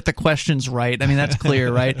people that get the questions right. I mean, that's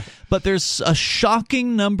clear, right? But there's a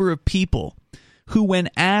shocking number of people who,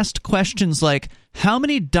 when asked questions like, how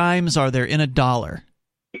many dimes are there in a dollar?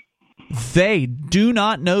 They do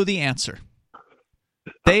not know the answer.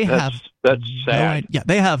 That's sad.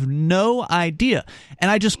 They have no idea.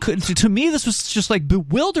 And I just couldn't. To me, this was just like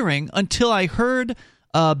bewildering until I heard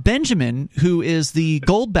Benjamin, who is the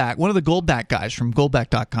Goldback, one of the Goldback guys from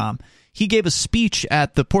Goldback.com. He gave a speech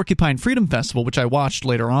at the Porcupine Freedom Festival, which I watched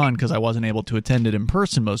later on because I wasn't able to attend it in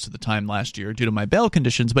person most of the time last year due to my bail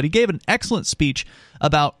conditions. But he gave an excellent speech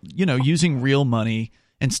about, using real money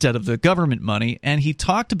instead of the government money. And he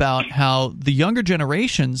talked about how the younger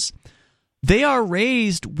generations, they are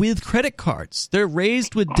raised with credit cards. They're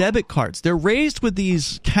raised with debit cards. They're raised with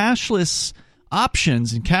these cashless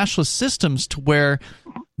options and cashless systems to where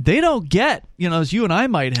they don't get, as you and I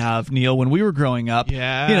might have, Neil, when we were growing up,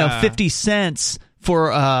 50 cents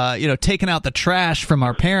for, taking out the trash from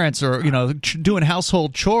our parents or, doing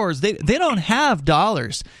household chores. They don't have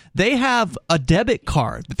dollars. They have a debit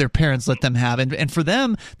card that their parents let them have. And for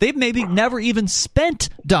them, they've maybe never even spent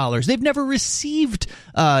dollars. They've never received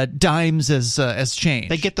dimes as change.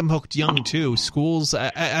 They get them hooked young, too. Schools,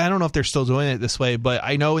 I don't know if they're still doing it this way, but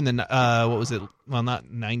I know in the, what was it? Well, not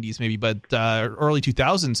 90s maybe, but early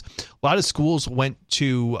 2000s, a lot of schools went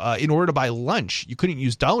to, in order to buy lunch, you couldn't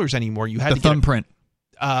use dollars anymore. You had to thumbprint.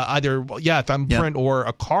 Thumbprint or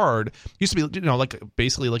a card. It used to be,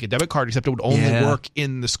 basically like a debit card, except it would only work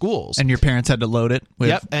in the schools. And your parents had to load it.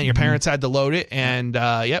 And your parents had to load it, and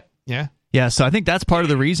Yeah, so I think that's part of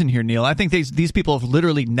the reason here, Neil. I think these people have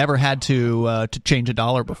literally never had to change a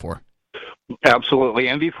dollar before. Absolutely.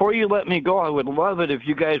 And before you let me go, I would love it if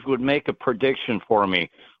you guys would make a prediction for me.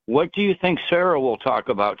 What do you think Sarah will talk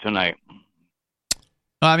about tonight?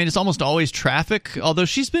 I mean, it's almost always traffic, although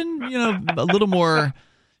she's been, a little more.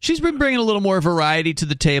 She's been bringing a little more variety to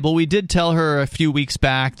the table. We did tell her a few weeks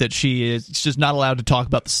back that she's just not allowed to talk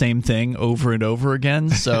about the same thing over and over again.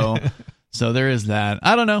 So, so there is that.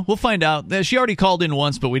 I don't know. We'll find out. She already called in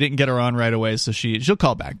once, but we didn't get her on right away, so she'll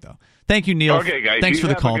call back though. Thank you, Neil. Okay, guys. Thanks for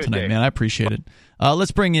the call tonight, day. man. I appreciate it.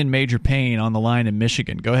 Let's bring in Major Payne on the line in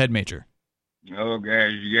Michigan. Go ahead, Major. Oh,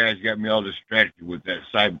 guys, you guys got me all distracted with that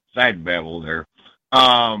side babble there.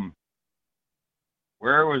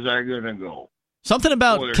 Where was I going to go? Something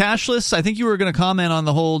about cashless. I think you were going to comment on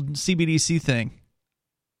the whole CBDC thing.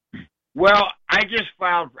 Well, I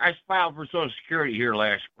filed for Social Security here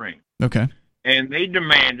last spring. Okay. And they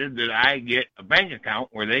demanded that I get a bank account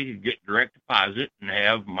where they could get direct deposit and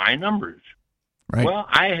have my numbers. Right. Well,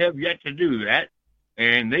 I have yet to do that,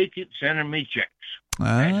 and they keep sending me checks.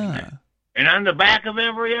 And on the back of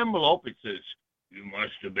every envelope, it says, "You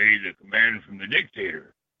must obey the command from the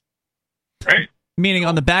dictator." Right? Meaning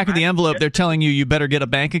on the back of the envelope, they're telling you better get a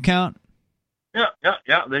bank account? Yeah.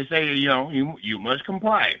 They say, you must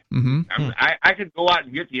comply. Mm-hmm. I could go out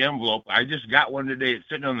and get the envelope. I just got one today. It's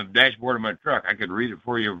sitting on the dashboard of my truck. I could read it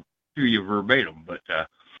to you verbatim. But,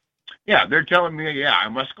 they're telling me, I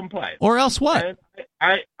must comply. Or else what?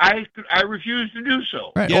 And I refuse to do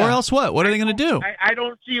so. Right. Yeah. Or else what? What are they going to do? I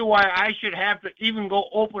don't see why I should have to even go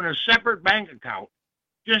open a separate bank account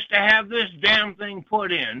just to have this damn thing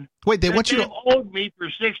put in. Wait, they want you to owed me for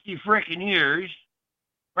 60 frickin' years.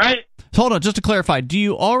 right? Hold on, just to clarify, do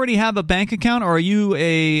you already have a bank account, or are you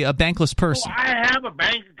a bankless person? Well, I have a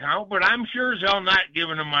bank account, but I'm sure as hell not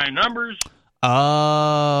giving them my numbers.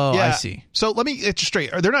 Oh, yeah. I see. So let me get you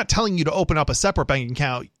straight. They're not telling you to open up a separate bank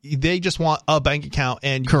account. They just want a bank account,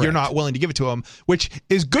 and Correct. You're not willing to give it to them, which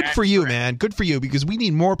is good for you, man. Good for you, because we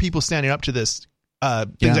need more people standing up to this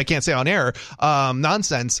things I can't say on air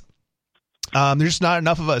nonsense. There's just not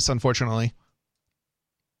enough of us, unfortunately.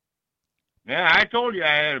 Yeah, I told you I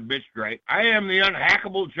had a bitch strike. I am the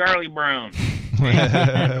unhackable Charlie Brown.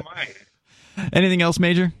 Anything else,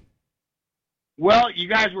 Major? Well, you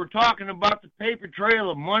guys were talking about the paper trail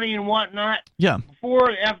of money and whatnot. Yeah. Before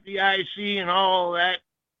the FDIC and all that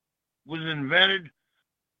was invented,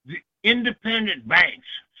 the independent banks,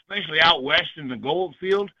 especially out west in the gold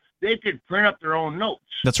field, they could print up their own notes.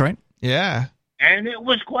 That's right. Yeah. And it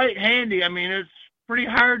was quite handy. I mean, it's pretty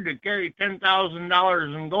hard to carry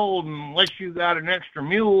 $10,000 in gold unless you got an extra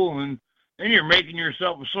mule, and then you're making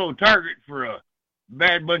yourself a slow target for a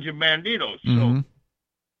bad bunch of banditos. Mm-hmm. So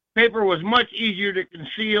paper was much easier to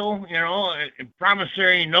conceal,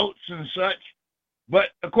 promissory notes and such.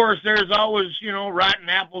 But, of course, there's always, rotten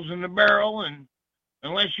apples in the barrel, and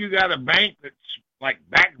unless you got a bank that's, like,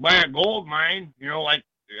 backed by a gold mine, like,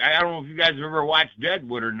 I don't know if you guys have ever watched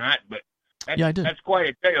Deadwood or not, but I did. That's quite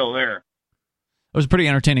a tale there. It was a pretty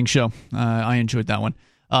entertaining show. I enjoyed that one.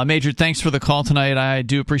 Major, thanks for the call tonight. I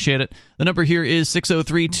do appreciate it. The number here is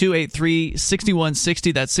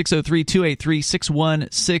 603-283-6160. That's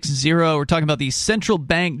 603-283-6160. We're talking about the central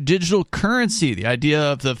bank digital currency, the idea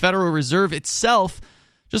of the Federal Reserve itself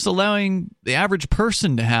just allowing the average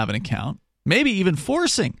person to have an account, maybe even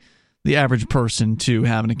forcing the average person to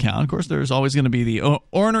have an account. Of course, there's always going to be the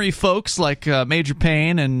ornery folks like Major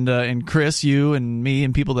Payne and Chris, you and me,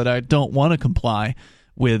 and people that I don't want to comply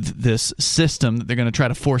with this system that they're going to try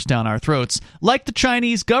to force down our throats, like the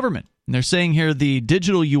Chinese government. And they're saying here the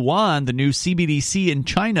digital yuan, the new CBDC in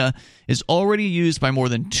China, is already used by more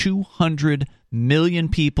than 200 million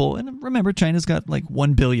people. And remember, China's got like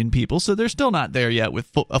 1 billion people, so they're still not there yet with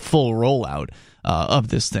a full rollout of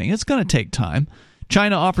this thing. It's going to take time.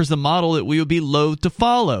 China offers the model that we would be loath to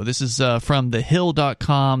follow. This is from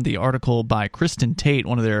thehill.com, the article by Kristen Tate,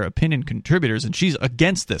 one of their opinion contributors, and she's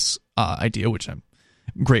against this idea, which I'm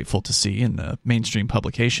grateful to see in the mainstream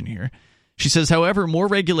publication here. She says, however, more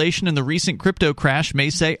regulation in the recent crypto crash may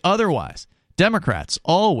say otherwise. Democrats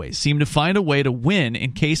always seem to find a way to win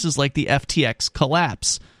in cases like the FTX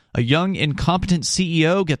collapse. A young, incompetent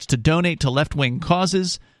CEO gets to donate to left-wing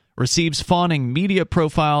causes, receives fawning media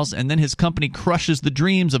profiles, and then his company crushes the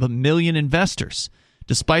dreams of 1 million investors.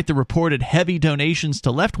 Despite the reported heavy donations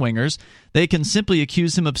to left-wingers, they can simply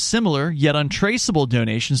accuse him of similar yet untraceable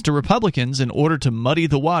donations to Republicans in order to muddy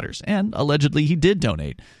the waters, and allegedly he did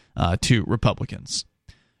donate to Republicans.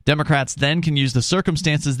 Democrats then can use the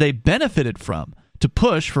circumstances they benefited from to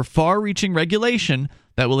push for far-reaching regulation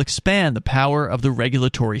that will expand the power of the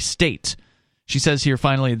regulatory state. She says here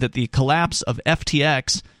finally that the collapse of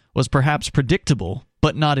FTX was perhaps predictable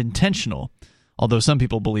but not intentional, although some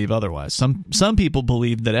people believe otherwise. Some people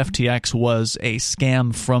believe that FTX was a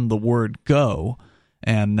scam from the word go,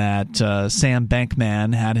 and that Sam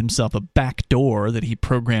Bankman had himself a back door that he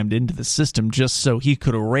programmed into the system just so he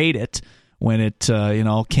could raid it when it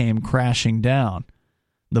all came crashing down.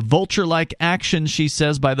 The vulture-like actions, she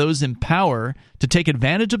says, by those in power to take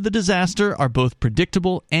advantage of the disaster are both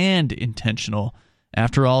predictable and intentional.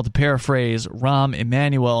 After all, to paraphrase Rahm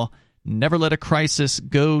Emanuel, never let a crisis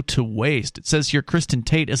go to waste. It says here Kristen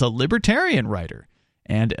Tate is a libertarian writer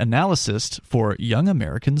and analyst for Young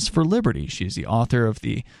Americans for Liberty. She's the author of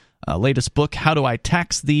the latest book, How Do I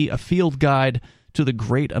Tax Thee? A Field Guide to the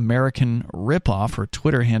Great American Ripoff. Her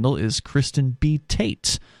Twitter handle is Kristen B.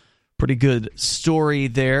 Tate. Pretty good story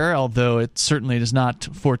there, although it certainly does not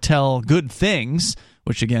foretell good things,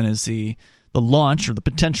 which again is the launch or the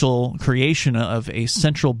potential creation of a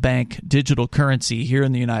central bank digital currency here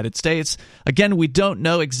in the United States. Again, we don't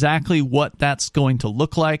know exactly what that's going to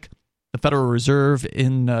look like. The Federal Reserve,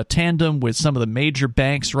 in tandem with some of the major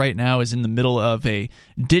banks right now, is in the middle of a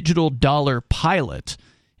digital dollar pilot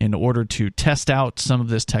in order to test out some of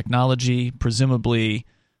this technology, presumably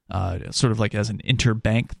sort of like as an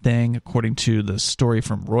interbank thing. According to the story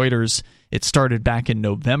from Reuters, it started back in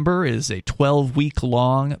November, is a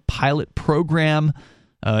 12-week-long pilot program,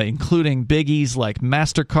 including biggies like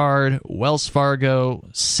MasterCard, Wells Fargo,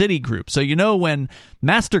 Citigroup. So when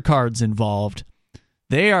MasterCard's involved,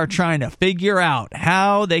 they are trying to figure out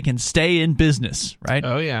how they can stay in business, right?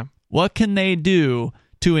 Oh, yeah. What can they do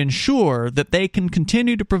to ensure that they can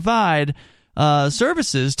continue to provide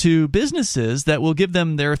services to businesses that will give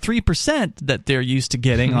them their 3% that they're used to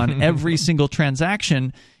getting on every single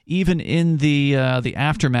transaction, even in the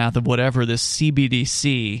aftermath of whatever this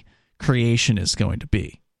CBDC creation is going to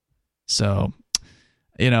be. So,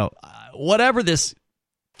 whatever this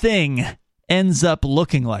thing ends up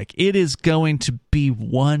looking like, it is going to be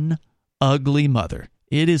one ugly mother.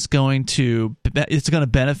 It's going to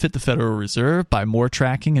benefit the Federal Reserve by more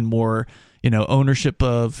tracking and more ownership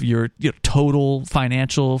of your total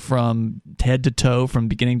financial from head to toe, from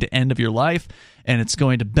beginning to end of your life, and it's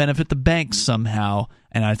going to benefit the banks somehow.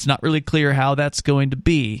 And it's not really clear how that's going to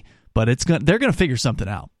be, but they're going to figure something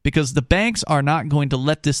out, because the banks are not going to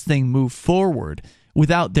let this thing move forward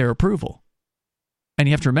without their approval. And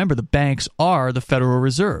you have to remember, the banks are the Federal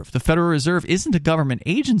Reserve. The Federal Reserve isn't a government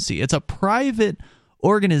agency; it's a private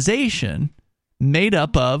organization made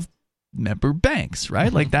up of member banks,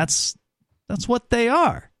 right? Like that's what they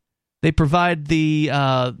are. They provide the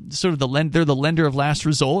they're the lender of last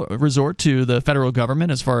resort to the federal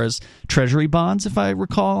government as far as treasury bonds, if I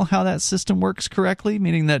recall how that system works correctly,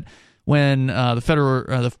 meaning that when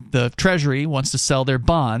the Treasury wants to sell their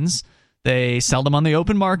bonds, they sell them on the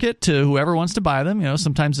open market to whoever wants to buy them.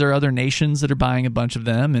 Sometimes there are other nations that are buying a bunch of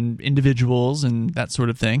them, and individuals and that sort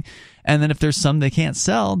of thing. And then if there's some they can't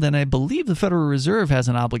sell, then I believe the Federal Reserve has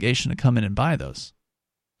an obligation to come in and buy those.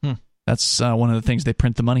 That's one of the things they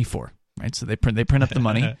print the money for, right? So they print up the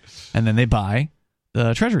money, and then they buy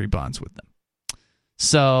the Treasury bonds with them.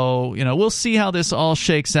 So, we'll see how this all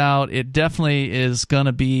shakes out. It definitely is going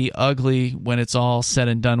to be ugly when it's all said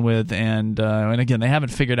and done with. And again, they haven't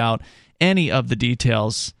figured out any of the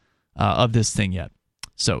details of this thing yet.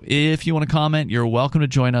 So if you want to comment, you're welcome to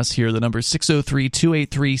join us here. The number is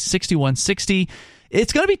 603-283-6160.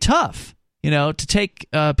 It's going to be tough, to take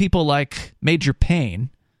people like Major Payne,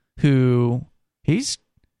 who he's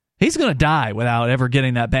going to die without ever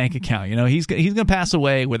getting that bank account. He's going to pass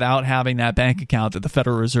away without having that bank account that the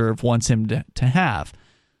Federal Reserve wants him to have.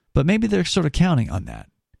 But maybe they're sort of counting on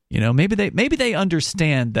that. Maybe they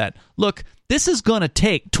understand that, look, this is going to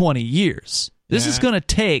take 20 years. This is going to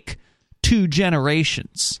take 2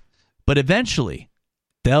 generations. But eventually,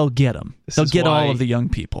 they'll get them. They'll get all of the young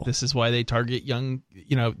people. This is why they target young,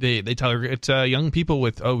 they target young people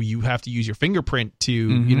with, you have to use your fingerprint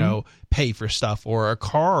to, pay for stuff, or a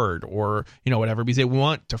card, or, whatever, because they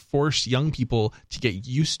want to force young people to get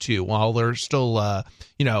used to, while they're still,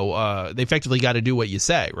 they effectively got to do what you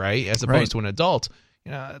say, right? As opposed to an adult.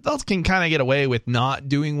 Adults can kind of get away with not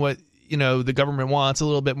doing what, the government wants a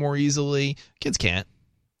little bit more easily. Kids can't.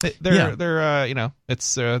 They're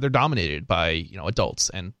dominated by adults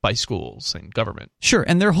and by schools and government. Sure,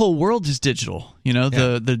 and their whole world is digital.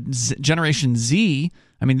 The Generation Z.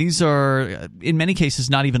 I mean, these are in many cases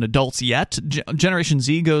not even adults yet. Generation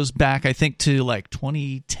Z goes back, I think, to like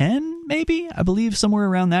 2010, maybe, I believe, somewhere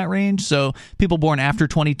around that range. So people born after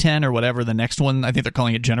 2010 or whatever the next one. I think they're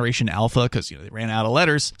calling it Generation Alpha because they ran out of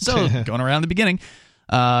letters. So going around the beginning.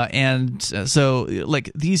 So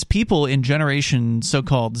like these people in Generation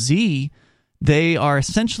so-called Z, they are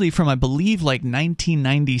essentially from, I believe, like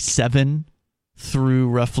 1997 through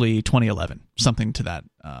roughly 2011, something to that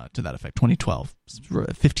effect, 2012,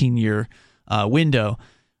 15-year window.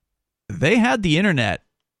 They had the internet,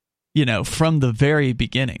 from the very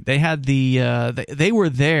beginning. They had they were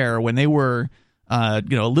there when they were a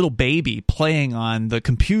little baby playing on the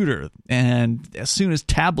computer, and as soon as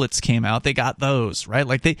tablets came out, they got those, right?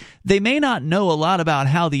 Like they may not know a lot about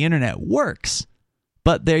how the internet works,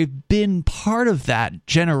 but they've been part of that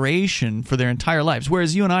generation for their entire lives.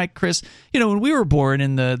 Whereas you and I, Chris, when we were born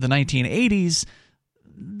in the 1980s,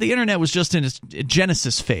 the internet was just in its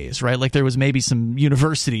genesis phase, right? Like there was maybe some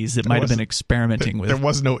universities that might have been experimenting with. There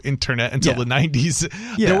was no internet until the 90s.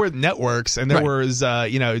 Yeah. There were networks, and there was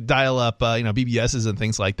dial-up BBSs and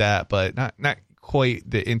things like that, but not quite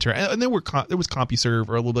the internet. And there was CompuServe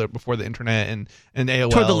a little bit before the internet, and AOL.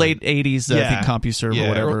 Toward the late 80s, I think CompuServe or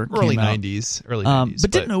whatever early came 90s, early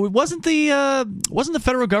 90s. But wasn't the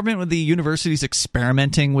federal government with the universities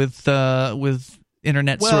experimenting with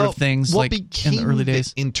internet sort of things like in the early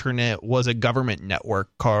days? The internet was a government network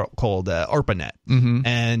called ARPANET,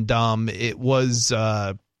 and it was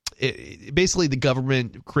basically the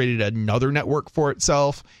government created another network for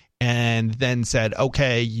itself, and then said,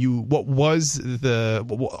 okay, what was the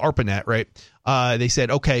ARPANET, right? They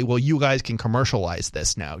said, okay, well, you guys can commercialize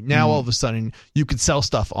this now. Now, all of a sudden, you could sell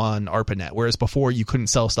stuff on ARPANET, whereas before you couldn't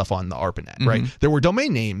sell stuff on the ARPANET, right? There were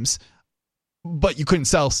domain names, but you couldn't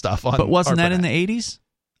sell stuff on. But wasn't ARPANET. that in the 80s?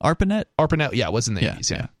 ARPANET? ARPANET, yeah, it was in the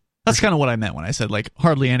 80s, yeah. That's kind of what I meant when I said like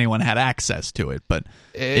hardly anyone had access to it, but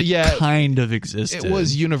it kind of existed. It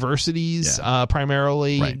was universities,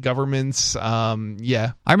 primarily, governments. I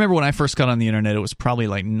remember when I first got on the internet, it was probably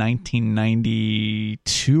like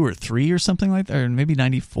 1992 or 3 or something like that, or maybe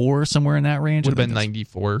 94, somewhere in that range. Would have been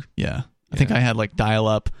 94. Yeah. I think I had like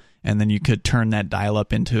dial-up, and then you could turn that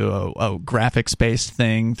dial-up into a graphics-based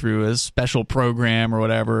thing through a special program or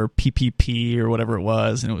whatever, PPP or whatever it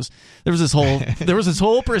was, and there was this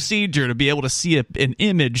whole procedure to be able to see an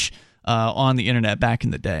image on the internet back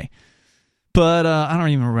in the day. But I don't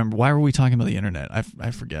even remember, why were we talking about the internet? I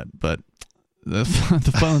forget. But the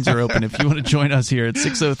phones are open if you want to join us here at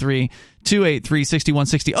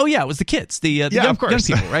 603-283-6160. Oh yeah, it was the kids, the young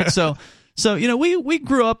people, right? So we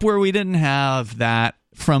grew up where we didn't have that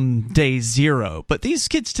from day zero, but these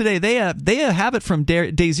kids today, they have it from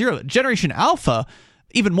day zero. Generation Alpha,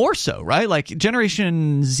 even more so, right? Like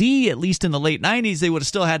Generation Z, at least in the late 90s, they would have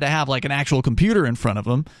still had to have like an actual computer in front of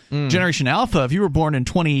them. Generation Alpha, if you were born in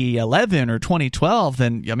 2011 or 2012,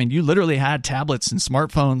 then I mean you literally had tablets and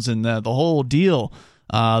smartphones and the whole deal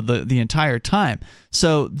the entire time.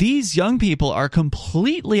 So these young people are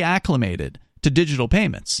completely acclimated to digital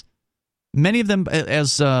payments. Many of them,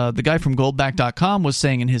 as the guy from Goldback.com was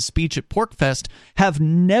saying in his speech at PorcFest, have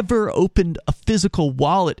never opened a physical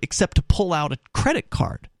wallet except to pull out a credit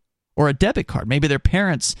card or a debit card. Maybe their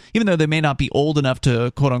parents, even though they may not be old enough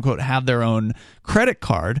to, quote-unquote, have their own credit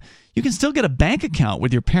card, you can still get a bank account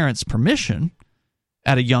with your parents' permission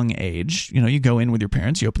at a young age. You go in with your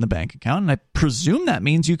parents, you open the bank account, and I presume that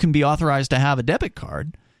means you can be authorized to have a debit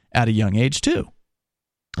card at a young age, too.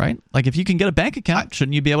 Right? Like if you can get a bank account,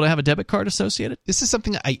 shouldn't you be able to have a debit card associated? This is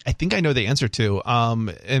something I think I know the answer to.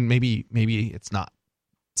 And maybe it's not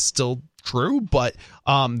still true, but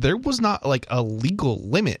there was not like a legal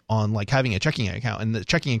limit on like having a checking account, and the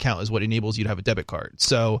checking account is what enables you to have a debit card.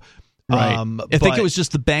 So right. I think it was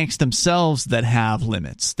just the banks themselves that have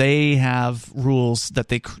limits. They have rules that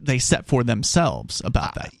they set for themselves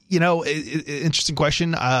about that. Interesting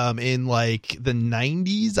question. In like the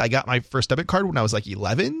 90s, I got my first debit card when I was like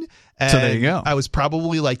 11. And so there you go. I was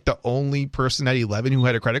probably like the only person at 11 who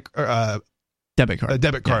had a debit card. A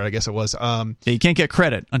debit card, I guess it was. You can't get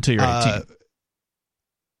credit until you're 18.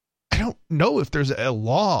 I don't know if there's a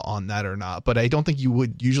law on that or not, but I don't think you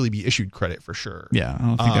would usually be issued credit for sure. Yeah, I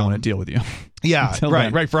don't think they want to deal with you. Yeah,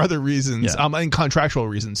 right, for other reasons, and contractual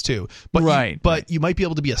reasons too. But you might be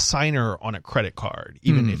able to be a signer on a credit card,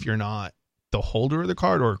 even if you're not the holder of the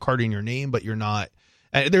card or a card in your name, but you're not.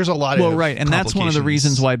 There's a lot of and that's one of the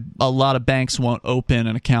reasons why a lot of banks won't open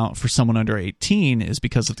an account for someone under 18 is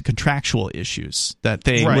because of the contractual issues that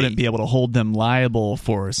they wouldn't be able to hold them liable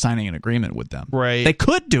for signing an agreement with them. Right. They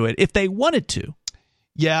could do it if they wanted to.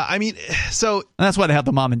 Yeah, I mean, so and that's why they have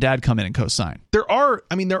the mom and dad come in and co-sign. There are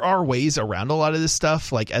ways around a lot of this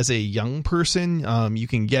stuff. Like as a young person, you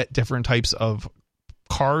can get different types of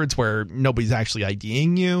cards where nobody's actually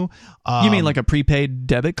IDing you. You mean like a prepaid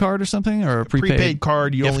debit card or something, or a prepaid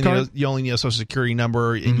card? You only card? You only need a social security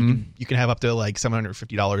number, and you can have up to like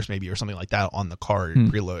 $750 maybe or something like that on the card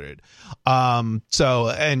preloaded.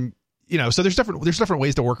 So there's different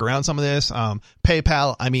ways to work around some of this.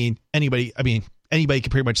 PayPal. Anybody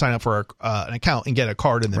can pretty much sign up for an account and get a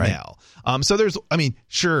card in the mail. So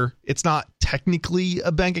sure, it's not technically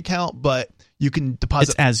a bank account, but you can deposit.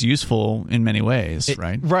 It's as useful in many ways,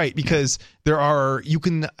 right? Right, because you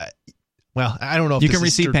can. Well, I don't know if you can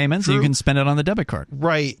receive payments and you can spend it on the debit card.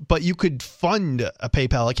 Right, but you could fund a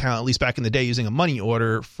PayPal account, at least back in the day, using a money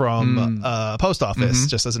order from a post office,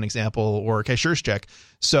 just as an example, or a cashier's check.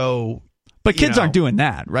 So. But kids aren't doing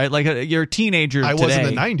that, right? Like you're a teenager today. I was in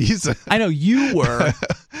the 90s. I know you were,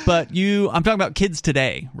 but I'm talking about kids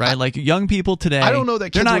today, right? Like young people today. I don't know that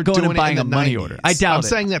kids they're not going and buying a money 90s. order. I doubt I'm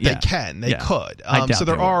saying that they can. They could. So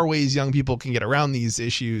there are ways young people can get around these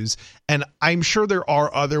issues. And I'm sure there are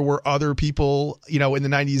other people, in the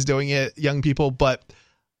 90s doing it, young people, but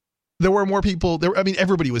there were more people there.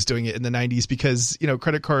 Everybody was doing it in the 90s because,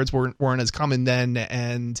 credit cards weren't as common then.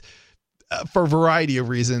 And for a variety of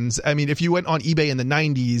reasons. If you went on eBay in the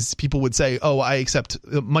 90s, people would say, oh, I accept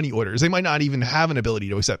money orders. They might not even have an ability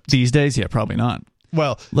to accept. These days, yeah, probably not.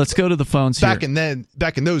 Well, let's go to the phones back here.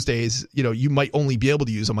 Back in those days, you might only be able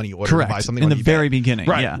to use a money order to buy something in on the eBay. Very beginning.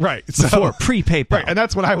 Right, yeah. right. Before pre-PayPal. Right, and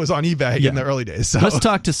that's when I was on eBay in the early days. So. Let's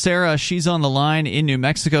talk to Sarah. She's on the line in New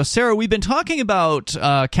Mexico. Sarah, we've been talking about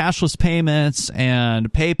cashless payments and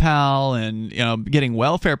PayPal and getting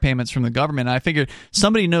welfare payments from the government. I figured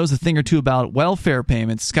somebody knows a thing or two about welfare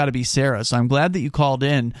payments. It's got to be Sarah. So I'm glad that you called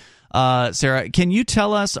in. Sarah, can you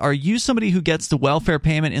tell us, are you somebody who gets the welfare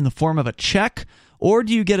payment in the form of a check, or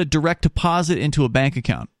do you get a direct deposit into a bank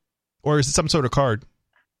account? Or is it some sort of card?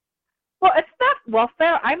 Well, it's not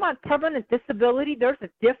welfare. I'm on permanent disability. There's a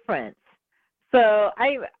difference. So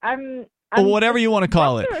I'm well, whatever you want to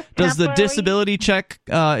call it. Does the temporary. disability check,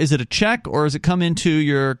 is it a check, or does it come into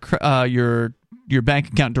your bank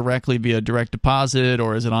account directly via direct deposit,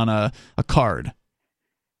 or is it on a card?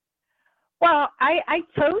 Well, I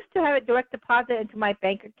chose to have a direct deposit into my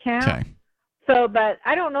bank account. Okay. So, but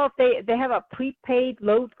I don't know if they have a prepaid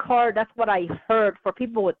load card. That's what I heard for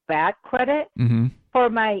people with bad credit. Mm-hmm. For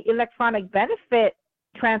my electronic benefit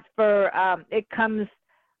transfer, it comes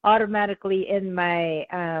automatically in my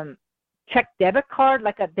check debit card,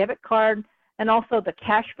 like a debit card, and also the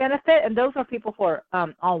cash benefit. And those are people for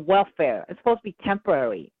on welfare. It's supposed to be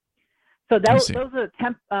temporary. So those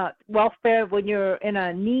are welfare when you're in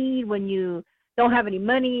a need, when you don't have any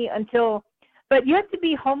money until. But you have to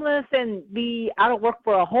be homeless and be out of work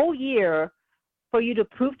for a whole year for you to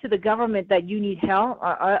prove to the government that you need help.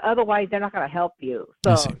 Otherwise, they're not going to help you.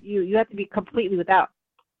 So you have to be completely without.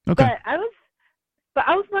 Okay. But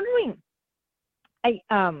I was wondering, I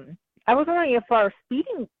was wondering if our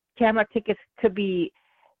speeding camera tickets could be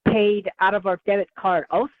paid out of our debit card.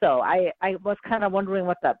 Also, I was kind of wondering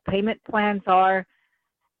what the payment plans are.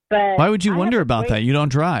 But why would you wonder about that? You don't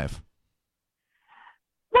drive.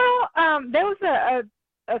 Well, there was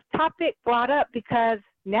a topic brought up because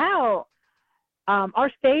now our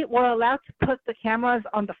state, we're allowed to put the cameras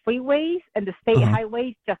on the freeways and the state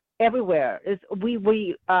highways just everywhere. We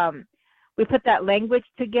put that language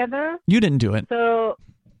together. You didn't do it. So,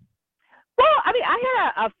 well, I mean,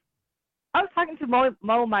 I was talking to Mo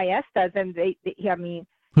Maestas, and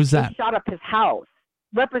who's that? They shot up his house.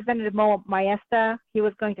 Representative Mo Maesta, he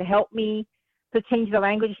was going to help me to change the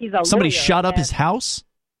language. He's a Somebody lawyer, shot up his house?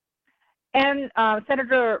 And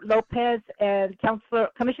Senator Lopez and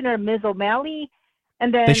Commissioner Ms. O'Malley,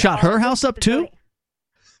 and then they shot her house up too.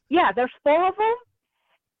 Yeah, there's 4 of them.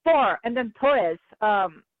 4, and then Torres,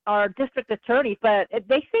 our district attorney. But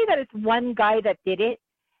they say that it's one guy that did it,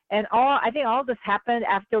 and I think all this happened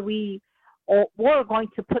after we're going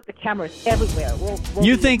to put the cameras everywhere.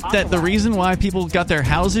 You think that the reason why people got their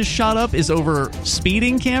houses shot up is over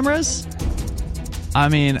speeding cameras? I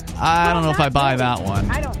mean, I don't know if I buy that one.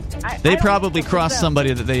 They probably crossed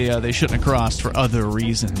somebody that they shouldn't have crossed for other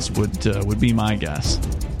reasons. Would be my guess.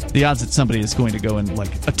 The odds that somebody is going to go and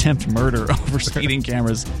attempt murder over speeding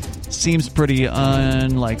cameras seems pretty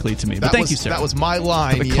unlikely to me. But thank you, sir. That was my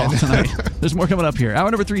line. For the call tonight. There's more coming up here.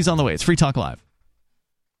 Hour number 3 is on the way. It's Free Talk Live.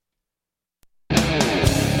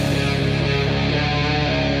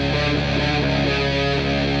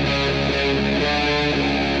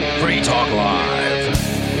 Free Talk Live.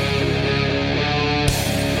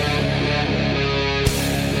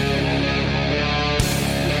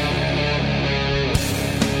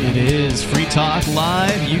 It is Free Talk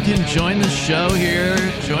Live. You can join the show here.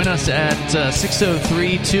 Join us at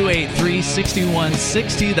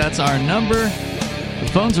 603-283-6160. That's our number. The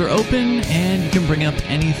phones are open, and you can bring up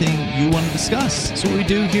anything you want to discuss. That's what we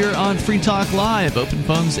do here on Free Talk Live. Open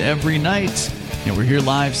phones every night. We're here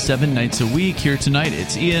live 7 nights a week. Here tonight,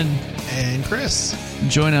 it's Ian. And Chris.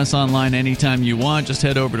 Join us online anytime you want. Just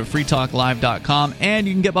head over to freetalklive.com, and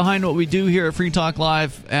you can get behind what we do here at Free Talk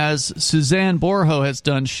Live, as Suzanne Borjo has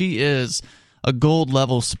done. She is a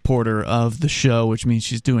gold-level supporter of the show, which means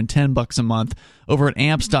she's doing $10 a month over at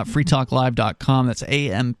amps.freetalklive.com. That's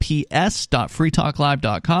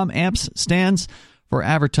amps.freetalklive.com. AMPS stands for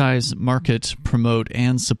Advertise, Market, Promote,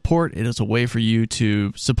 and Support. It is a way for you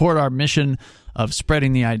to support our mission of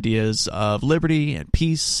spreading the ideas of liberty and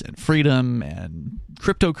peace and freedom and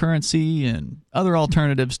cryptocurrency and other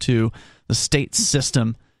alternatives to the state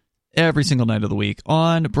system every single night of the week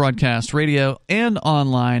on broadcast radio and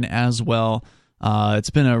online as well. It's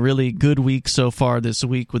been a really good week so far this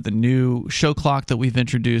week with the new show clock that we've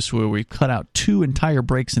introduced, where we've cut out 2 entire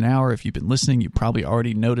breaks an hour. If you've been listening, you probably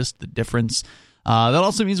already noticed the difference. That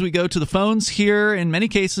also means we go to the phones here, in many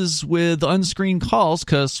cases with unscreened calls,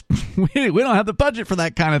 because we don't have the budget for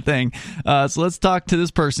that kind of thing. So let's talk to this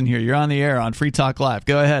person here. You're on the air on Free Talk Live.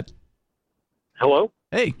 Go ahead. Hello?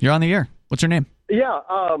 Hey, you're on the air. What's your name? Yeah,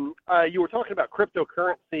 you were talking about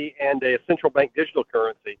cryptocurrency and a central bank digital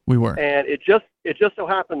currency. We were. And it just so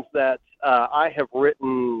happens that I have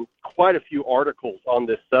written quite a few articles on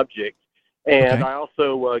this subject, and I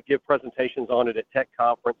also give presentations on it at tech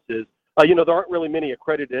conferences. There aren't really many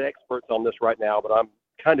accredited experts on this right now, but I'm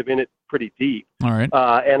kind of in it pretty deep. All right.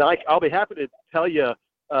 And I'll be happy to tell you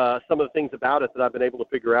some of the things about it that I've been able to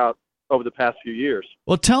figure out over the past few years.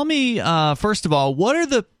 Well, tell me, first of all, what are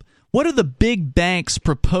what are the big banks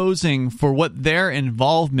proposing for what their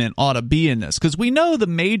involvement ought to be in this? Because we know the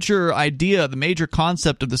major idea, the major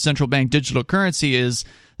concept of the central bank digital currency is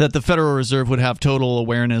that the Federal Reserve would have total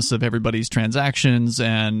awareness of everybody's transactions,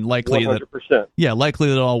 and likely 100%. likely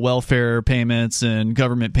that all welfare payments and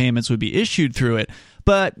government payments would be issued through it.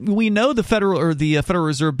 But we know the Federal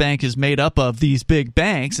Reserve Bank is made up of these big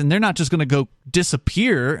banks, and they're not just going to go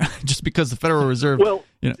disappear just because the Federal Reserve. Well,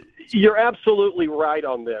 you're absolutely right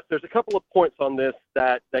on this. There's a couple of points on this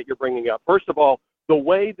that you're bringing up. First of all, the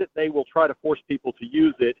way that they will try to force people to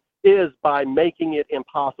use it is by making it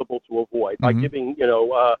impossible to avoid, by giving,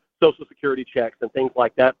 Social Security checks and things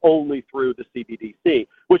like that only through the CBDC,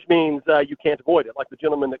 which means you can't avoid it. Like the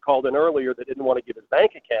gentleman that called in earlier that didn't want to give his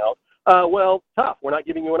bank account. Well, tough. We're not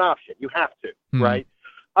giving you an option. You have to, right?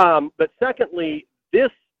 But secondly,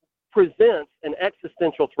 this presents an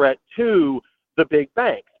existential threat to the big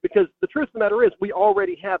banks, because the truth of the matter is we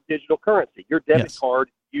already have digital currency. Your debit card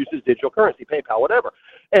uses digital currency, PayPal, whatever.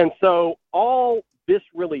 And so all this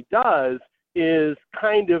really does is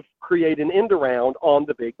kind of create an end around on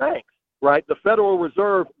the big banks, right? The Federal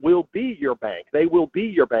Reserve will be your bank. They will be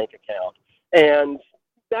your bank account. And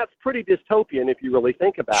that's pretty dystopian if you really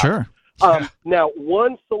think about it. Now,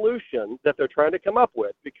 one solution that they're trying to come up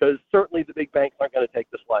with, because certainly the big banks aren't going to take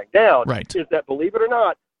this lying down, is that, believe it or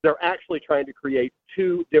not, they're actually trying to create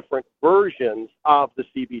two different versions of the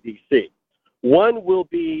CBDC. One will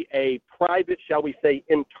be a private, shall we say,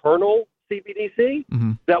 internal CBDC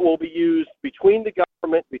that will be used between the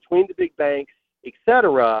government, between the big banks,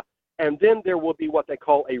 etc. And then there will be what they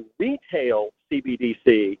call a retail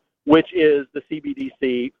CBDC, which is the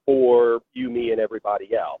CBDC for you, me, and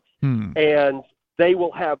everybody else. And they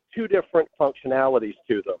will have two different functionalities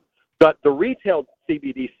to them. But the retail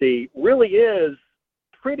CBDC really is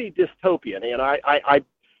pretty dystopian, and I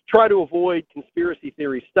try to avoid conspiracy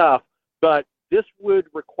theory stuff, but this would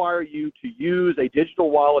require you to use a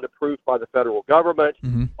digital wallet approved by the federal government.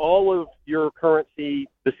 All of your currency,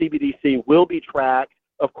 the CBDC, will be tracked.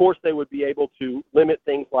 Of course, they would be able to limit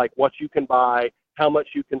things like what you can buy, how much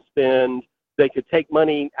you can spend. They could take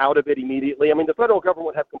money out of it immediately. I mean, the federal government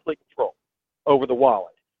would have complete control over the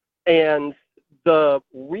wallet. And the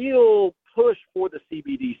real push for the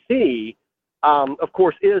CBDC, of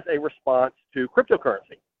course, is a response to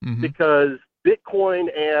cryptocurrency, because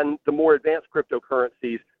Bitcoin and the more advanced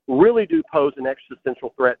cryptocurrencies really do pose an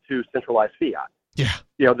existential threat to centralized fiat.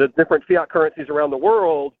 The different fiat currencies around the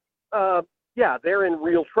world, they're in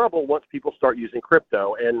real trouble once people start using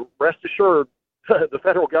crypto. And rest assured, the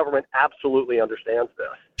federal government absolutely understands this.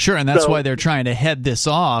 Sure, and that's why they're trying to head this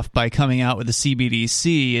off by coming out with the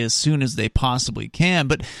CBDC as soon as they possibly can.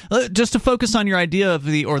 But just to focus on your idea of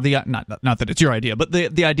not that it's your idea, but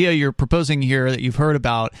the idea you're proposing here that you've heard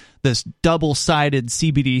about, this double-sided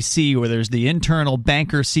CBDC, where there's the internal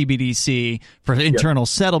banker CBDC for internal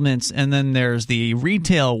settlements, and then there's the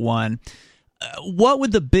retail one. What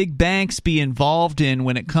would the big banks be involved in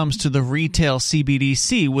when it comes to the retail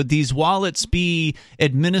CBDC? Would these wallets be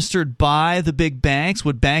administered by the big banks?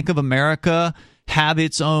 Would Bank of America have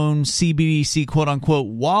its own CBDC quote-unquote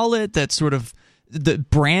wallet that's sort of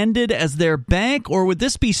branded as their bank? Or would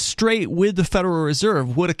this be straight with the Federal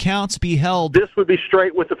Reserve? Would accounts be held? This would be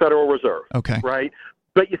straight with the Federal Reserve. Okay. Right?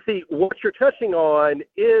 But you see, what you're touching on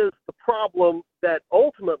is the problem that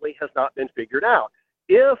ultimately has not been figured out.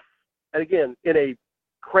 And again, in a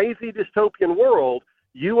crazy dystopian world,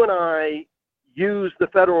 you and I use the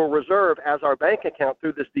Federal Reserve as our bank account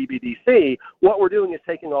through this CBDC. What we're doing is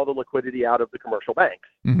taking all the liquidity out of the commercial banks.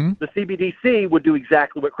 The CBDC would do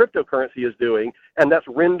exactly what cryptocurrency is doing, and that's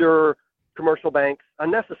render commercial banks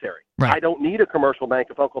unnecessary. I don't need a commercial bank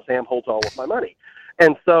if Uncle Sam holds all of my money.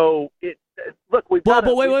 And so, wait,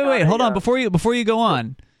 hold on. Before you go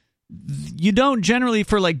on, you don't generally,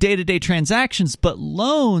 for like day-to-day transactions, but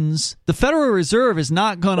loans, the Federal Reserve is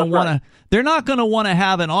not going to want to. They're not going to want to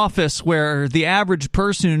have an office where the average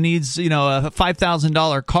person who needs, a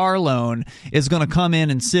 $5,000 car loan is going to come in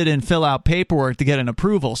and sit and fill out paperwork to get an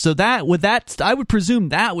approval. So I would presume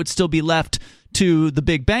that would still be left to the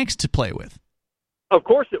big banks to play with. Of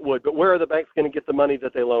course it would, but where are the banks going to get the money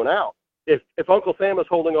that they loan out? If Uncle Sam is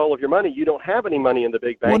holding all of your money, you don't have any money in the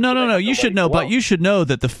big banks. Well, no. You should know, but you should know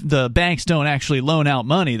that the banks don't actually loan out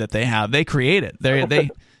money that they have. They create it.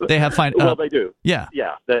 They have fine. Well, they do. Yeah.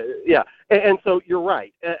 And so you're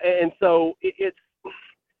right. And so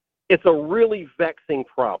it's a really vexing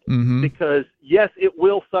problem because yes, it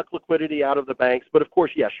will suck liquidity out of the banks, but of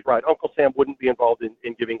course, yes, you're right. Uncle Sam wouldn't be involved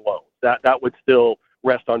in giving loans. That would still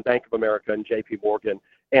rest on Bank of America and J.P. Morgan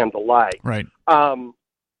and the like. Right.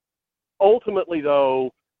 Ultimately,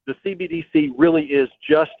 though, the the CBDC really is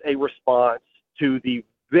just a response to the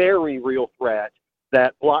very real threat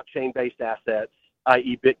that blockchain-based assets,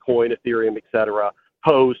 i.e. Bitcoin, Ethereum, et cetera,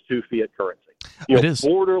 pose to fiat currency.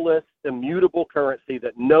 Borderless, immutable currency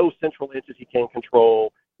that no central entity can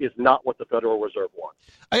control is not what the Federal Reserve wants.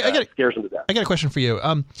 It scares them to death. I got a question for you.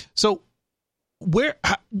 So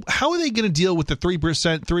how are they going to deal with the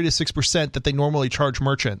 3%, 3 to 6% that they normally charge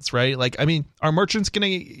merchants, right? Like, I mean, are merchants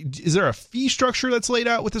is there a fee structure that's laid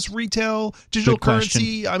out with this retail digital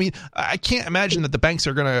currency? I mean, I can't imagine that the banks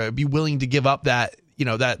are going to be willing to give up that,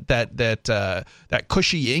 that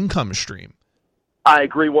cushy income stream. I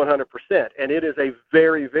agree 100%. And it is a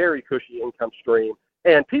very, very cushy income stream.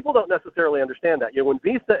 And people don't necessarily understand that. When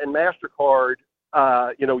Visa and MasterCard,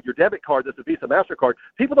 your debit card that's a Visa MasterCard,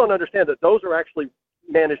 people don't understand that those are actually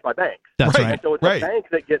managed by banks. That's right. And so it's a bank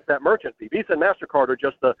that gets that merchant fee. Visa and MasterCard are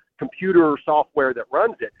just the computer software that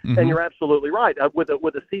runs it. Mm-hmm. And you're absolutely right. With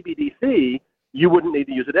a CBDC, you wouldn't need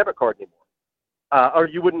to use a debit card anymore. Or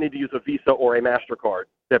you wouldn't need to use a Visa or a MasterCard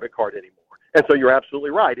debit card anymore. And so you're absolutely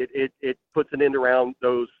right. It puts an end around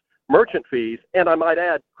those merchant fees, and I might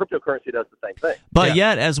add, cryptocurrency does the same thing. But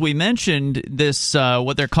yet, as we mentioned, this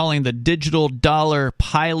what they're calling the digital dollar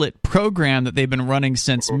pilot program that they've been running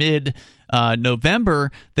since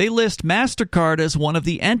mid-November, they list MasterCard as one of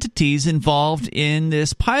the entities involved in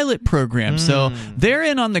this pilot program. So they're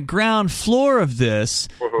in on the ground floor of this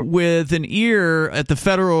with an ear at the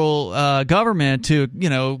federal government to,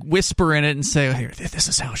 whisper in it and say, "Here, this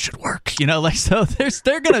is how it should work." So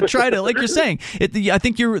they're going to try to, like you're saying, I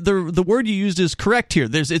think the word you used is correct here.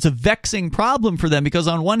 It's a vexing problem for them because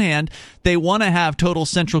on one hand, they want to have total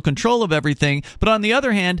central control of everything, but on the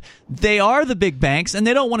other hand, they are the big banks and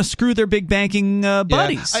they don't want to screw their big banking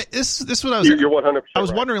buddies. This is what you're 100%. I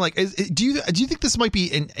was wondering, like, do you think this might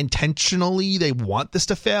be intentionally they want this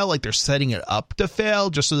to fail, like they're setting it up to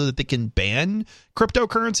fail just so that they can ban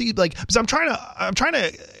cryptocurrency? Like, because I'm trying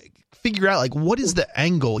to figure out, like, what is the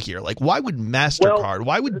angle here? Like, why would MasterCard,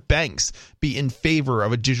 why would banks be in favor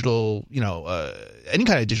of a digital, any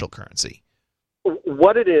kind of digital currency?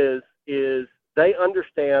 What it is they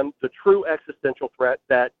understand the true existential threat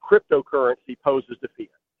that cryptocurrency poses to fiat.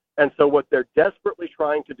 And so what they're desperately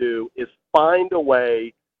trying to do is find a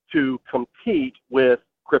way to compete with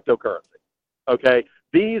cryptocurrency. Okay?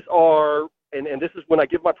 These are, and this is when I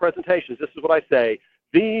give my presentations, this is what I say,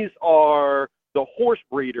 these are the horse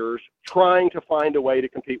breeders trying to find a way to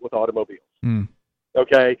compete with automobiles.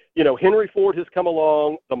 Okay? Henry Ford has come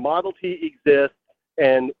along, the Model T exists,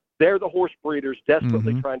 and they're the horse breeders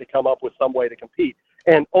desperately trying to come up with some way to compete.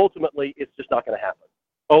 And ultimately, it's just not going to happen.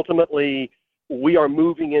 Ultimately, we are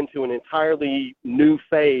moving into an entirely new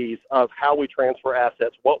phase of how we transfer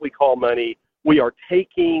assets, what we call money. We are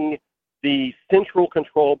taking the central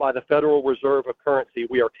control by the Federal Reserve of currency.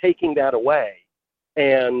 We are taking that away,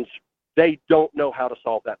 and they don't know how to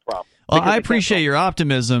solve that problem. Well, I appreciate your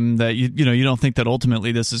optimism that you don't think that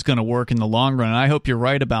ultimately this is going to work in the long run, and I hope you're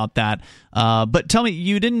right about that. But tell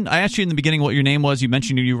me, I asked you in the beginning what your name was. You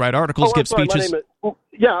mentioned you write articles, give speeches.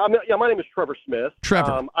 My name is Trevor Smith.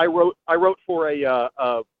 Trevor. I wrote for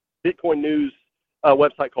a Bitcoin news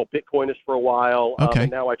website called Bitcoinist for a while. Okay.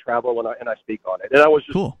 And now I travel and I speak on it. And I was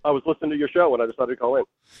listening to your show and I decided to call in.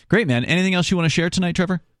 Great, man. Anything else you want to share tonight,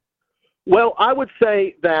 Trevor? Well, I would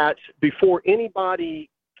say that before anybody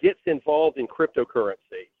gets involved in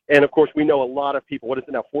cryptocurrency, and of course we know a lot of people, 14%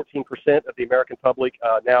 of the American public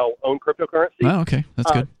now own cryptocurrency. Oh, okay.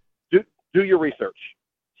 That's good. Do your research.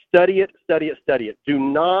 Study it. Do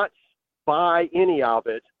not buy any of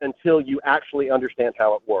it until you actually understand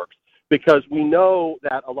how it works. Because we know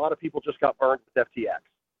that a lot of people just got burned with FTX.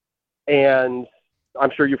 And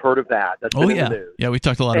I'm sure you've heard of that. That's been in the news. Yeah, we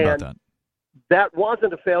talked a lot about that. That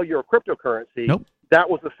wasn't a failure of cryptocurrency. Nope. That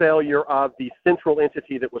was a failure of the central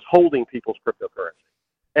entity that was holding people's cryptocurrency.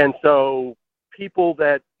 And so people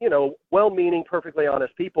that, well-meaning, perfectly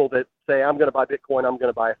honest people that say, I'm going to buy Bitcoin, I'm going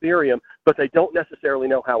to buy Ethereum, but they don't necessarily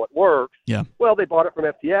know how it works. Yeah. Well, they bought it from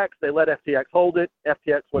FTX. They let FTX hold it.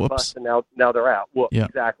 FTX went bust, and now they're out. Whoops, yeah.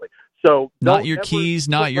 Exactly. So not your keys,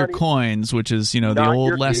 not your coins, which is, the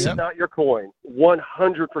old lesson. Not your coin. 100%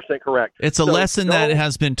 correct. It's a lesson that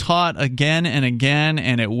has been taught again and again,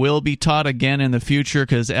 and it will be taught again in the future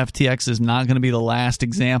because FTX is not going to be the last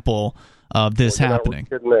example of this happening.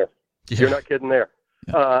 You're not kidding there.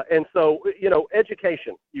 Yeah. And so,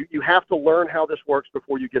 education. You have to learn how this works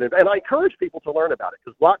before you get in. And I encourage people to learn about it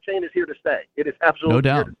because blockchain is here to stay. It is absolutely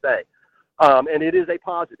here to stay. And it is a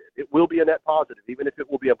positive. It will be a net positive, even if it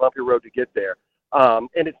will be a bumpy road to get there.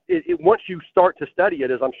 And once you start to study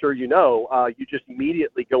it, as I'm sure you know, you just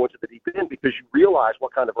immediately go into the deep end because you realize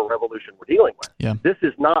what kind of a revolution we're dealing with. Yeah. This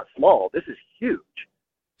is not small. This is huge.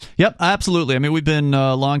 Yep, absolutely. I mean, we've been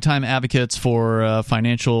longtime advocates for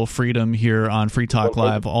financial freedom here on Free Talk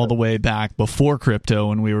Live all the way back before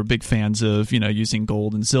crypto, and we were big fans of using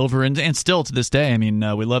gold and silver, and still to this day. I mean,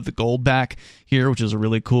 we love the gold back here, which is a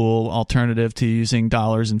really cool alternative to using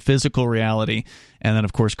dollars in physical reality, and then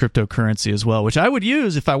of course cryptocurrency as well, which I would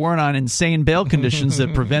use if I weren't on insane bail conditions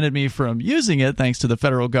that prevented me from using it, thanks to the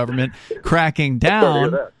federal government cracking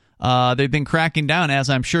down. They've been cracking down, as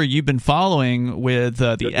I'm sure you've been following, with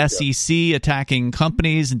the SEC attacking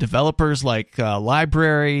companies and developers like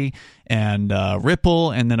LBRY and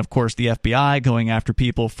Ripple, and then, of course, the FBI going after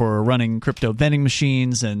people for running crypto vending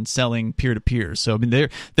machines and selling peer-to-peer. So, I mean,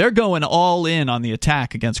 they're going all in on the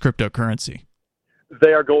attack against cryptocurrency.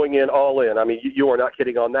 They are going in all in. I mean, you are not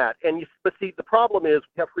kidding on that. But see, the problem is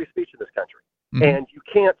we have free speech in this country, and you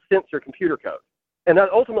can't censor computer code. And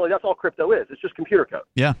ultimately, that's all crypto is. It's just computer code.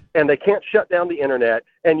 Yeah. And they can't shut down the internet.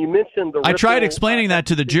 And you mentioned the. I tried explaining that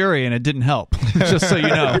to the jury, and it didn't help. Just so you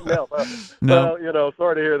know. It didn't help. No. Well,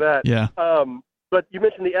 sorry to hear that. Yeah. But you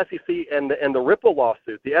mentioned the SEC and the Ripple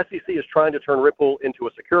lawsuit. The SEC is trying to turn Ripple into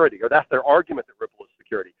a security, or that's their argument that Ripple is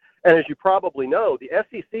security. And as you probably know, the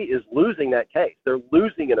SEC is losing that case. They're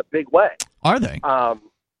losing in a big way. Are they?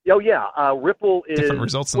 Ripple is different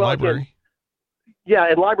results than LBRY. Yeah,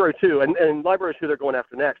 and LBRY too, and LBRY is who they're going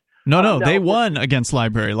after next. No, they won against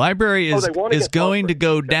LBRY. LBRY is going to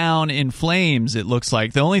go down in flames. It looks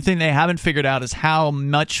like the only thing they haven't figured out is how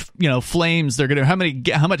much flames they're going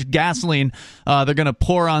to, how much gasoline they're going to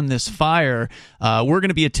pour on this fire. We're going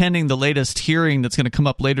to be attending the latest hearing that's going to come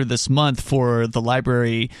up later this month for the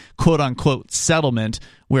LBRY quote unquote settlement,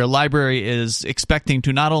 where LBRY is expecting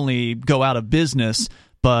to not only go out of business,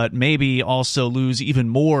 but maybe also lose even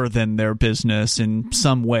more than their business in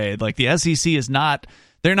some way. Like the SEC is not,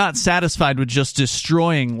 they're not satisfied with just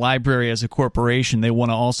destroying LBRY as a corporation. They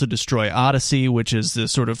want to also destroy Odyssey, which is the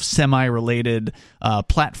sort of semi-related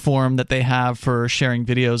platform that they have for sharing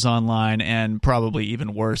videos online, and probably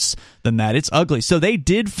even worse than that. It's ugly. So they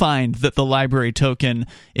did find that the LBRY token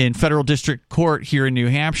in federal district court here in New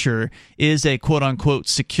Hampshire is a quote-unquote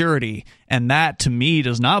security, and that, to me,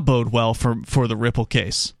 does not bode well for the Ripple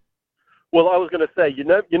case. Well, I was going to say, you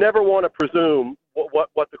never want to presume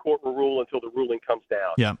what the court will rule until the ruling comes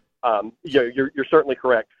down. Yeah. You're certainly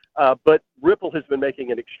correct. But Ripple has been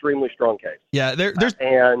making an extremely strong case. Yeah,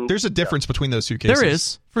 there's a difference between those two cases. There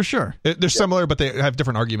is, for sure. They're similar, but they have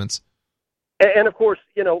different arguments. And of course,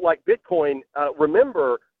 like Bitcoin,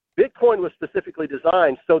 remember, Bitcoin was specifically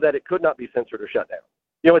designed so that it could not be censored or shut down.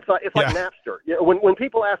 It's like Napster. When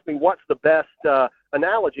people ask me what's the best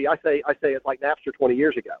analogy, I say it's like Napster 20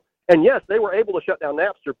 years ago. And yes, they were able to shut down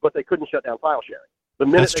Napster, but they couldn't shut down file sharing. The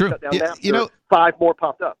minute they shut down Napster, 5 more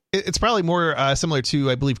popped up. It's probably more similar to,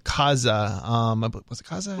 I believe, Kazaa. Was it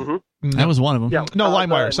Kazaa? Mm-hmm. That was one of them. Yeah, no, Kazaa,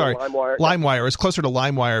 LimeWire. Sorry, LimeWire. It's closer to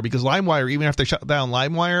LimeWire because LimeWire, even after they shut down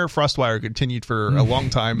LimeWire, FrostWire continued for a long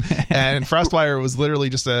time, and FrostWire was literally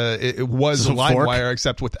just it was LimeWire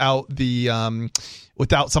except without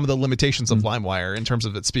some of the limitations of LimeWire in terms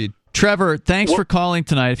of its speed. Trevor, thanks for calling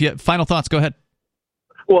tonight. If you have final thoughts, go ahead.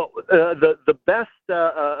 Well, the best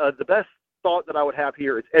thought that I would have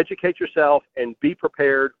here is educate yourself and be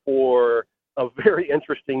prepared for a very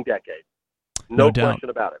interesting decade. No question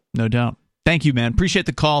about it. No doubt. Thank you, man. Appreciate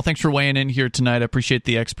the call. Thanks for weighing in here tonight. I appreciate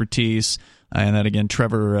the expertise. And that, again,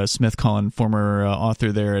 Trevor Smith calling, former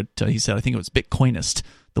author there at, he said, I think it was Bitcoinist,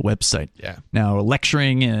 the website. Yeah. Now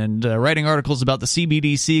lecturing and writing articles about the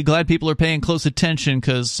CBDC. Glad people are paying close attention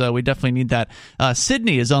because we definitely need that.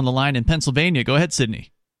 Sydney is on the line in Pennsylvania. Go ahead,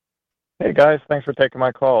 Sydney. Hey, guys. Thanks for taking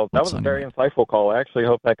my call. That was a very insightful call. I actually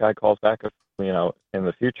hope that guy calls back, in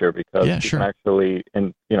the future because he can actually,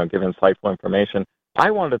 give insightful information.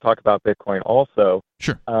 I wanted to talk about Bitcoin also.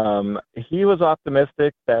 Sure. He was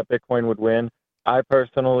optimistic that Bitcoin would win. I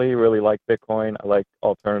personally really like Bitcoin. I like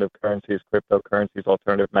alternative currencies, cryptocurrencies,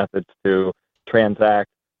 alternative methods to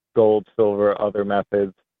transact, gold, silver, other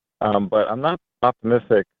methods. But I'm not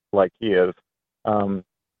optimistic like he is.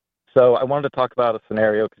 So I wanted to talk about a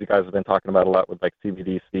scenario because you guys have been talking about a lot with like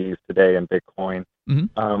CBDCs today and Bitcoin.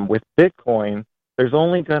 Mm-hmm. With Bitcoin, there's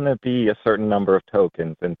only going to be a certain number of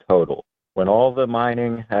tokens in total. When all the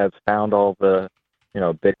mining has found all the,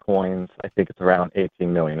 Bitcoins, I think it's around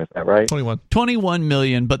 18 million. Is that right? 21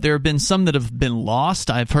 million, but there have been some that have been lost.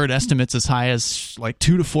 I've heard estimates as high as like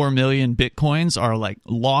 2 to 4 million Bitcoins are like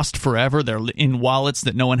lost forever. They're in wallets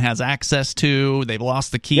that no one has access to. They've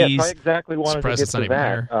lost the keys. Yes, I exactly wanted to get to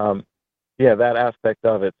that. Yeah, that aspect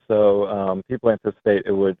of it. So people anticipate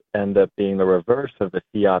it would end up being the reverse of the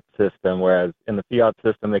fiat system, whereas in the fiat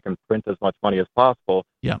system, they can print as much money as possible.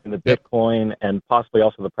 Yeah. In the Bitcoin and possibly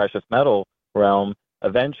also the precious metal realm,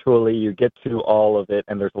 eventually you get to all of it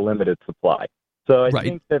and there's a limited supply. So I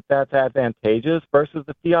think that that's advantageous versus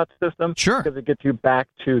the fiat system. Sure. Because it gets you back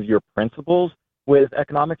to your principles with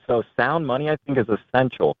economics. So sound money, I think, is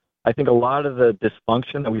essential. I think a lot of the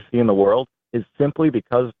dysfunction that we see in the world is simply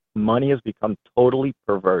because money has become totally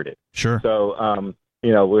perverted. Sure. So,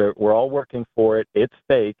 we're all working for it. It's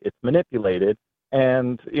fake. It's manipulated.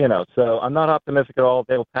 And, so I'm not optimistic at all.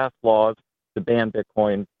 They'll pass laws to ban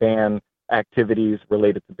Bitcoin, ban activities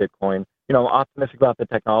related to Bitcoin. I'm optimistic about the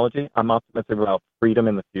technology. I'm optimistic about freedom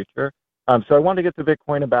in the future. So I want to get to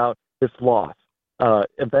Bitcoin about this loss.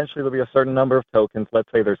 Eventually there'll be a certain number of tokens.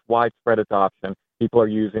 Let's say there's widespread adoption. People are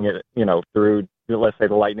using it, through, let's say,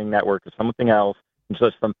 the Lightning Network or something else, in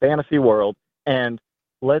just some fantasy world. And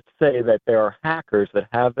let's say that there are hackers that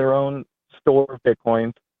have their own store of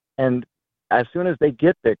Bitcoins, and as soon as they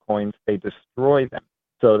get Bitcoins, they destroy them.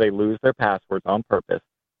 So they lose their passwords on purpose.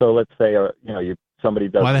 So let's say, somebody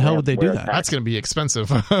does. Why the hell would they do that? That's going to be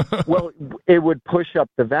expensive. Well, it would push up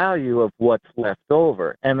the value of what's left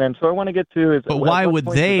over. And then, so I want to get to is. But why would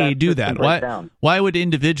they do that? Why would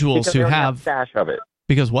individuals because who have a stash of it?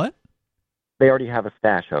 Because what? They already have a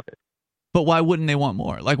stash of it. But why wouldn't they want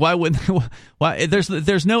more? Like, why wouldn't? Why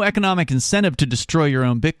there's no economic incentive to destroy your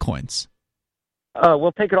own Bitcoins.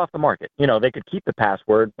 We'll take it off the market. They could keep the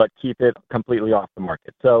password, but keep it completely off the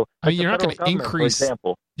market. So you're not going to increase.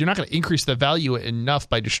 You're not going to increase the value enough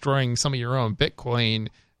by destroying some of your own Bitcoin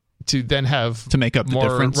to then have to make up the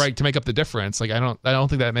difference, right? To make up the difference. Like I don't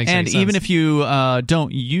think that makes any sense. And even if you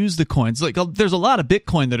don't use the coins, like there's a lot of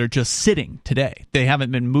Bitcoin that are just sitting today. They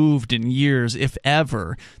haven't been moved in years, if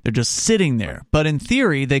ever. They're just sitting there. But in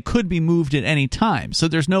theory, they could be moved at any time. So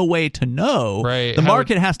there's no way to know. Right. The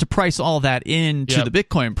market has to price all that into the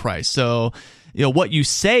Bitcoin price. So what you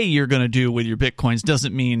say you're going to do with your Bitcoins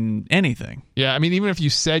doesn't mean anything. Yeah, I mean, even if you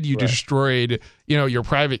said you destroyed, your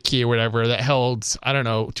private key or whatever that held, I don't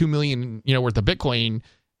know, 2 million, worth of Bitcoin,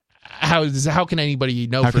 how can anybody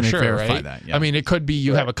know for sure, verify right? that? Yeah. I mean, it could be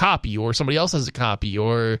you have a copy or somebody else has a copy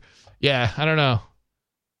or, I don't know.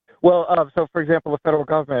 Well, so for example, the federal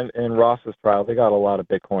government in Ross's trial, they got a lot of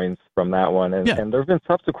Bitcoins from that one. And there have been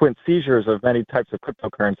subsequent seizures of many types of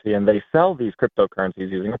cryptocurrency, and they sell these cryptocurrencies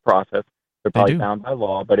using a process. They're probably bound by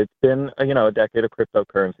law, but it's been a decade of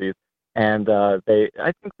cryptocurrencies, and I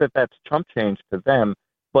think that's chump change to them.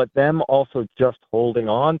 But them also just holding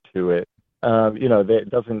on to it, it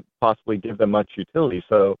doesn't possibly give them much utility.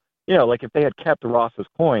 So like if they had kept Ross's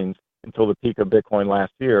coins until the peak of Bitcoin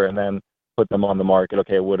last year and then put them on the market,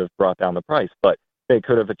 okay, it would have brought down the price, but they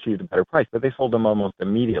could have achieved a better price. But they sold them almost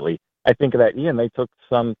immediately. I think that, Ian, they took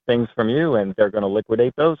some things from you, and they're going to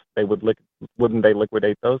liquidate those. Wouldn't they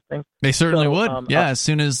liquidate those things? They certainly would. As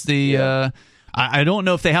soon as the I don't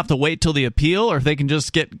know if they have to wait till the appeal or if they can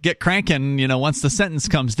just get cranking. Once the sentence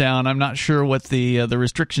comes down, I'm not sure what the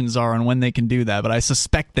restrictions are on when they can do that, but I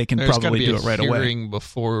suspect they can probably do it right away. Hearing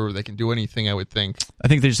before they can do anything, I would think. I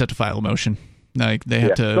think they just have to file a motion. Like they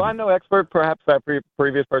have to. So I'm no expert. Perhaps that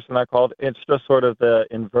previous person I called. It's just sort of the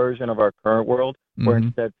inversion of our current world, where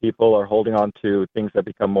instead people are holding on to things that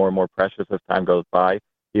become more and more precious as time goes by.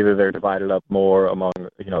 Either they're divided up more among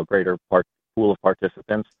greater pool of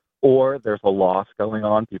participants, or there's a loss going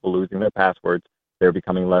on. People losing their passwords. They're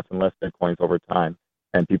becoming less and less Bitcoins over time,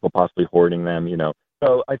 and people possibly hoarding them.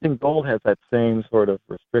 So I think gold has that same sort of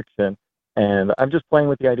restriction. And I'm just playing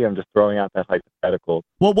with the idea. I'm just throwing out that hypothetical.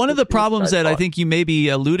 Well, one of the problems that I think you may be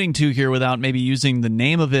alluding to here without maybe using the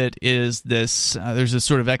name of it is this, there's this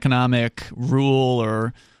sort of economic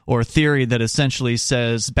rule or theory that essentially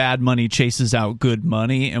says bad money chases out good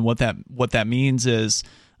money. And what that means is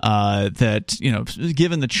that,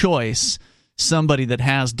 given the choice, somebody that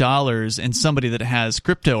has dollars and somebody that has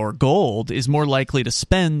crypto or gold is more likely to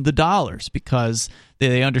spend the dollars because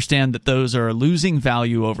they understand that those are losing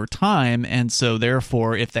value over time, and so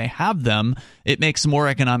therefore if they have them, it makes more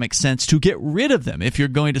economic sense to get rid of them. If you're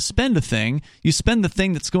going to spend a thing, you spend the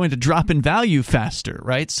thing that's going to drop in value faster,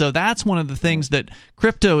 right? So that's one of the things that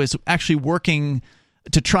crypto is actually working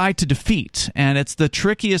to try to defeat, and it's the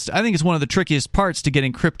trickiest. I think it's one of the trickiest parts to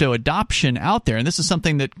getting crypto adoption out there, and this is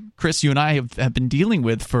something that Chris, you and I have been dealing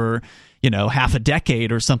with for half a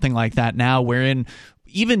decade or something like that now, wherein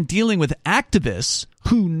even dealing with activists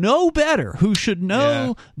who know better, who should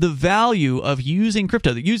know the value of using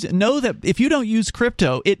crypto. Know that if you don't use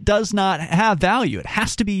crypto, it does not have value. It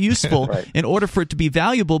has to be useful in order for it to be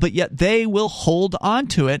valuable, but yet they will hold on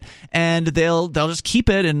to it, and they'll just keep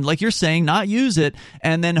it and, like you're saying, not use it,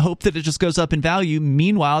 and then hope that it just goes up in value.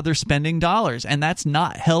 Meanwhile, they're spending dollars, and that's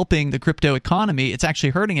not helping the crypto economy. It's actually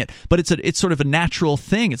hurting it, but it's sort of a natural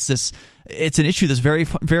thing. It's an issue that's very,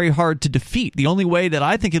 very hard to defeat. The only way that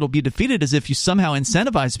I think it'll be defeated is if you somehow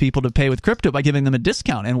incentivize people to pay with crypto by giving them a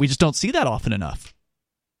discount, and we just don't see that often enough.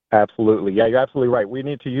 Absolutely. Yeah, you're absolutely right. We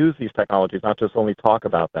need to use these technologies, not just only talk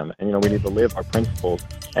about them. And, we need to live our principles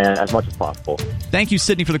as much as possible. Thank you,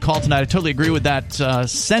 Sydney, for the call tonight. I totally agree with that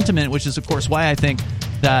sentiment, which is, of course, why I think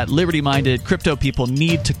that liberty-minded crypto people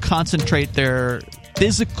need to concentrate their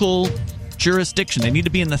physical jurisdiction. They need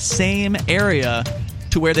to be in the same area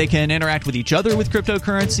to where they can interact with each other with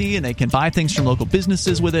cryptocurrency, and they can buy things from local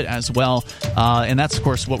businesses with it as well. And that's, of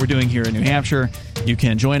course, what we're doing here in New Hampshire. You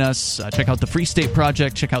can join us. Check out the Free State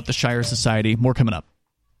Project. Check out the Shire Society. More coming up.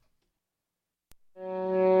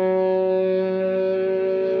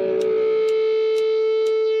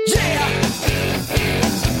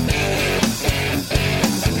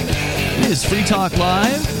 It is Free Talk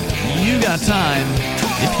Live. You got time.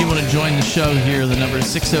 If you want to join the show here, the number is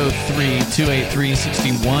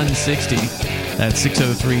 603-283-6160. That's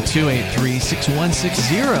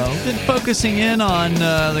 603-283-6160. Been focusing in on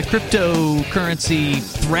the cryptocurrency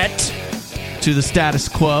threat to the status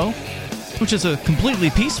quo, which is a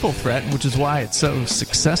completely peaceful threat, which is why it's so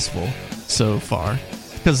successful so far.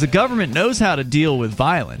 Because the government knows how to deal with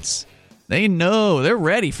violence. They know. They're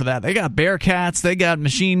ready for that. They got Bearcats, they got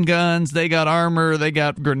machine guns, they got armor, they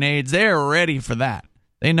got grenades. They're ready for that.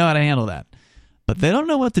 They know how to handle that. But they don't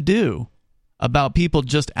know what to do about people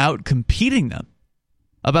just out-competing them,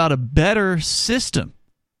 about a better system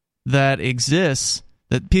that exists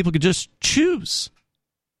that people could just choose.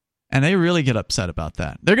 And they really get upset about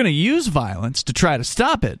that. They're going to use violence to try to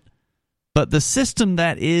stop it, but the system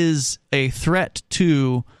that is a threat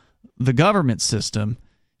to the government system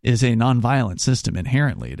is a nonviolent system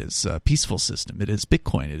inherently. It is a peaceful system. It is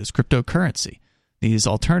Bitcoin. It is cryptocurrency. These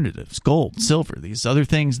alternatives, gold, silver, these other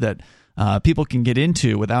things that people can get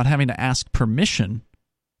into without having to ask permission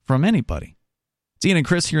from anybody. It's Ian and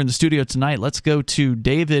Chris here in the studio tonight. Let's go to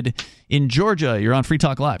David in Georgia. You're on Free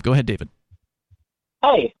Talk Live. Go ahead, David.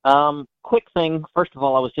 Hey, quick thing. First of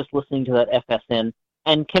all, I was just listening to that FSN.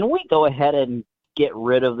 And can we go ahead and get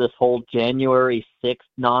rid of this whole January 6th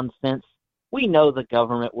nonsense? We know the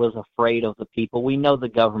government was afraid of the people. We know the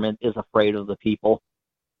government is afraid of the people.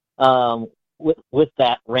 With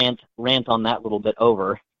that rant on that little bit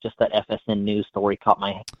over, just that FSN news story caught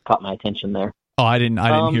my attention there. Oh, I didn't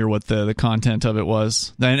hear what the content of it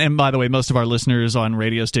was. And by the way, most of our listeners on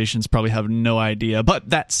radio stations probably have no idea.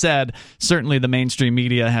 But that said, certainly the mainstream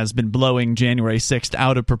media has been blowing January 6th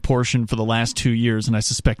out of proportion for the last 2 years, and I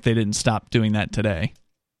suspect they didn't stop doing that today.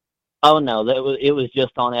 Oh no, it was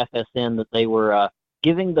just on FSN that they were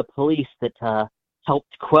giving the police that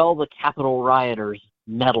helped quell the Capitol rioters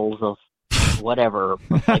medals of whatever.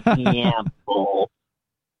 Like, yeah,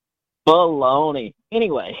 baloney.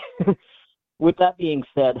 Anyway, with that being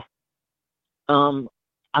said, I'm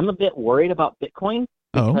a bit worried about Bitcoin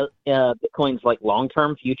because Bitcoin's like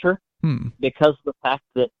long-term future because of the fact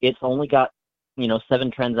that it's only got 7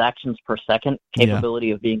 transactions per second capability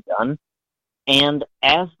of being done. And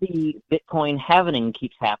as the Bitcoin halvening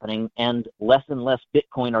keeps happening and less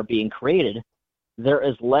Bitcoin are being created, there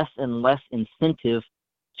is less and less incentive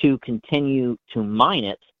to continue to mine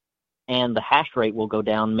it, and the hash rate will go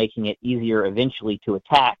down, making it easier eventually to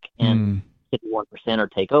attack and 51% or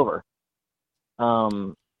take over.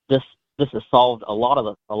 This is solved. A lot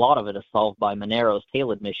of it is solved by Monero's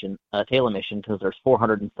tail emission because there's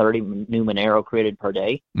 430 new Monero created per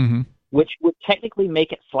day. Mm-hmm. Which would technically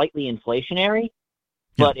make it slightly inflationary,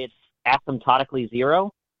 but it's asymptotically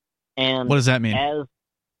zero. And what does that mean?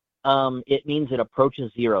 It means it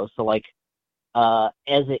approaches zero. So, like,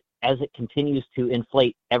 as it continues to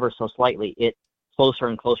inflate ever so slightly, it closer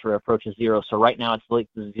and closer approaches zero. So right now it's like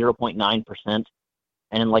 0.9%,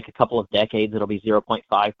 and in like a couple of decades it'll be 0.5%,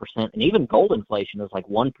 and even gold inflation is like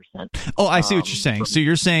 1%. Oh, I see what you're saying. So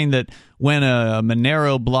you're saying that when a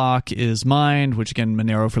Monero block is mined, which again,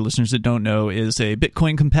 Monero, for listeners that don't know, is a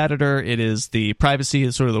Bitcoin competitor. It is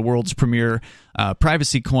sort of the world's premier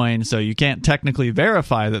privacy coin, so you can't technically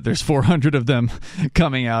verify that there's 400 of them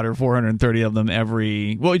coming out or 430 of them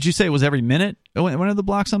every, what would you say, it was every minute? When are the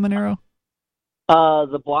blocks on Monero?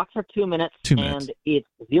 The blocks are 2 minutes. 2 minutes. And it's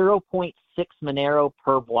 0.6 Monero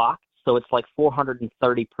per block. So it's like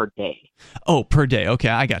 430 per day. Oh, per day. Okay,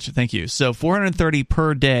 I got you. Thank you. So 430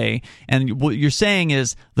 per day. And what you're saying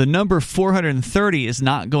is the number 430 is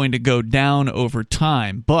not going to go down over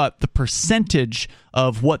time, but the percentage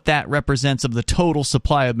of what that represents of the total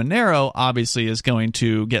supply of Monero obviously is going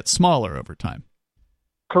to get smaller over time.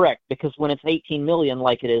 Correct, because when it's 18 million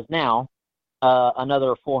like it is now,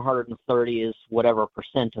 another 430 is whatever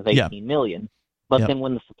percent of 18 million. But then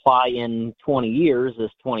when the supply in 20 years is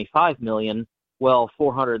 25 million, well,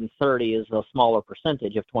 430 is a smaller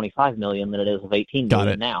percentage of 25 million than it is of 18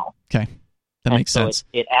 million now. Okay, that makes sense.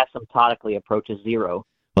 It asymptotically approaches zero.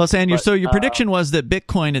 Well, Sam, so your prediction was that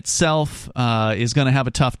Bitcoin itself is going to have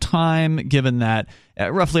a tough time, given that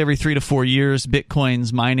roughly every 3 to 4 years,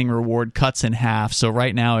 Bitcoin's mining reward cuts in half. So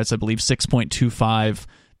right now it's, I believe, 6.25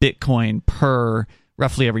 Bitcoin per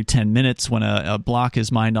roughly every 10 minutes when a block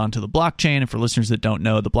is mined onto the blockchain. And for listeners that don't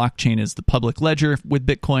know, the blockchain is the public ledger with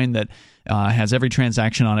Bitcoin that has every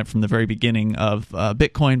transaction on it from the very beginning of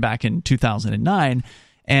Bitcoin back in 2009.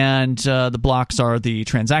 And the blocks are the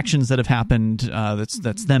transactions that have happened.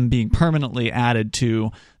 That's them being permanently added to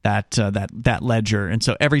that ledger. And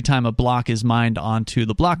so every time a block is mined onto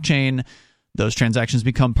the blockchain, those transactions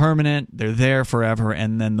become permanent, they're there forever,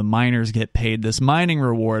 and then the miners get paid this mining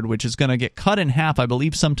reward, which is going to get cut in half, I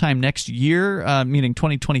believe, sometime next year, meaning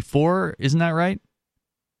 2024. Isn't that right?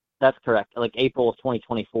 That's correct. Like April of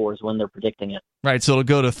 2024 is when they're predicting it. Right, so it'll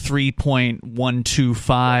go to 3.125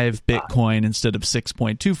 Bitcoin instead of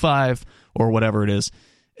 6.25 or whatever it is.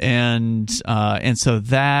 And so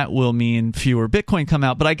that will mean fewer Bitcoin come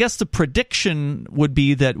out. But I guess the prediction would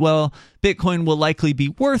be that, well, Bitcoin will likely be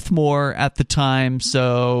worth more at the time,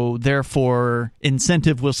 so therefore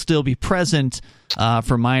incentive will still be present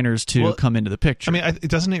for miners to come into the picture. I mean,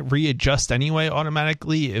 doesn't it readjust anyway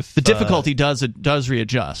automatically? If the difficulty does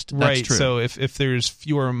readjust. That's right, true. So if there's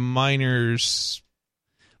fewer miners...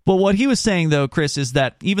 Well, what he was saying, though, Chris, is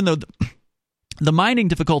that even though... The mining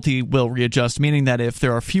difficulty will readjust, meaning that if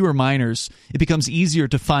there are fewer miners, it becomes easier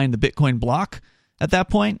to find the Bitcoin block at that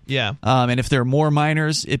point. Yeah. And if there are more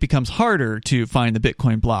miners, it becomes harder to find the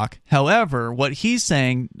Bitcoin block. However, what David's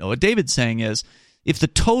saying is, if the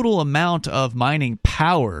total amount of mining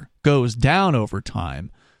power goes down over time,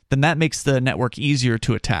 then that makes the network easier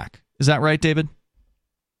to attack. Is that right, David?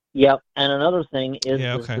 Yep. And another thing is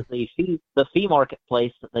that the fee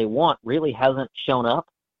marketplace that they want really hasn't shown up,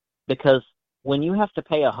 because when you have to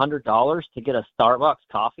pay $100 to get a Starbucks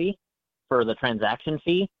coffee for the transaction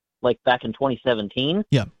fee, like back in 2017,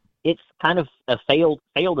 it's kind of failed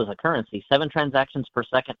as a currency. 7 transactions per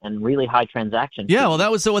second and really high transaction fees. Yeah, well,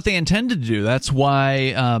 that was what they intended to do. That's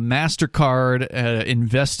why MasterCard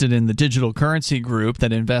invested in the digital currency group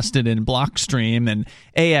that invested in Blockstream, and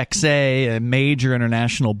AXA, a major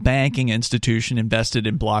international banking institution, invested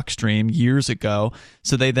in Blockstream years ago.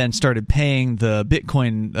 So they then started paying the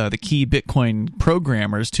key Bitcoin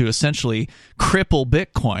programmers to essentially cripple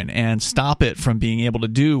Bitcoin and stop it from being able to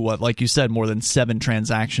do what, like you said, more than 7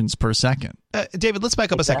 transactions per second. David, let's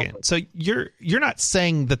back up a second. So you're not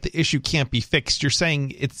saying that the issue can't be fixed. You're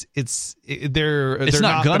saying they're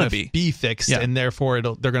not going to be fixed, and therefore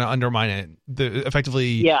they're going to undermine it.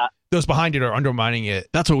 Effectively, those behind it are undermining it.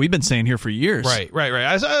 That's what we've been saying here for years. Right.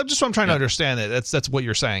 I'm trying to understand that. That's what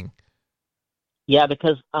you're saying. Yeah,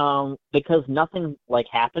 because nothing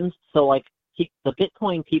happens. So the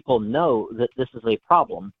Bitcoin people know that this is a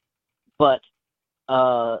problem, but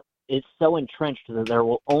it's so entrenched that there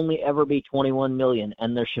will only ever be 21 million,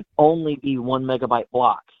 and there should only be 1 megabyte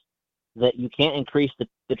blocks, that you can't increase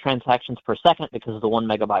the transactions per second because of the 1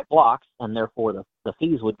 megabyte blocks, and therefore the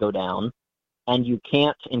fees would go down. And you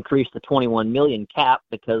can't increase the 21 million cap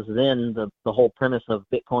because then the whole premise of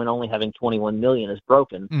Bitcoin only having 21 million is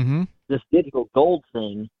broken. Mm-hmm. This digital gold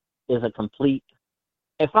thing is a complete...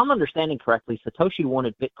 If I'm understanding correctly, Satoshi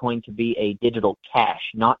wanted Bitcoin to be a digital cash,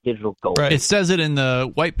 not digital gold. Right. It says it in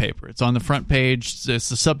the white paper. It's on the front page. It's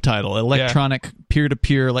the subtitle, electronic,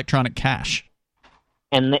 peer-to-peer electronic cash.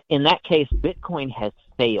 And in that case, Bitcoin has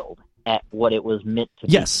failed at what it was meant to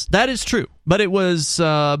be. Yes, that is true. But it was.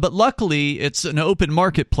 But luckily, it's an open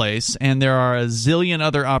marketplace, and there are a zillion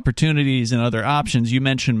other opportunities and other options. You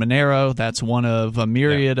mentioned Monero. That's one of a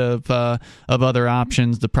myriad of other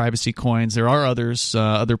options. The privacy coins. There are others,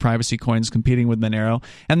 other privacy coins competing with Monero,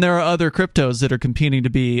 and there are other cryptos that are competing to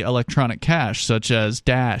be electronic cash, such as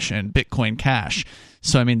Dash and Bitcoin Cash.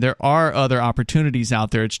 So, I mean, there are other opportunities out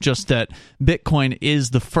there. It's just that Bitcoin is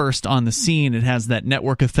the first on the scene. It has that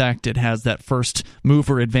network effect. It has that first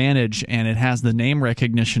mover advantage, and it has the name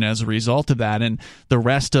recognition as a result of that. And the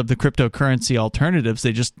rest of the cryptocurrency alternatives,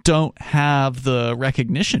 they just don't have the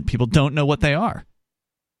recognition. People don't know what they are.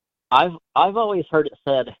 I've always heard it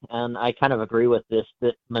said, and I kind of agree with this,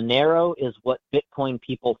 that Monero is what Bitcoin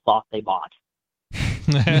people thought they bought.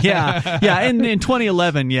 yeah. In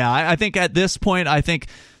 2011, I think at this point,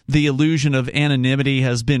 the illusion of anonymity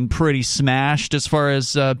has been pretty smashed as far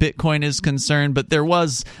as Bitcoin is concerned. But there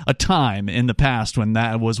was a time in the past when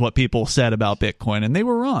that was what people said about Bitcoin, and they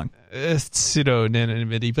were wrong.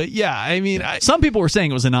 Pseudo-anonymity, but yeah, I mean, some people were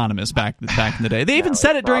saying it was anonymous back in the day. They even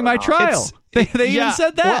said it during my trial. They even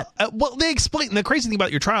said that. Well, they explained. The crazy thing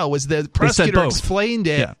about your trial was the prosecutor explained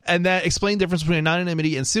it, and that explained the difference between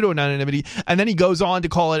anonymity and pseudo-anonymity, and then he goes on to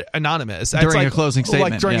call it anonymous. During a closing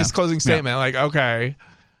statement. Like during his closing statement, like, okay.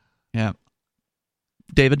 Yeah.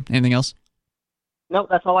 David, anything else? No,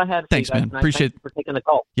 that's all I had. Thanks, man. Appreciate for taking the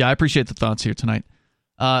call. Yeah, I appreciate the thoughts here tonight.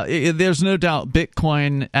 There's no doubt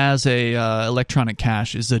Bitcoin as a electronic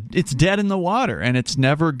cash it's dead in the water, and it's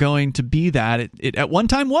never going to be that. It at one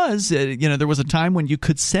time was. There was a time when you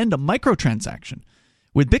could send a microtransaction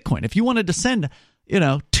with Bitcoin. If you wanted to send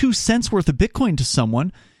 2 cents worth of Bitcoin to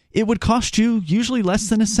someone, it would cost you usually less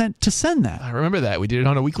than a cent to send that. I remember that. We did it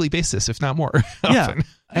on a weekly basis, if not more. Yeah.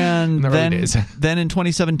 And then in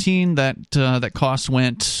 2017, that cost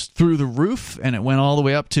went through the roof, and it went all the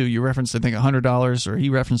way up to, you referenced, I think, $100, or he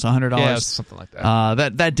referenced $100. Yeah, something like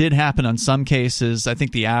that. That did happen on some cases. I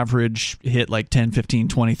think the average hit like $10, $15,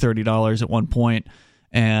 $20, $30 at one point.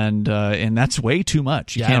 And that's way too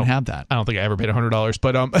much. You can't have that. I don't think I ever paid $100,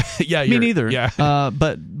 but yeah, me neither. Yeah,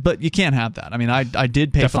 but you can't have that. I mean, I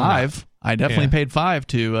did pay $5. I definitely paid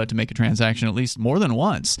 $5 to make a transaction at least more than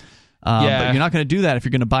once. But you're not going to do that if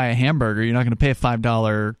you're going to buy a hamburger. You're not going to pay a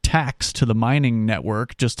 $5 tax to the mining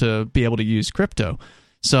network just to be able to use crypto.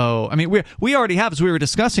 So, I mean, we already have, as we were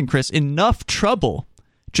discussing, Chris, enough trouble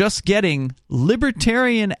just getting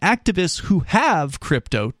libertarian activists who have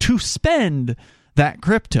crypto to spend that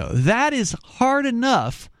crypto. That is hard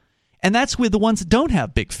enough, and that's with the ones that don't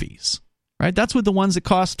have big fees, right? That's with the ones that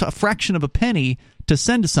cost a fraction of a penny to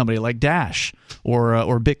send to somebody like Dash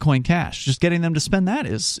or Bitcoin Cash. Just getting them to spend that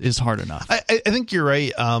is hard enough. I think you're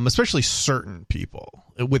right, especially certain people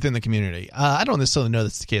within the community. I don't necessarily know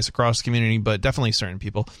that's the case across the community, but definitely certain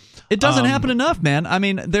people. It doesn't happen enough, man. I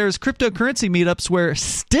mean, there's cryptocurrency meetups where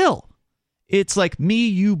still it's like me,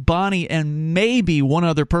 you, Bonnie, and maybe one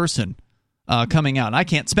other person coming out. And I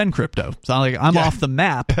can't spend crypto. So I'm off the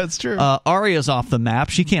map. That's true. Aria's off the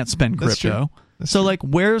map. She can't spend crypto. So, like,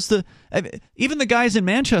 where's the... even the guys in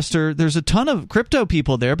Manchester, there's a ton of crypto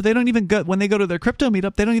people there, but they don't even go... When they go to their crypto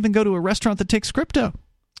meetup, they don't even go to a restaurant that takes crypto.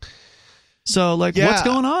 So, like, what's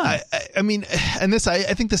going on? I mean, and this, I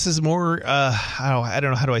think this is more... I don't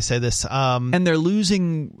know, how do I say this? And they're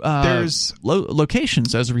losing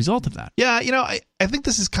locations as a result of that. Yeah, I think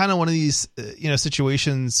this is kind of one of these,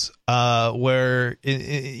 situations where,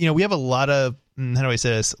 we have a lot of... How do I say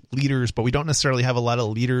this? Leaders, but we don't necessarily have a lot of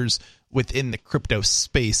leaders within the crypto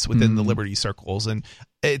space, within the Liberty circles, and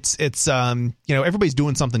it's everybody's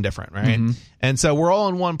doing something different, right? And so we're all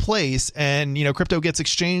in one place, and crypto gets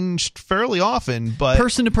exchanged fairly often, but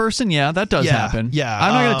person to person, that does happen. Yeah,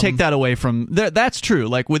 I'm not going to take that away from that's true.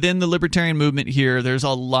 Like within the libertarian movement here, there's a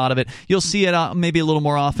lot of it. You'll see it maybe a little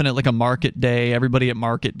more often at like a market day. Everybody at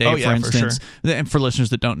market day, for instance. For sure. And for listeners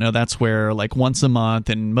that don't know, that's where like once a month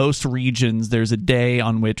in most regions, there's a day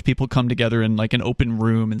on which people come together in like an open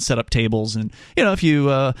room and set up tables. And if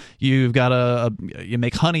you've got you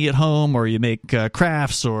make honey at home, or you make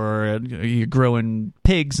crafts, or you're growing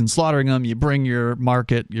pigs and slaughtering them, you bring your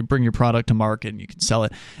product to market and you can sell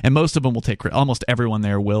it. And most of them will take, almost everyone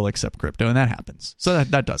there will accept crypto, and that happens. So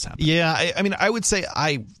that does happen. Yeah, I mean, I would say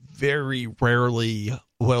I very rarely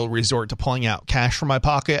will resort to pulling out cash from my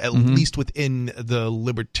pocket, at least within the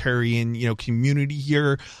libertarian, community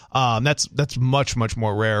here. That's much, much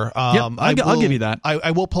more rare. I'll give you that.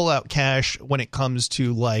 I will pull out cash when it comes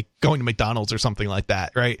to like going to McDonald's or something like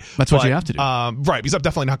that, right? That's what you have to do. Right, because I'm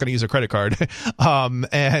definitely not going to use a credit card.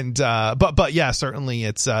 But yeah, certainly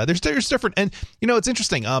it's there's different, and it's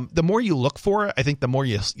interesting. The more you look for it, I think the more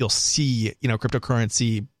you'll see,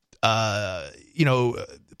 cryptocurrency,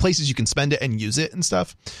 places you can spend it and use it and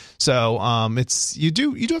stuff. So it's you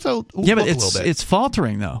do have to look but a little bit. It's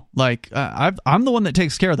faltering though. Like I'm the one that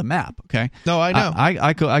takes care of the map. Okay. No, I know.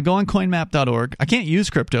 I go on coinmap.org. I can't use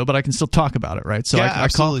crypto, but I can still talk about it. Right. So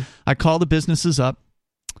absolutely. I call the businesses up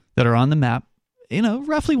that are on the map.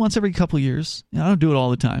 Roughly once every couple of years. I don't do it all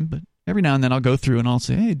the time, but every now and then I'll go through and I'll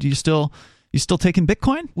say, hey, you still taking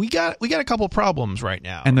Bitcoin? We got a couple problems right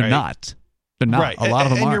now, and they're right? not. but not right. a lot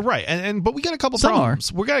of them and are. You're right, but we got a couple Some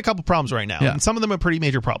problems. We got a couple problems right now, and some of them are pretty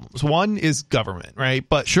major problems. One is government, right?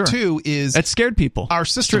 But two is it scared people. Our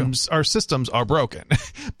systems are broken,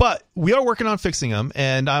 but we are working on fixing them,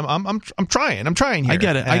 and I'm trying. I'm trying here. I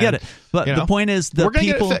get it. But the point is, we're going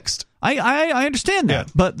to get it fixed. I understand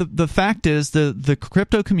that, but the fact is, the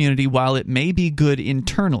crypto community, while it may be good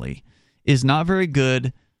internally, is not very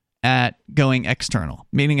good at going external.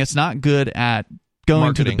 Meaning, it's not good at going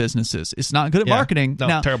marketing to the businesses. It's not good at marketing. No,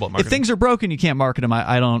 now, terrible at marketing. If things are broken, you can't market them.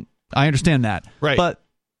 I understand that. Right. But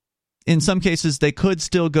in some cases, they could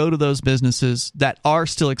still go to those businesses that are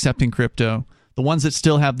still accepting crypto, the ones that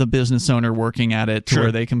still have the business owner working at it, to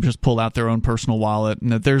where they can just pull out their own personal wallet,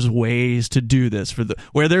 and that there's ways to do this.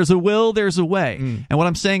 Where there's a will, there's a way. And what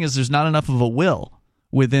I'm saying is, there's not enough of a will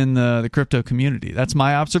within the crypto community. That's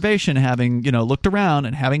my observation, having looked around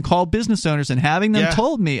and having called business owners and having them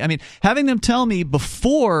having them tell me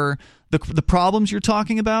before the problems you're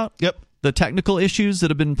talking about. Yep. The technical issues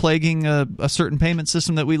that have been plaguing a certain payment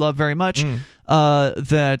system that we love very much.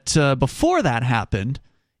 That before that happened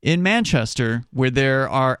in Manchester, where there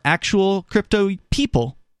are actual crypto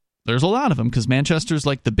people. There's a lot of them, because Manchester's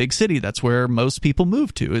like the big city. That's where most people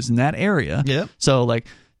move to, is in that area. Yep. So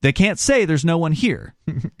they can't say there's no one here.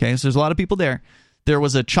 Okay, so there's a lot of people there. There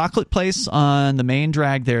was a chocolate place on the main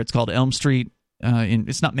drag there. It's called Elm Street.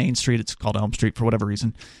 It's not Main Street. It's called Elm Street for whatever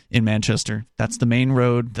reason in Manchester. That's the main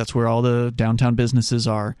road. That's where all the downtown businesses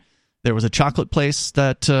are. There was a chocolate place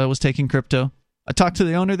that was taking crypto. I talked to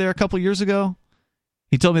the owner there a couple years ago.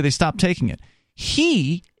 He told me they stopped taking it.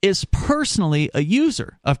 He is personally a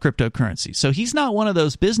user of cryptocurrency. So he's not one of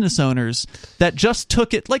those business owners that just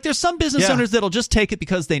took it. Like, there's some business owners that'll just take it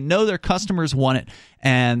because they know their customers want it,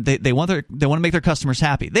 and they want to make their customers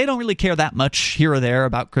happy. They don't really care that much here or there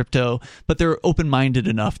about crypto, but they're open-minded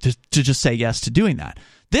enough to just say yes to doing that.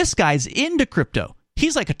 This guy's into crypto.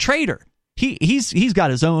 He's like a trader. He's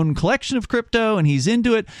got his own collection of crypto, and he's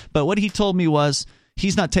into it. But what he told me was,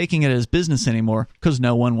 he's not taking it as business anymore because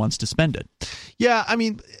no one wants to spend it. Yeah, I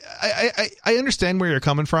mean, I understand where you're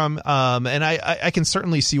coming from, and I can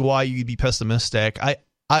certainly see why you'd be pessimistic.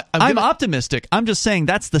 I'm optimistic. I'm just saying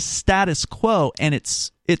that's the status quo, and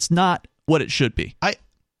it's not what it should be.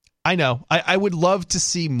 I know. I would love to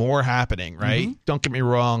see more happening, right? Mm-hmm. Don't get me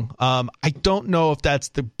wrong. I don't know if that's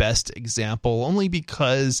the best example, only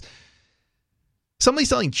because somebody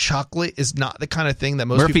selling chocolate is not the kind of thing that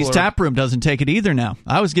most Murphy's people Tap Room doesn't take it either now.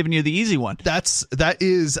 I was giving you the easy one. That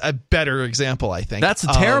is a better example, I think. That's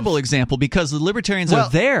a terrible example, because the libertarians are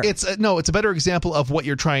there. It's a better example of what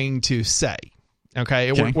you're trying to say.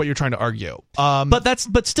 Okay? What you're trying to argue.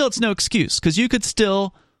 But still, it's no excuse, because you could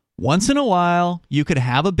still, once in a while, you could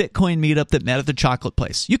have a Bitcoin meetup that met at the chocolate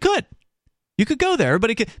place. You could go there.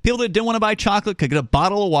 People that didn't want to buy chocolate could get a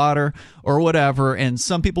bottle of water or whatever, and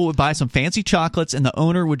some people would buy some fancy chocolates, and the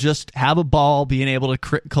owner would just have a ball being able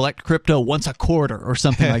to collect crypto once a quarter or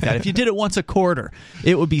something like that. If you did it once a quarter,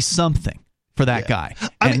 it would be something for that guy.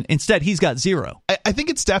 And instead, he's got zero. I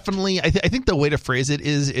think it's definitely. I think the way to phrase it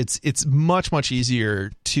is it's much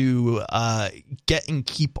easier to get and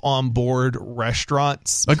keep on board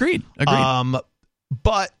restaurants. Agreed.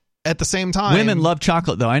 But at the same time, women love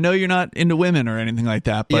chocolate, though. I know you're not into women or anything like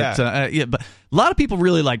that, but but a lot of people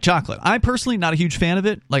really like chocolate. I personally not a huge fan of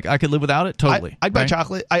it. Like, I could live without it totally. I'd buy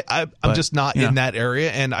chocolate. I'm just not in that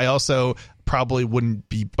area, and I also probably wouldn't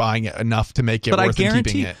be buying it enough to make it worth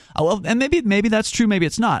keeping it. Well, and maybe that's true, maybe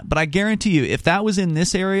it's not. But I guarantee you, if that was in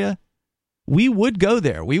this area, we would go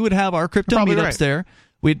there. We would have our crypto meetups there.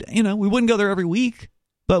 We wouldn't go there every week,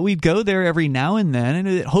 but we'd go there every now and then, and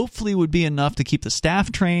it hopefully would be enough to keep the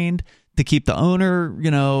staff trained, to keep the owner,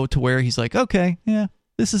 to where he's like, okay, yeah,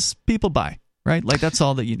 this is people buy, right? Like, that's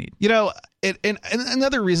all that you need. And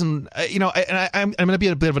another reason, I'm going to be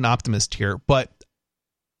a bit of an optimist here, but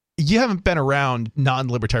you haven't been around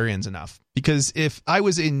non-libertarians enough. Because if I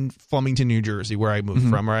was in Flemington, New Jersey, where I moved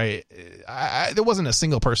from, right, there wasn't a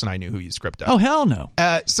single person I knew who used crypto. Oh, hell no.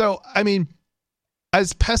 So, I mean,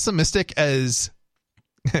 as pessimistic as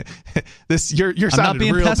this, you're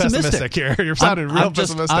sounding real pessimistic here. You're sounding real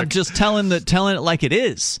pessimistic. I'm just telling it like it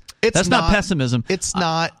is. That's not pessimism. It's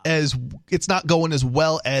not going as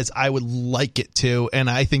well as I would like it to, and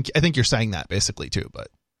I think you're saying that basically too. But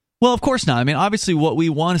well, of course not. I mean, obviously, what we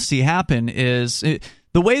want to see happen is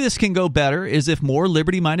the way this can go better is if more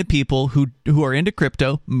liberty-minded people who are into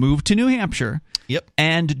crypto move to New Hampshire,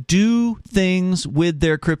 and do things with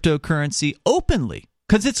their cryptocurrency openly.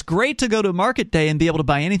 Because it's great to go to market day and be able to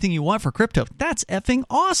buy anything you want for crypto. That's effing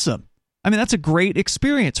awesome. I mean, that's a great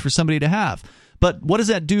experience for somebody to have. But what does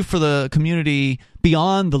that do for the community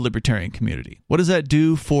beyond the libertarian community? What does that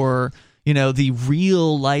do for, the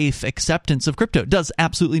real life acceptance of crypto. It does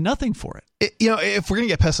absolutely nothing for it. If we're going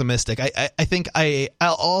to get pessimistic, I think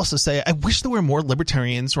I'll also say I wish there were more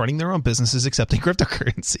libertarians running their own businesses accepting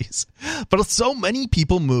cryptocurrencies. But so many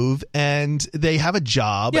people move and they have a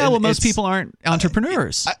job. Yeah, well, most people aren't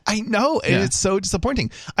entrepreneurs. I know, and it's so disappointing.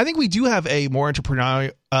 I think we do have a more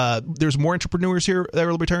entrepreneurial. There's more entrepreneurs here that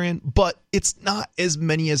are libertarian, but it's not as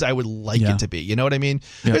many as I would like it to be. You know what I mean?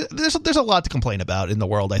 Yeah. There's a lot to complain about in the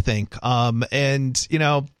world, I think. I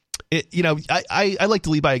like to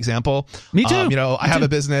lead by example. Me too. I have a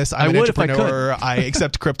business. I'm an entrepreneur. I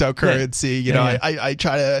accept cryptocurrency. I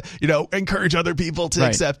try to, encourage other people to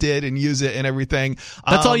accept it and use it and everything.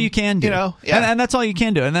 That's all you can do. And that's all you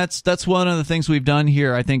can do. And that's one of the things we've done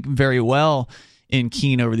here, I think, very well in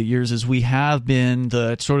Keene over the years, is we have been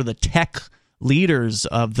the sort of the tech leaders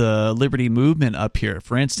of the liberty movement up here.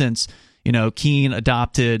 For instance, Keene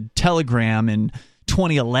adopted Telegram in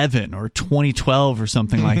 2011 or 2012 or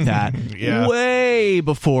something like that. Way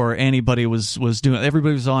before anybody was doing it.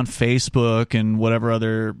 Everybody was on Facebook and whatever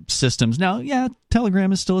other systems. Now,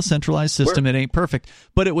 Telegram is still a centralized system. It ain't perfect,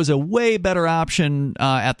 but it was a way better option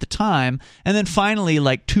at the time. And then finally,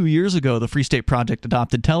 like 2 years ago, the Free State Project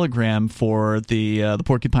adopted Telegram for the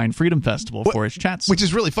Porcupine Freedom Festival for its chats. Which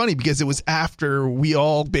is really funny because it was after we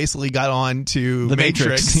all basically got on to the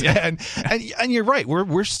Matrix. And you're right.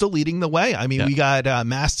 We're still leading the way. I mean, we got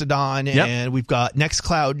Mastodon and we've got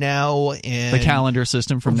Nextcloud now, and the calendar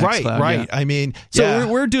system from Nextcloud. Right. I mean, so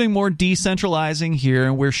we're doing more decentralizing here,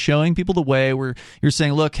 and we're showing people the way. You're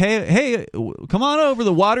saying, look, hey, come on over.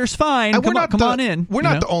 The water's fine. Come on in. We're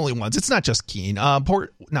not the only ones. It's not just Keene. Not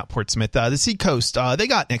Portsmouth. The Seacoast. They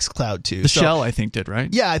got Nextcloud too. The Shell, I think, did, right?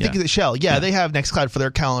 Yeah, I think the Shell. Yeah, they have Nextcloud for their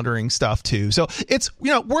calendaring stuff too. So it's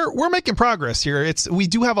we're making progress here. We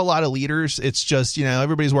do have a lot of leaders. It's just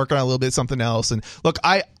everybody's working on a little bit something else. And look,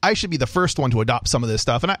 I should be the first one to adopt some of this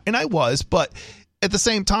stuff, and I was, but at the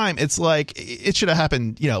same time, it's like it should have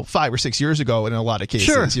happened, 5 or 6 years ago in a lot of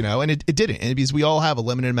cases, and it didn't, because we all have a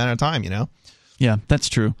limited amount of time, Yeah, that's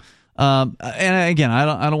true. And again,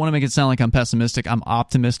 I don't want to make it sound like I'm pessimistic. I'm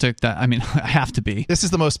optimistic. I have to be. This is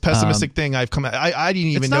the most pessimistic thing I've come. I didn't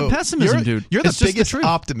even know. It's not pessimism, dude. You're the biggest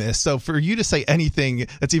optimist. So for you to say anything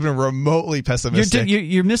that's even remotely pessimistic,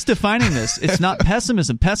 you're misdefining this. It's not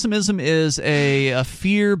pessimism. Pessimism is a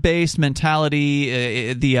fear-based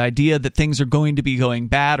mentality. The idea that things are going to be going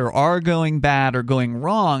bad, or are going bad, or going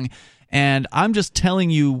wrong. And I'm just telling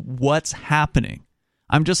you what's happening.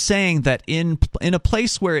 I'm just saying that in a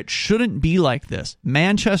place where it shouldn't be like this,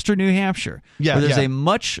 Manchester, New Hampshire, where there's a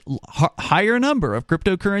much higher number of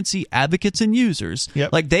cryptocurrency advocates and users,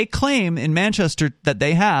 like they claim in Manchester that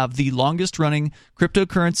they have the longest running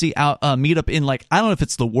cryptocurrency meetup in, like, I don't know if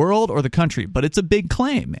it's the world or the country, but it's a big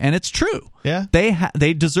claim, and it's true. Yeah,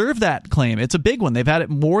 they deserve that claim. It's a big one. They've had it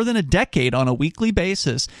more than a decade on a weekly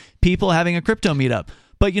basis, people having a crypto meetup.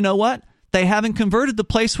 But you know what? They haven't converted the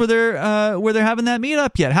place where they're having that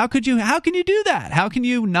meetup yet. How can you do that? How can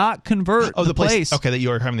you not convert the place? Okay, that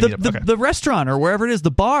you are having the meetup. The restaurant or wherever it is, the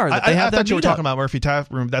bar that they have that meetup. I thought you were talking about Murphy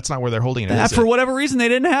Tap Room. That's not where they're holding it. For whatever reason, they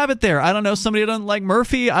didn't have it there. I don't know. Somebody doesn't like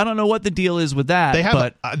Murphy. I don't know what the deal is with that. They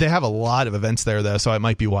have a lot of events there, though, so it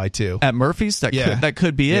might be why too. At Murphy's, that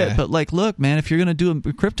could be it. But look, man, if you're going to do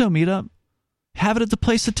a crypto meetup, have it at the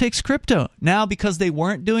place that takes crypto. Now, because they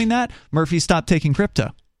weren't doing that, Murphy stopped taking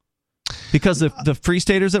crypto. Because the Free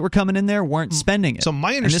Staters that were coming in there weren't spending it. So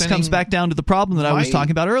my understanding, and this comes back down to the problem that I was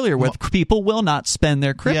talking about earlier, where people will not spend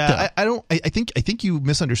their crypto. Yeah, I think you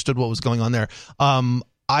misunderstood what was going on there. I'm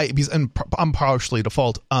partially at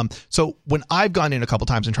fault. So when I've gone in a couple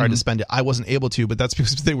times and tried to spend it, I wasn't able to, but that's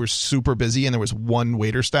because they were super busy and there was one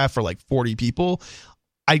waiter staff for like 40 people.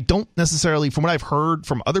 I don't necessarily, from what I've heard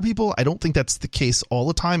from other people, I don't think that's the case all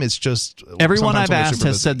the time. It's just everyone I've asked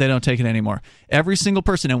has said they don't take it anymore. Every single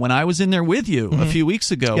person. And when I was in there with you a few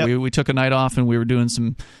weeks ago, we took a night off and we were doing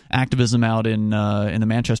some activism out in the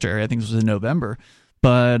Manchester area. I think this was in November.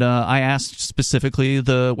 But I asked specifically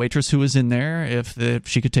the waitress who was in there if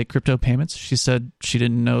she could take crypto payments. She said she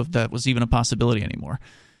didn't know if that was even a possibility anymore.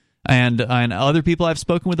 And other people I've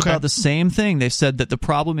spoken with about the same thing. They've said that the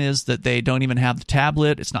problem is that they don't even have the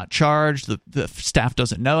tablet. It's not charged. The staff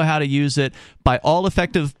doesn't know how to use it. By all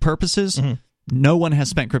effective purposes, no one has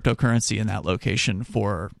spent cryptocurrency in that location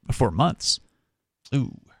for months.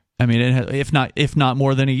 Ooh. I mean, if not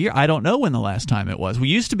more than a year. I don't know when the last time it was. We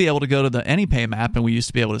used to be able to go to the AnyPay map, and we used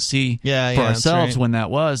to be able to see for ourselves when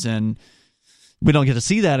that was, and we don't get to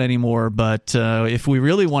see that anymore, but if we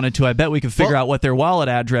really wanted to, I bet we could figure out what their wallet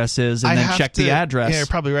address is and then check the address. Yeah, you're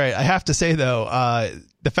probably right. I have to say, though,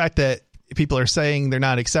 the fact that people are saying they're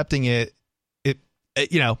not accepting it,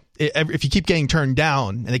 if you keep getting turned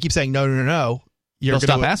down and they keep saying no, they'll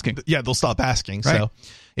stop asking. Yeah, they'll stop asking. Right. So,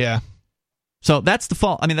 yeah. So that's the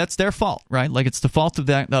fault. I mean, that's their fault, right? Like, it's the fault of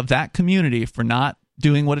that community for not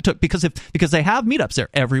doing what it took, because they have meetups there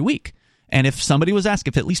every week. And if somebody was asked,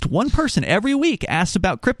 if at least one person every week asked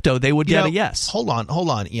about crypto, they would get a yes. Hold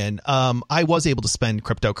on, Ian. I was able to spend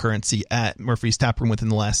cryptocurrency at Murphy's Tap Room within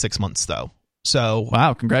the last 6 months, though. So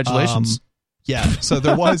wow, congratulations. Yeah, so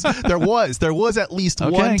there was at least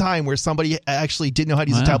one time where somebody actually didn't know how to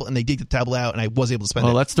use the tablet, and they digged the tablet out, and I was able to spend it.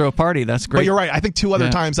 Well, let's throw a party. That's great. But you're right. I think 2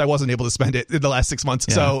 other times I wasn't able to spend it in the last 6 months.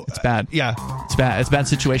 Yeah, so it's bad. Yeah, it's bad. It's a bad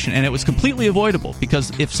situation, and it was completely avoidable,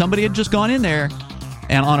 because if somebody had just gone in there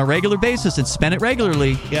and on a regular basis and spent it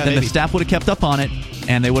regularly, then the staff would have kept up on it,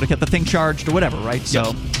 and they would have kept the thing charged or whatever, right?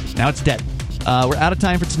 So now it's dead. We're out of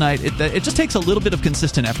time for tonight. It just takes a little bit of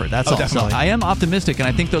consistent effort. That's all. Definitely. So I am optimistic, and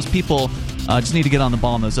I think those people just need to get on the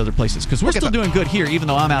ball in those other places, because we're still doing good here, even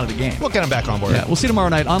though I'm out of the game. We'll get them back on board. Yeah, we'll see you tomorrow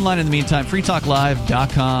night. Online in the meantime,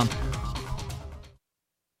 freetalklive.com.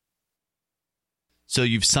 So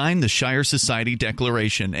you've signed the Shire Society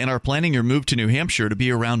Declaration and are planning your move to New Hampshire to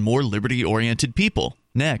be around more liberty-oriented people.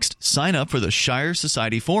 Next, sign up for the Shire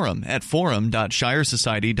Society Forum at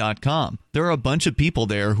forum.shiresociety.com. There are a bunch of people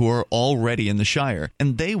there who are already in the Shire,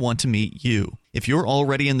 and they want to meet you. If you're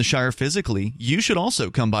already in the Shire physically, you should also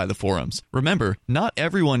come by the forums. Remember, not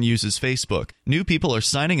everyone uses Facebook. New people are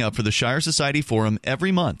signing up for the Shire Society Forum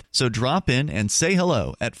every month, so drop in and say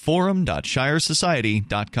hello at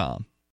forum.shiresociety.com.